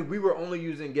 if we were only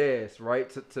using gas, right,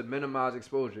 to minimize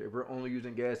exposure, if we're only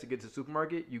using gas to get to the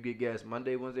supermarket, you get gas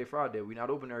Monday, Wednesday, Friday. We're not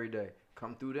open every day.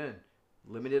 Come through then.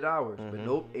 Limited hours. But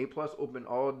nope, A+ open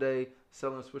all day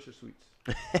selling Swisher Sweets.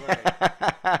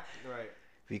 Right.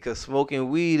 Because smoking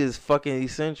weed is fucking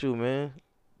essential, man.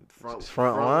 Front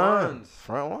lines.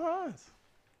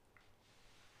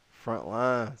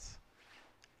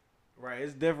 Right.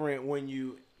 It's different when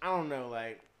you, I don't know,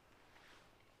 like,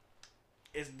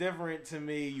 it's different to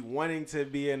me wanting to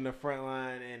be in the front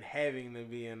line and having to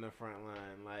be in the front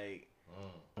line. Like,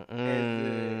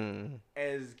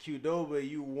 as Qdoba,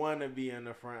 you want to be in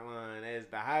the front line. As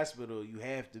the hospital, you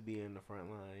have to be in the front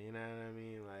line. You know what I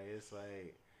mean? Like, it's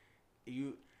like,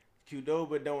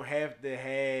 Qdoba don't have to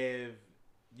have,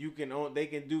 they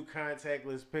can do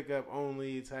contactless pickup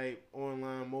only type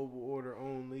online mobile order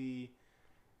only.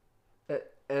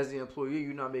 As the employee,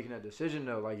 you're not making that decision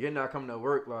though. Like, you're not coming to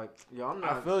work like, yo, I'm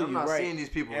not right. seeing these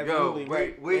people Absolutely, go.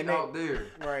 right. Wait out there.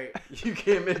 Right. You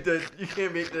can't make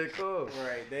that call.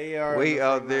 Right. They are. Wait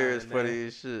out there is funny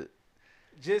as shit.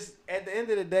 Just at the end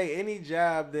of the day, any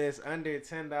job that's under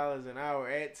 $10 an hour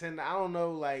at $10, I don't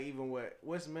know, like, even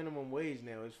what's minimum wage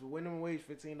now? Is minimum wage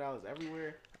 $15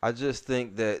 everywhere? I just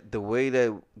think that the way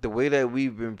that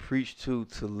we've been preached to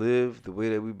live, the way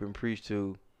that we've been preached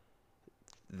to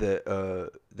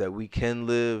that we can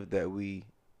live, that we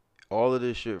all of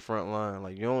this shit front line.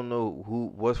 Like, you don't know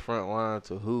what's front line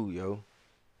to who, yo.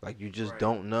 Like, you just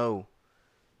don't know.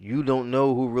 You don't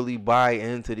know who really buy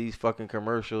into these fucking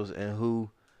commercials and who,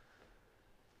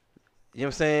 you know what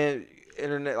I'm saying?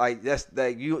 internet, like that's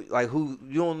like you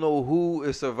don't know who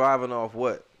is surviving off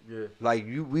what. Yeah. Like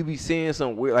we be seeing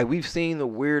some weird, like we've seen the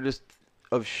weirdest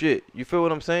of shit. You feel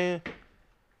what I'm saying?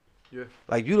 Yeah.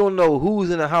 Like you don't know who's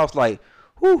in the house. Like,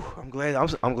 whew, I'm glad I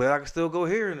can still go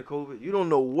here in the COVID. You don't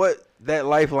know what that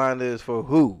lifeline is for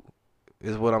who,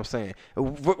 is what I'm saying.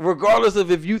 Regardless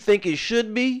of if you think it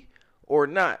should be or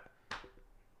not.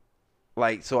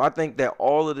 Like, so I think that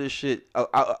all of this shit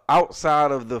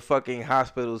outside of the fucking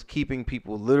hospitals keeping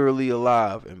people literally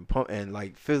alive and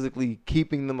like physically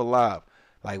keeping them alive.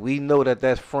 Like, we know that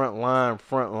that's front line.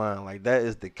 Like, that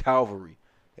is the cavalry.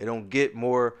 It don't get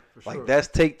more. For like, sure. that's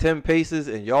take 10 paces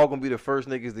and y'all gonna be the first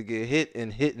niggas to get hit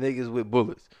and hit niggas with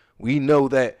bullets. We know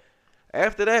that.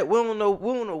 After that, we don't know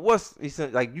what's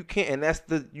essential. Like, you can't, and that's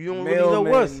you don't really know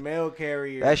what's. Mail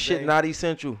carriers. That shit not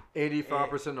essential.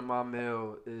 85% of my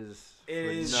mail is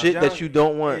Shit junk. that you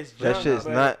don't want. It's That junk, shit's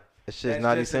but not. That shit's That's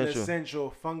not just essential. An essential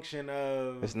function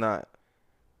of. It's not.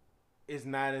 It's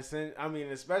not essential. I mean,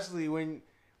 especially when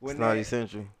It's not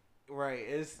essential. Right.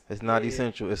 It's not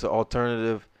essential. It's an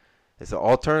alternative. It's an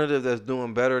alternative that's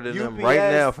doing better than them UPS,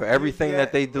 right now for everything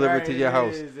that they deliver to your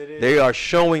house. They are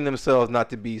showing themselves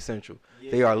not to be essential.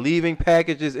 Yeah. They are leaving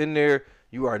packages in there.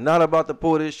 You are not about to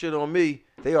pull this shit on me.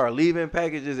 They are leaving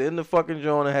packages in the fucking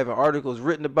joint and having articles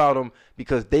written about them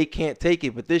because they can't take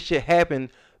it. But this shit happened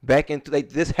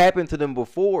this happened to them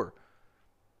before.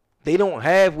 They don't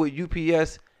have what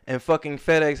UPS and fucking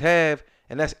FedEx have,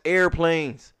 and that's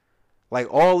airplanes. Like,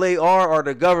 all they are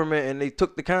the government, and they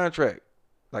took the contract.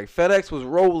 Like, FedEx was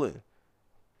rolling.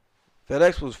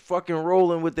 FedEx was fucking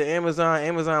rolling with the Amazon.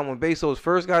 Amazon, when Bezos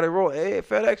first got it rolling, hey,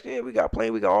 FedEx, yeah, we got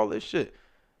plane, we got all this shit.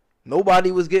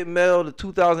 Nobody was getting mail. The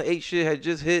 2008 shit had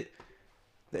just hit.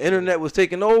 The internet was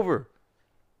taking over.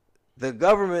 The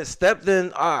government stepped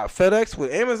in. FedEx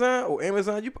with Amazon or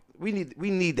Amazon, we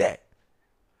need that.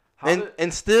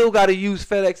 And still got to use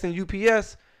FedEx and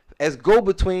UPS as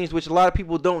go-betweens, which a lot of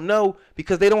people don't know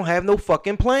because they don't have no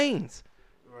fucking planes.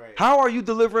 Right. How are you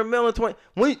delivering mail in 20?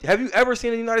 Have you ever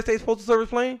seen a United States Postal Service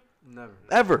plane? Never.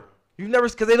 Ever. You've never,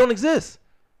 because they don't exist.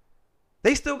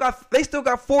 They still got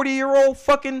 40-year-old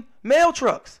fucking mail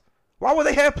trucks. Why would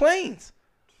they have planes?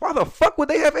 Why the fuck would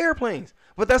they have airplanes?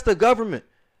 But that's the government.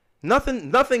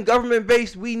 Nothing government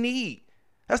based we need.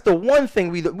 That's the one thing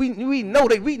we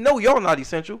know y'all not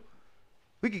essential.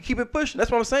 We can keep it pushing. That's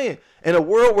what I'm saying. In a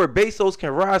world where Bezos can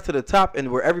rise to the top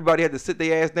and where everybody had to sit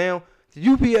their ass down,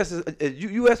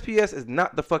 USPS is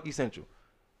not the fuck essential.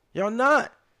 Y'all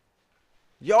not.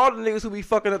 Y'all the niggas who be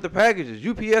fucking up the packages.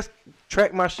 UPS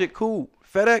track my shit, cool.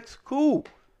 FedEx, cool.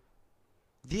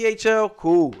 DHL,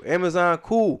 cool. Amazon,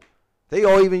 cool. They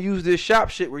all even use this shop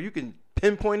shit where you can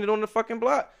pinpoint it on the fucking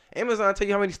block. Amazon tell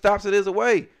you how many stops it is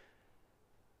away.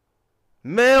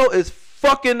 Mail is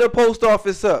fucking the post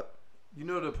office up. You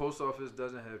know the post office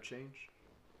doesn't have change?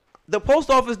 The post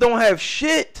office don't have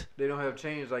shit. They don't have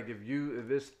change. Like if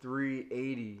it's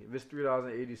 $3.80, if it's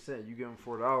 $3.80, you give them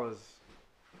 $4.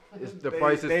 The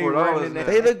price is $4 now.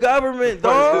 They the government,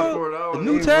 dog. The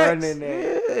new tax.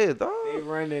 Yeah, dog. They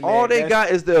running all that. they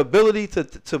got is the ability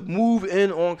to move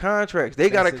in on contracts. They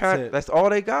got a contract. That's all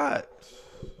they got.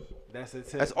 That's a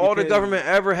tip. That's all the government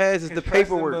ever has is the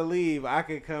paperwork. Believe I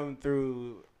could come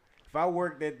through. If I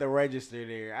worked at the register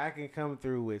there, I can come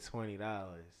through with $20.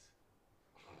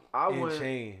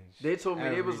 Change. They told me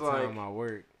it was like I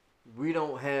work. We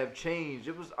don't have change.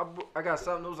 It was I got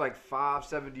something that was like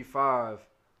 $5.75.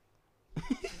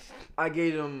 I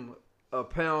gave them a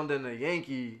pound and a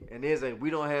Yankee, and they was like, we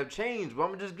don't have change, but I'm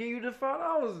gonna just give you the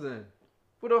 $5 then.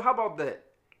 Well, how about that?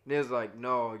 And they was like,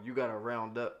 no, you gotta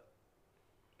round up.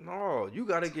 No, you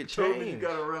gotta get Told change. me you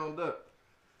gotta round up.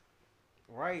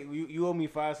 Right, you owe me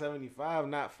 $5.75,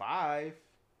 not $5.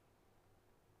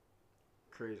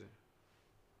 Crazy.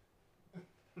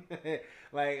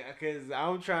 Like, cause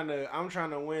I'm trying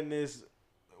to win this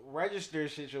register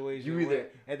situation. You either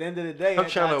at the end of the day, I'm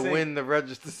trying to win the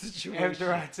register situation.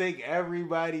 After I take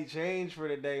everybody change for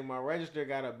the day, my register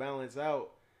gotta balance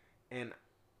out, and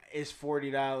it's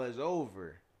 $40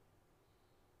 over.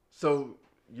 So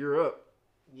you're up.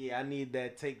 Yeah, I need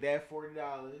that. Take that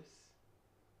 $40.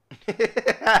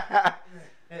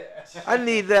 I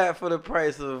need that for the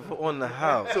price of on the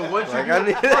house. So once like, you I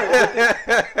need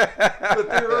but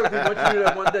theoretically, once you do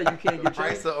that one day, you can't get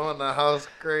Price change. on the house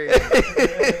crazy.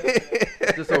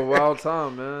 Just a wild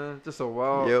time, man. Just a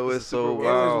wild. Yo, it's so It was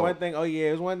wild. one thing. Oh yeah,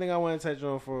 it was one thing I want to touch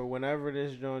on for whenever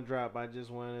this joint drop. I just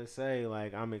want to say,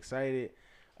 like, I'm excited.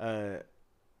 The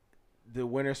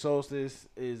winter solstice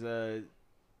is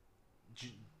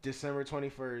December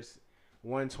 21st,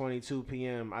 1:22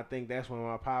 p.m. I think that's when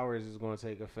my powers is going to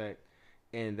take effect,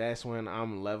 And that's when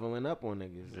I'm leveling up on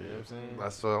niggas. You know what I'm saying?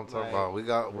 That's what I'm talking Like, about. We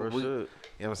got, Real you know shit.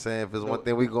 what I'm saying? If there's one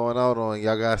thing we going out on,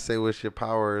 y'all gotta say what your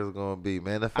power is gonna be.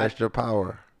 Manifest your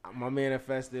power. My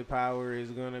manifested power is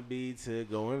gonna be to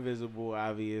go invisible,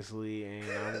 obviously, and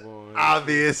I'm going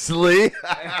Obviously.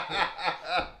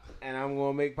 and I'm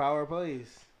gonna make power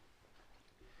plays.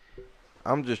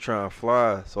 I'm just trying to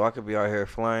fly, so I could be out here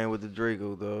flying with the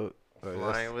Draco, dog. Like,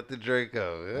 Flying with the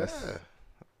Draco. Yeah.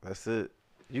 That's it.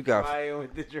 You got. Flying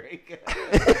with the Drake.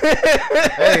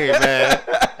 Hey, man.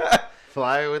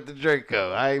 Flying with the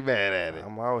Draco. I ain't mad at it.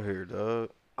 I'm out here, dog.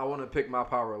 I want to pick my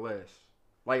power last.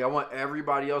 Like, I want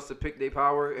everybody else to pick their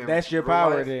power. And That's your real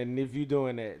power life, then. If you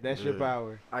doing that, that's your Yeah.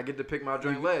 power. I get to pick my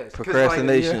joint last. 'Cause,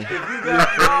 Procrastination. Like, if you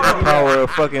got The power of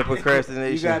fucking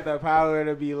procrastination. You got the power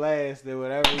to be last and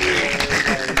whatever you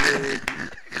want.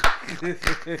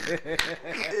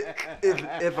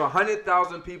 if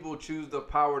 100,000 people choose the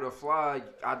power to fly,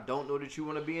 I don't know that you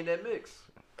want to be in that mix.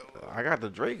 I got the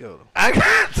Draco. I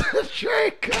got the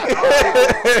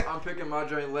Draco. I'm picking my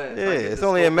joint last. Yeah, I get it's to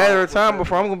only a scope matter out of time what's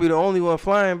before I'm in gonna be the only one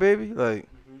flying, baby. Like,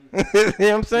 you know what I'm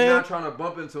You're saying? not trying to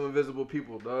bump into invisible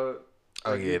people, dog.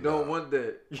 Oh, Like, yeah, you don't no. want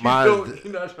that. You Mine don't, is-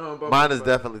 you're not trying to bump Mine is into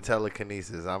definitely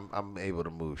telekinesis. I'm able to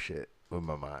move shit with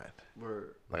my mind.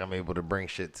 Word. Like I'm able to bring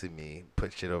shit to me,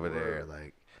 put shit over there,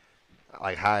 like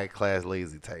high class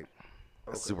lazy type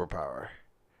superpower.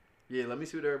 Yeah, let me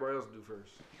see what everybody else do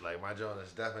first. Like my joint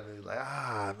is definitely like,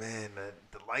 man,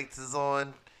 the lights is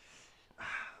on.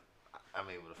 I'm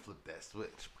able to flip that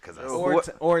switch because I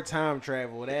Or time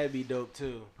travel. That'd be dope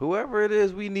too. Whoever it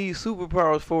is we need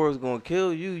superpowers for is gonna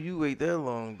kill you. You wait that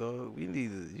long, dog. You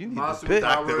need My to pick.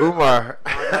 superpower- Dr. Umar.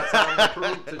 I got time to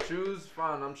prove to choose.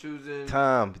 Fine, I'm choosing.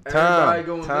 Time. Everybody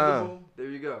go invisible. There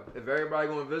you go. If everybody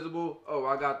go invisible,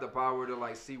 I got the power to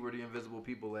like see where the invisible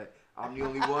people at. I'm the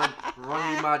only one.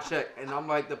 Run me my check, and I'm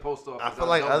like the post office. I feel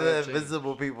like don't other have change.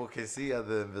 invisible people can see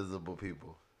other invisible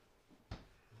people.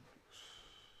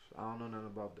 I don't know nothing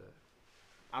about that.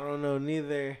 I don't know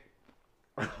neither.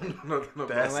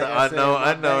 That's Like an I said,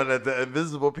 unknown that the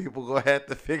invisible people gonna have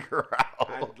to figure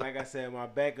out. Like I said, my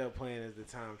backup plan is the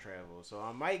time travel. So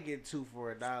I might get 2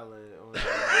 for $1. On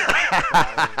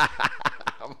I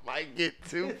might get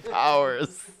 2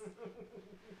 powers.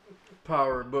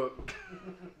 Power book.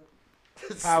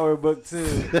 Power book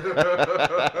 2.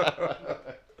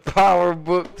 Power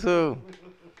book too.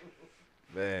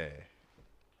 Man.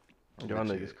 Y'all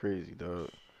niggas crazy, dog.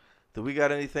 Do we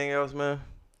got anything else, man?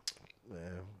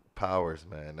 Man, powers,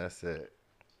 man. That's it.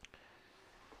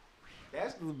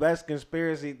 That's the best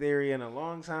conspiracy theory in a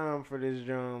long time for this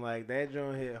joint. Like, that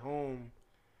joint hit home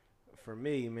for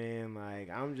me, man. Like,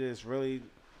 I'm just really,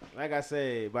 like I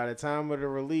said, by the time of the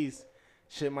release,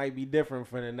 shit might be different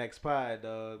for the next pod,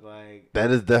 dog. Like,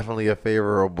 That is definitely a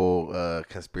favorable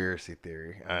conspiracy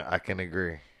theory. I can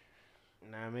agree.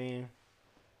 you know what I mean?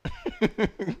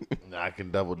 I can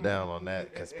double down on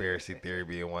that conspiracy theory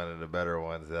being one of the better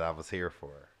ones that I was here for.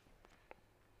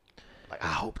 Like, I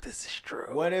hope this is true.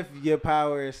 What if your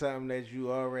power is something that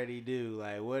you already do?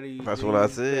 Like, what do you That's do? what I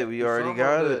said. We already Something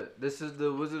got like it that. This is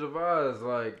the Wizard of Oz.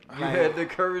 Like, you Like- had the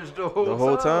courage the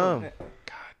whole time. God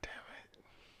damn it.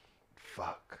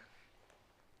 Fuck.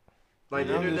 Like,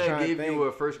 the I'm just internet trying to gave think. you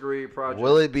a first grade project.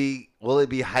 Will it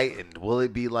be heightened? Will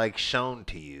it be like shown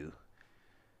to you?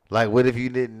 Like, what if you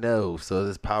didn't know? So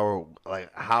this power,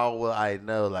 like, how will I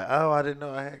know? Like, oh, I didn't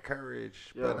know I had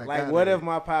courage. Yeah. But I Like, got what it. if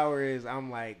my power is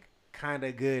I'm like kind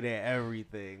of good at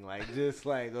everything, like just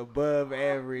like above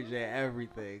average at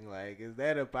everything? Like, is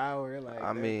that a power? Like,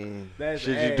 I mean, that's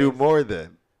Should ass. you do more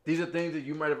then? These are things that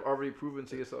you might have already proven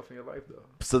to yourself in your life, though.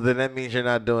 So then that means you're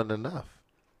not doing enough.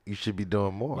 You should be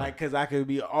doing more. Like, cause I could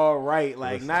be all right,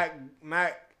 like Listen.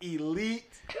 not elite,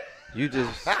 you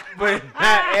just but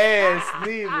not ass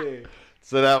neither.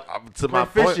 so that to my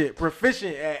point.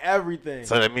 Proficient at everything.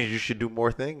 So that means you should do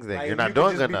more things. Then Like, you're if not you could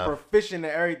doing just enough. Be proficient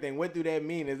at everything. What do that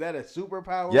mean? Is that a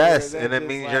superpower? or Yes, is that and it just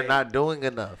means like, you're not doing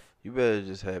enough. you better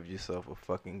just have yourself a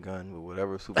fucking gun with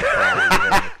whatever superpower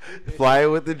you have. Fly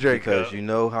with the Draco. Because you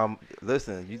know how.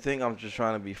 Listen, you think I'm just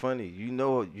trying to be funny? You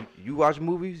know, you watch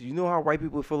movies. You know how white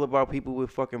people feel about people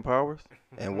with fucking powers,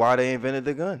 and why they invented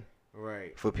the gun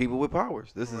right. for people with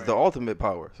powers. This is the Right. ultimate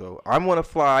power. So I'm gonna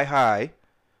fly high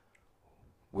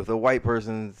with a white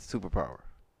person's superpower,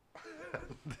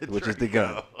 which is the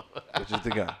gun. Which is the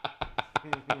gun,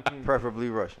 preferably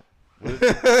Russian.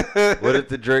 What if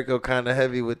the Draco kind of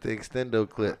heavy with the extendo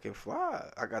I clip? can fly.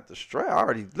 I got the strap. I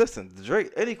already listen. The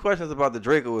Drake. Any questions about the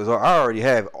Draco is I already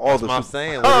have all That's the. what I'm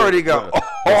saying. I already got I'm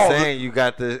all. saying you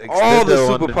got the all the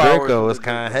extendo on the superpowers Draco. for It's the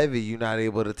kind of heavy. You're not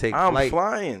able to take I'm flight.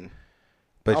 flying.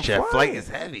 But I'm your flight flying. is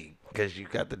heavy. Because you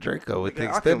got the Draco with the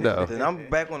Then extendo. I'm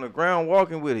back on the ground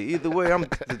walking with it. Either way,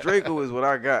 the Draco is what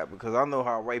I got because I know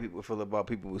how white people feel about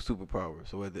people with superpowers.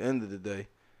 So at the end of the day,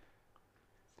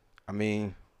 I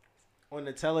mean, on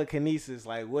the telekinesis,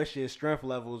 like, what's your strength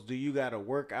levels? Do you gotta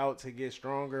work out to get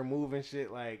stronger, moving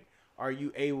shit? Like, are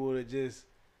you able to just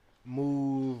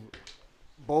move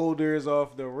boulders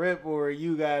off the rip, or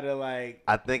you gotta like?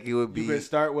 I think it would be. You could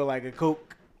start with like a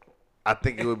Coke. I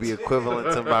think it would be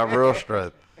equivalent to my real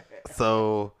strength.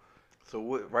 So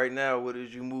what? Right now, what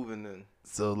is you moving in?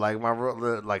 So like my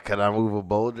real, like, could I move a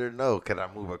boulder? No. Could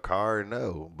I move a car?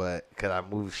 No. But could I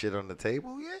move shit on the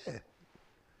table? Yeah.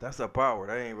 That's a power.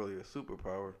 That ain't really a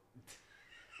superpower.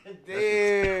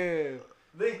 Damn.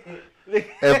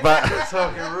 If I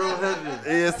talking real heavy.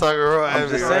 he is talking real heavy. I'm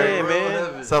just right? saying,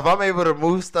 man. So if I'm able to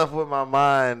move stuff with my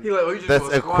mind, He like, oh, you just that's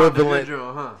gonna squat in the equivalent.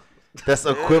 bedroom, huh? That's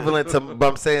equivalent to, but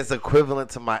I'm saying it's equivalent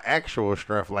to my actual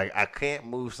strength. Like, I can't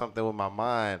move something with my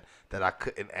mind that I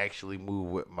couldn't actually move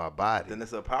with my body. Then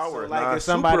it's a power. So, it's like not if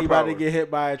somebody about to superpower. get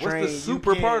hit by a train, What's the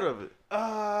super part of it?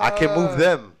 I can move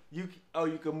them. You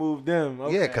can move them.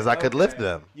 Okay, Yeah, because I could lift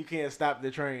them. You can't stop the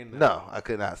train. though. No, I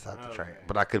could not stop the train,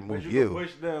 but I could But move you you. can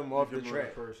push them off the Move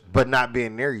track. person. But not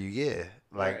being near you, yeah.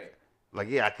 Right. Like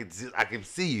yeah, I could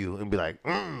see you and be like,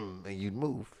 and you'd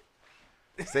move.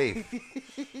 Safe.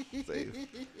 Safe.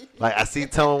 Like, I see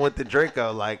Tone with the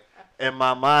Draco. Like, in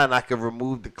my mind, I could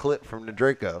remove the clip from the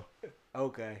Draco.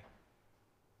 Okay.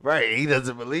 Right. He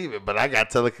doesn't believe it, but I got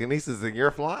telekinesis and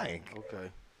you're flying. Okay.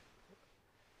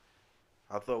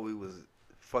 I thought we was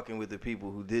fucking with the people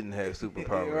who didn't have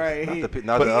superpowers, Right.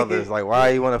 not the others. Like, why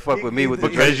you want to fuck with me with the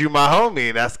Because you my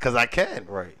homie. That's because I can.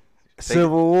 right,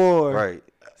 Civil War. right.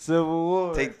 Civil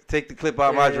War. Take the clip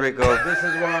out my Draco. This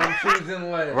is why I'm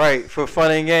choosing last. Right, for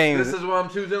fun and games. This is why I'm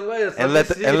choosing last. And Let let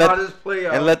me the- see and how let- this play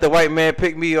out. and let the white man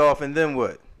pick me off, and then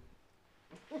what?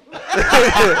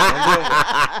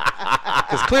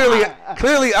 Because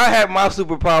clearly I have my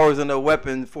superpowers and a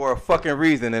weapon for a fucking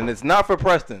reason, and it's not for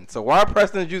Preston. So why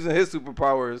Preston's using his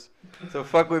superpowers to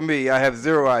fuck with me, I have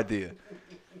zero idea.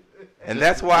 And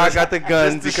that's why I got the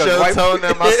guns, Just to because show white Tone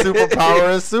that my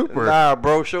superpower is super. Nah,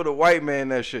 bro, show the white man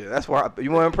that shit. That's why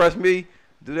you want to impress me.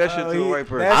 Do that shit to a white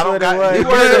person. That's I don't what got- it was. you You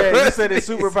wanna said, impress his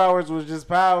superpowers was just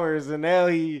powers, and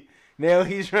now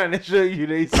he's trying to show you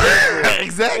they super.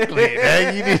 Exactly. Now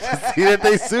you need to see that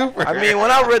they super. I mean, when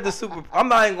I read the I'm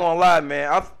not even gonna lie,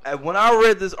 man. When I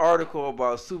read this article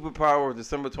about superpowers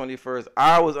December 21st,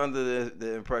 I was under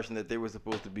the impression that they were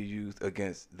supposed to be used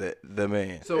against the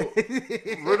man. So,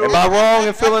 Am I wrong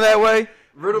in feeling that way?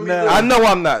 riddle me No. this. I know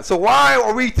I'm not. So why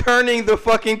are we turning the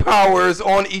fucking powers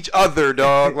on each other,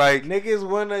 dog? Like, Niggas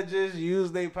wanna just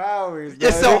use their powers.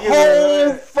 it's a dog. Niggas whole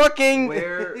wanna- fucking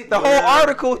Where- the whole where-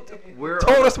 article where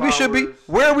told are us the we should be powers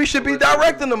where we should be allegedly-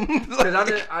 directing them.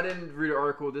 Because I didn't read the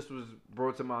article. This was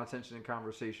brought to my attention in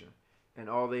conversation, and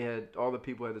all the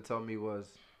people had to tell me was,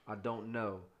 I don't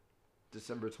know.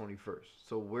 December 21st.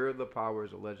 So where are the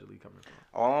powers allegedly coming from?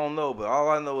 I don't know, but all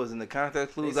I know is in the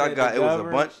contact clues They I said got, the it was a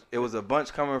government- bunch. It was a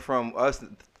bunch coming from us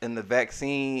in the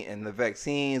vaccine, and the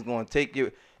vaccine is going to take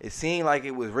you. It seemed like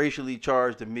it was racially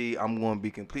charged to me. I'm going to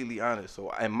be completely honest.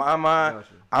 So in my mind, Gotcha.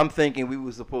 I'm thinking we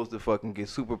were supposed to fucking get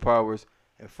superpowers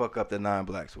and fuck up the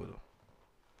non-blacks with them.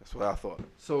 That's what I thought.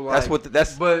 So like, That's what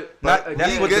that's but not- again,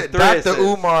 that's what the thread Dr. says.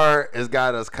 Umar has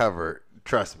got us covered.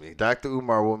 Trust me. Dr.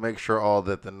 Umar will make sure all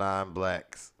that the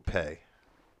non-blacks pay.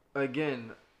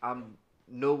 again,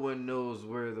 no one knows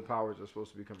where the powers are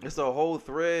supposed to be coming It's from. a whole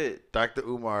thread. Dr.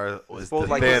 Umar It's was supposed,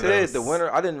 the like you said, Thanos. the winner.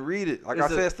 I didn't read it. Like It's I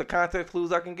said, it's the context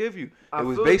clues I can give you. I It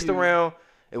was feel based you. around.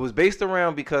 It was based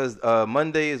around because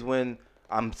Monday is when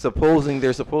I'm supposing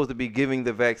they're supposed to be giving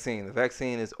the vaccine. The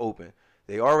vaccine is open.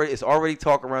 It's already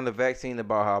talk around the vaccine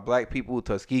about how black people,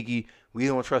 Tuskegee, we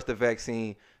don't trust the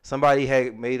vaccine. Somebody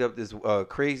had made up this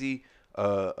crazy.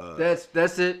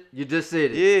 That's it. You just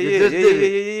said it. Yeah, you yeah, just yeah, did yeah,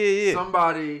 it. yeah.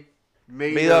 Somebody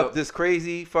made up this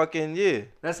crazy fucking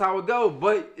That's how it go.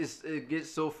 But it gets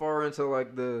so far into like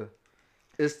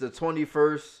it's the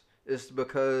 21st. It's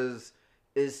because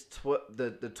it's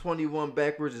the 21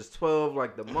 backwards is 12.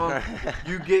 Like the month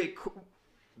you get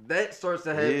that starts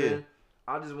to happen. Yeah.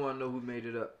 I just want to know who made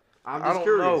it up. I'm I just don't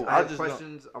curious. know. I I have just know-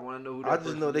 questions. I want to know who. That I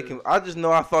just know they person can. is. I just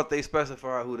know I thought they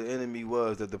specified who the enemy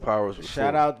was that the powers was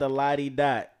Shout for. out to Lottie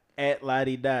Dot at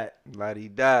Lottie Dot. Lottie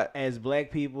dot. As black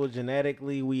people,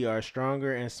 genetically, we are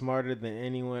stronger and smarter than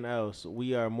anyone else.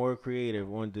 We are more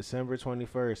creative. On December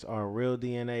 21st, our real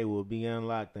DNA will be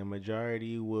unlocked and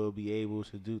majority will be able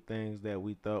to do things that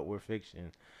we thought were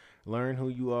fiction. Learn who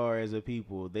you are as a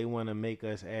people. They want to make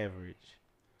us average.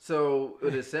 So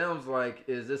what it sounds like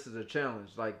is this is a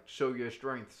challenge. Like show your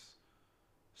strengths.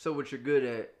 show what you're good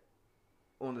at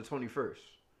on the 21st.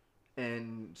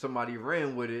 And somebody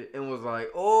ran with it and was like,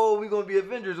 oh, we're going to be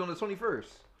Avengers on the 21st.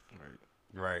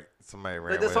 Right. Somebody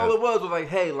ran. Like, that's with all us. it was like,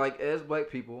 hey, like, as black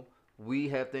people, we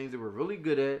have things that we're really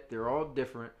good at. They're all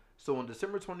different. So on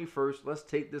December 21st, let's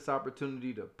take this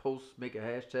opportunity to post, make a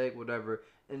hashtag, whatever,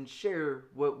 and share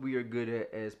what we are good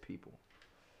at as people.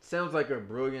 Sounds like a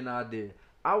brilliant idea.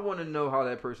 I want to know how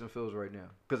that person feels right now.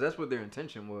 Because that's what their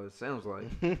intention was, sounds like.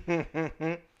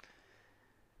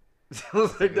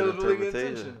 Sounds like that was really good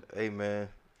intention. Hey, man.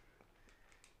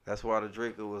 That's why the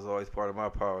Draco was always part of my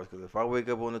powers. Because if I wake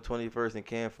up on the 21st and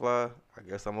can't fly, I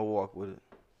guess I'm going to walk with it.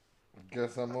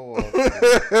 Guess I'm a walk.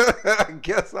 I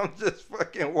guess I'm just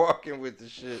fucking walking with the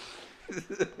shit.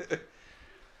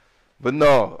 But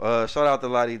no, shout out to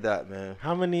Lottie Dot, man.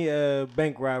 How many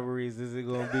bank robberies is it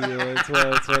gonna be on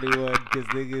 12/21? Because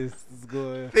niggas is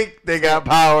going Think they got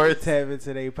powers. tap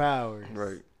into their powers.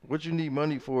 Right. What you need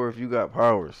money for if you got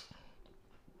powers?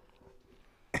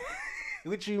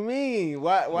 What you mean?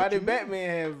 Why What did you Batman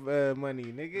have money,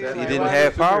 nigga? He Like, didn't why-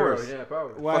 have powers. He didn't have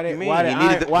powers. Why Fuck did you mean? why He did, needed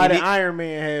Iron, the- why he did need- Iron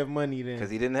Man have money then? Because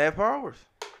he didn't have powers.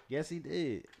 Yes, he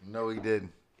did. No, he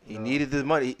didn't. He needed the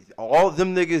money. All of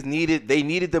them niggas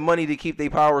needed the money to keep their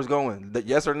powers going.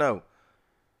 Yes or no?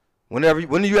 When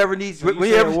do you ever need? So you when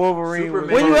you said ever? Wolverine Superman-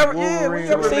 was When you ever? Wolverine Yeah. When you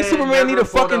ever was- seen Superman Superman need a never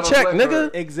fought fucking out a check,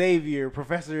 blackbird. nigga? Xavier,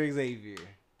 Professor Xavier.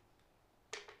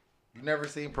 You never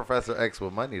seen Professor X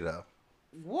with money though.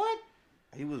 What?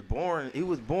 He was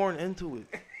born into it.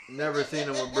 Never seen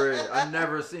him with bread. I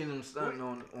never seen him stunting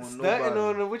on Stunting nobody.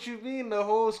 on the, what you mean? The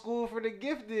whole school for the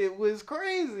gifted was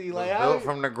crazy. Like how? Built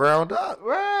from the ground up.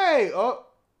 Right. Oh,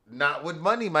 Not with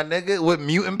money, my nigga. With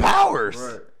mutant powers.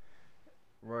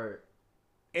 Right.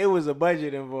 it was a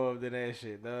budget involved in that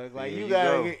shit, dog. Like There you you gotta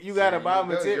go. get, you gotta See, buy you go.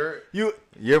 material.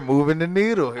 You're moving the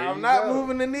needle. Here I'm you not go.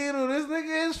 moving the needle. This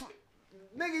nigga is.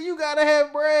 Nigga, you gotta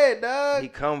have bread, dog. He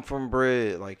come from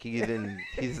bread. Like he didn't.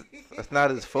 That's not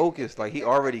his focus. Like he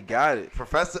already got it.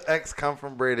 Professor X come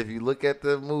from bread. If you look at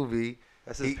the movie,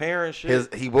 That's his He- parents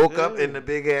shit. he woke up Yeah. in the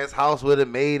big ass house with a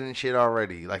maid and shit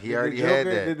already. Like he Did already the Joker, had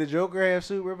that. Did the Joker have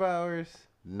superpowers?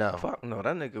 No. Fuck no,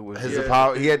 that nigga was. His Yeah.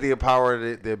 power, he had the power,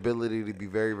 the ability to be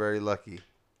very, very lucky.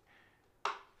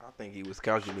 I think he was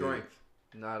calculated. Strength,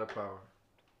 not a power.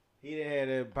 He didn't have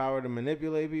the power to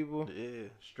manipulate people. Yeah.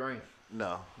 Strength,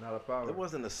 No. not a power. It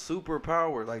wasn't a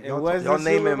superpower. Like It y'all, wasn't y'all a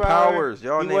naming superpower. powers.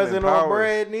 Y'all He naming wasn't powers. on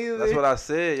bread neither. That's what I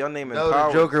said. Y'all naming No,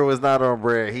 powers. the Joker was not on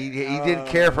bread. He didn't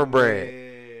care for bread.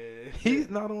 Man. He's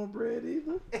not on bread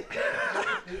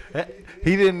either.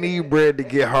 He didn't need bread to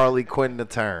get Harley Quinn to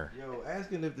turn. Yo,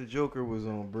 asking if the Joker was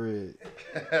on bread.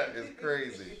 It's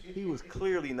crazy. He was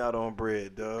clearly not on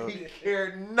bread, dog. He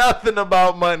cared nothing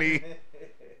about money.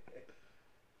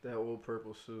 That old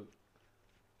purple suit.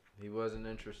 He wasn't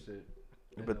interested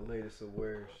in But- the latest of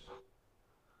wares.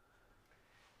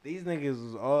 These niggas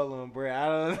was all on bread.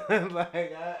 I don't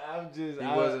like. I'm just. He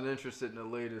I, wasn't interested in the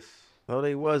latest. No,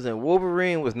 they wasn't.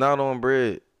 Wolverine was not on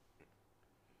bread.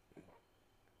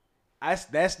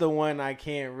 That's the one I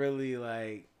can't really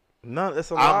like. No, that's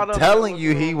a lot I'm of telling them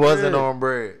you, he wasn't on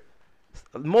bread.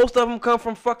 Most of them come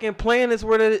from fucking planets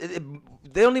where they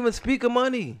don't even speak of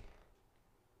money.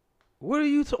 What are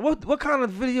you? What kind of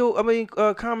video? I mean,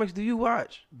 comics do you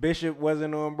watch? Bishop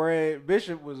wasn't on bread.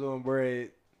 Bishop was on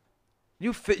bread.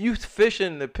 You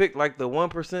fishing to pick like the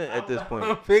 1% at this I'm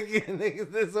point. picking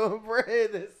niggas that's on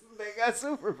bread. They got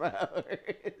superpowers.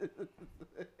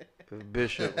 If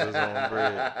Bishop was on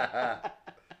bread.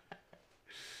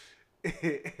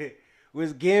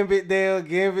 Was Gambit there?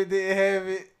 Gambit didn't have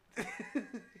it.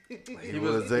 He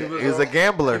was a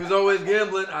gambler. He was always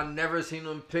gambling. I never seen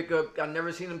him pick up. I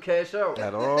never seen him cash out.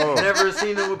 At all. Never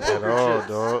seen him with At poker all, chips.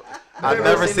 dog. I've Never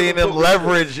never seen seen him him poker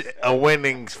leverage a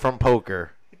winnings from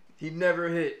poker. He never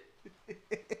hit.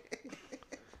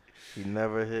 He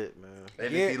never hit, man.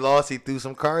 And Yeah. if he lost, he threw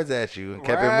some cards at you and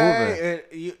kept it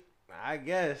moving. I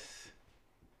guess.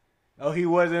 Oh, he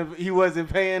wasn't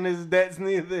paying his debts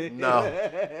neither.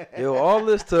 No. Yo, all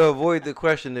this to avoid the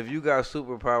question: if you got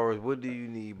superpowers, what do you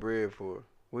need bread for?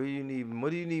 What do you need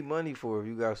money for if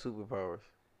you got superpowers?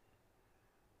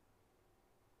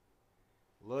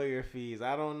 Lawyer fees.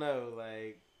 I don't know.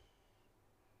 Like,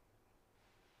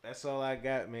 that's all I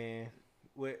got, man.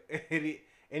 What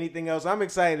anything else? I'm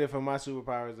excited for my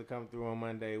superpowers to come through on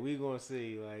Monday. We gonna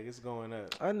see. Like, it's going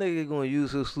up. That nigga gonna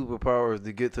use his superpowers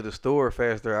to get to the store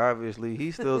faster. Obviously,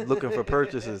 he's still looking for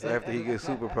purchases after he gets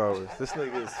superpowers. This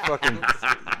nigga is fucking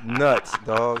nuts,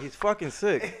 dog. He's fucking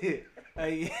sick. Oh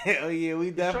yeah, we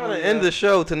He's definitely trying to end the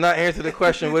show to not answer the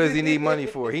question, what does he need money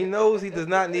for? He knows he does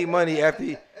not need money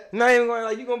after Not even going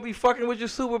like you gonna be fucking with your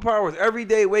superpowers every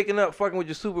day, waking up fucking with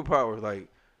your superpowers, like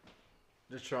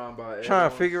Just trying by trying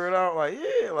to figure it out. Like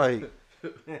yeah, like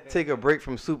take a break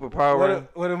from superpower.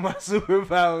 One of my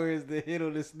superpowers is to hit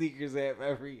on the sneakers app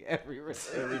every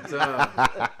time.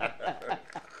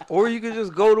 Or you could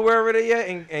just go to wherever they at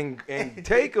and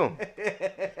take them.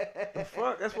 The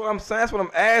fuck? That's what I'm saying. That's what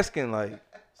I'm asking. Like,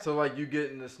 So like you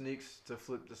getting the sneaks to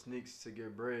flip the sneaks to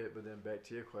get bread, but then back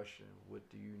to your question, what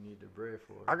do you need the bread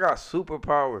for? I got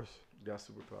superpowers. You got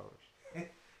superpowers.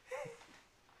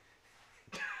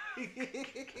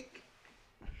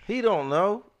 He don't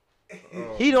know.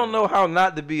 Oh, He don't know how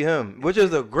not to be him, which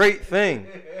is a great thing.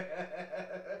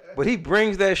 But he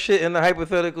brings that shit in the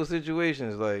hypothetical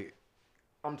situations. Like,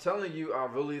 I'm telling you, I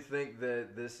really think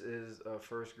that this is a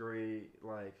first grade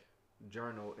like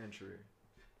journal entry.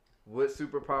 What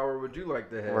superpower would you like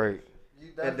to have? right.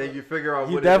 And then you figure out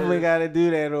You what definitely it is. got to do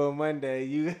that on Monday.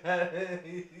 You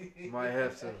Might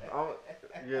have to.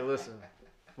 Yeah, listen.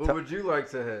 What would you like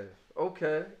to have?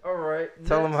 Okay, all right.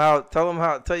 Tell next.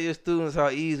 tell your students how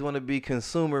Ease want to be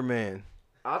consumer man.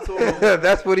 I told him.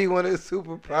 That's what he wanted his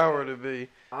superpower to be.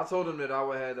 I told him that I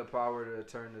would have the power to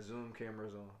turn the Zoom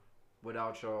cameras on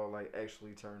without y'all like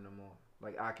actually turn them on.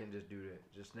 Like I can just do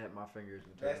that. Just snap my fingers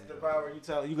and turn That's the them on. power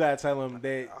you gotta tell them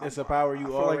that it's a power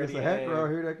you already have.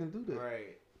 here that can do that.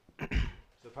 Right.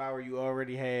 The power you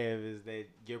already have is that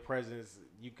your presence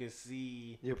you can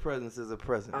see. Your presence is a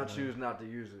present. I choose not to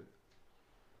use it.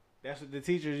 That's what the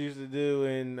teachers used to do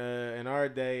in our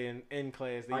day in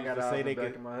class. They I used got to eyes say in they the back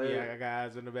could. of my head. Yeah, I got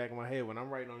eyes in the back of my head. When I'm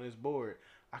writing on this board,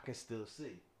 I can still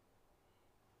see.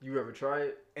 You ever try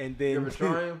it? And You then ever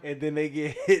try 'em? and then they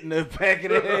get hit in the back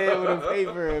of the head with a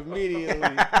paper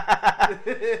immediately.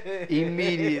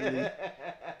 Immediately.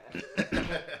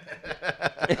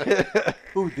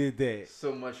 Who did that?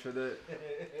 So much for that.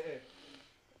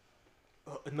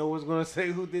 No one's gonna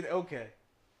say who did. Okay.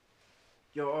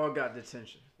 Y'all all got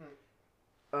detention.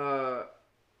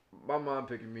 My mom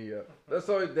picking me up. That's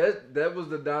all. That was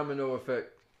the domino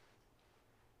effect.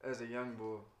 As a young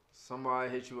boy, somebody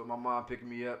hit you with my mom picking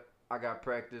me up. I got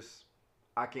practice.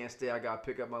 I can't stay. I got to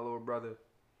pick up my little brother.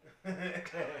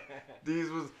 These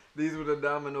were the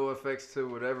domino effects to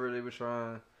whatever they were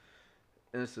trying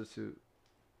to institute.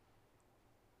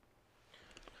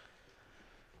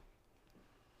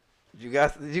 You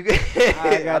got.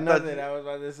 I got nothing. I was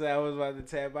about to say. I was about to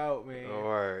tap out, man. All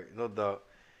right, no doubt.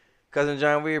 Cousin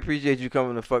John, we appreciate you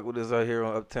coming to fuck with us out here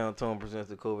on Uptown Tone Presents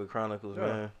the COVID Chronicles, Yeah.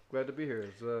 man. Glad to be here.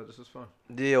 This is fun.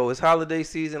 Yo, it's holiday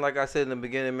season. Like I said in the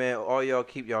beginning, man, all y'all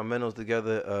keep y'all mentals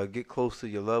together. Get close to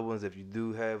your loved ones if you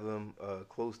do have them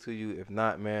close to you. If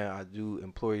not, man, I do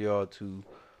implore y'all to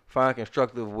find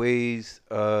constructive ways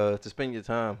to spend your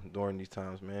time during these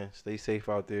times, man. Stay safe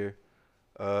out there.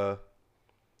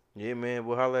 Yeah, man,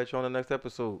 we'll holler at you on the next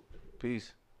episode.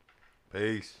 Peace.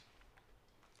 Peace.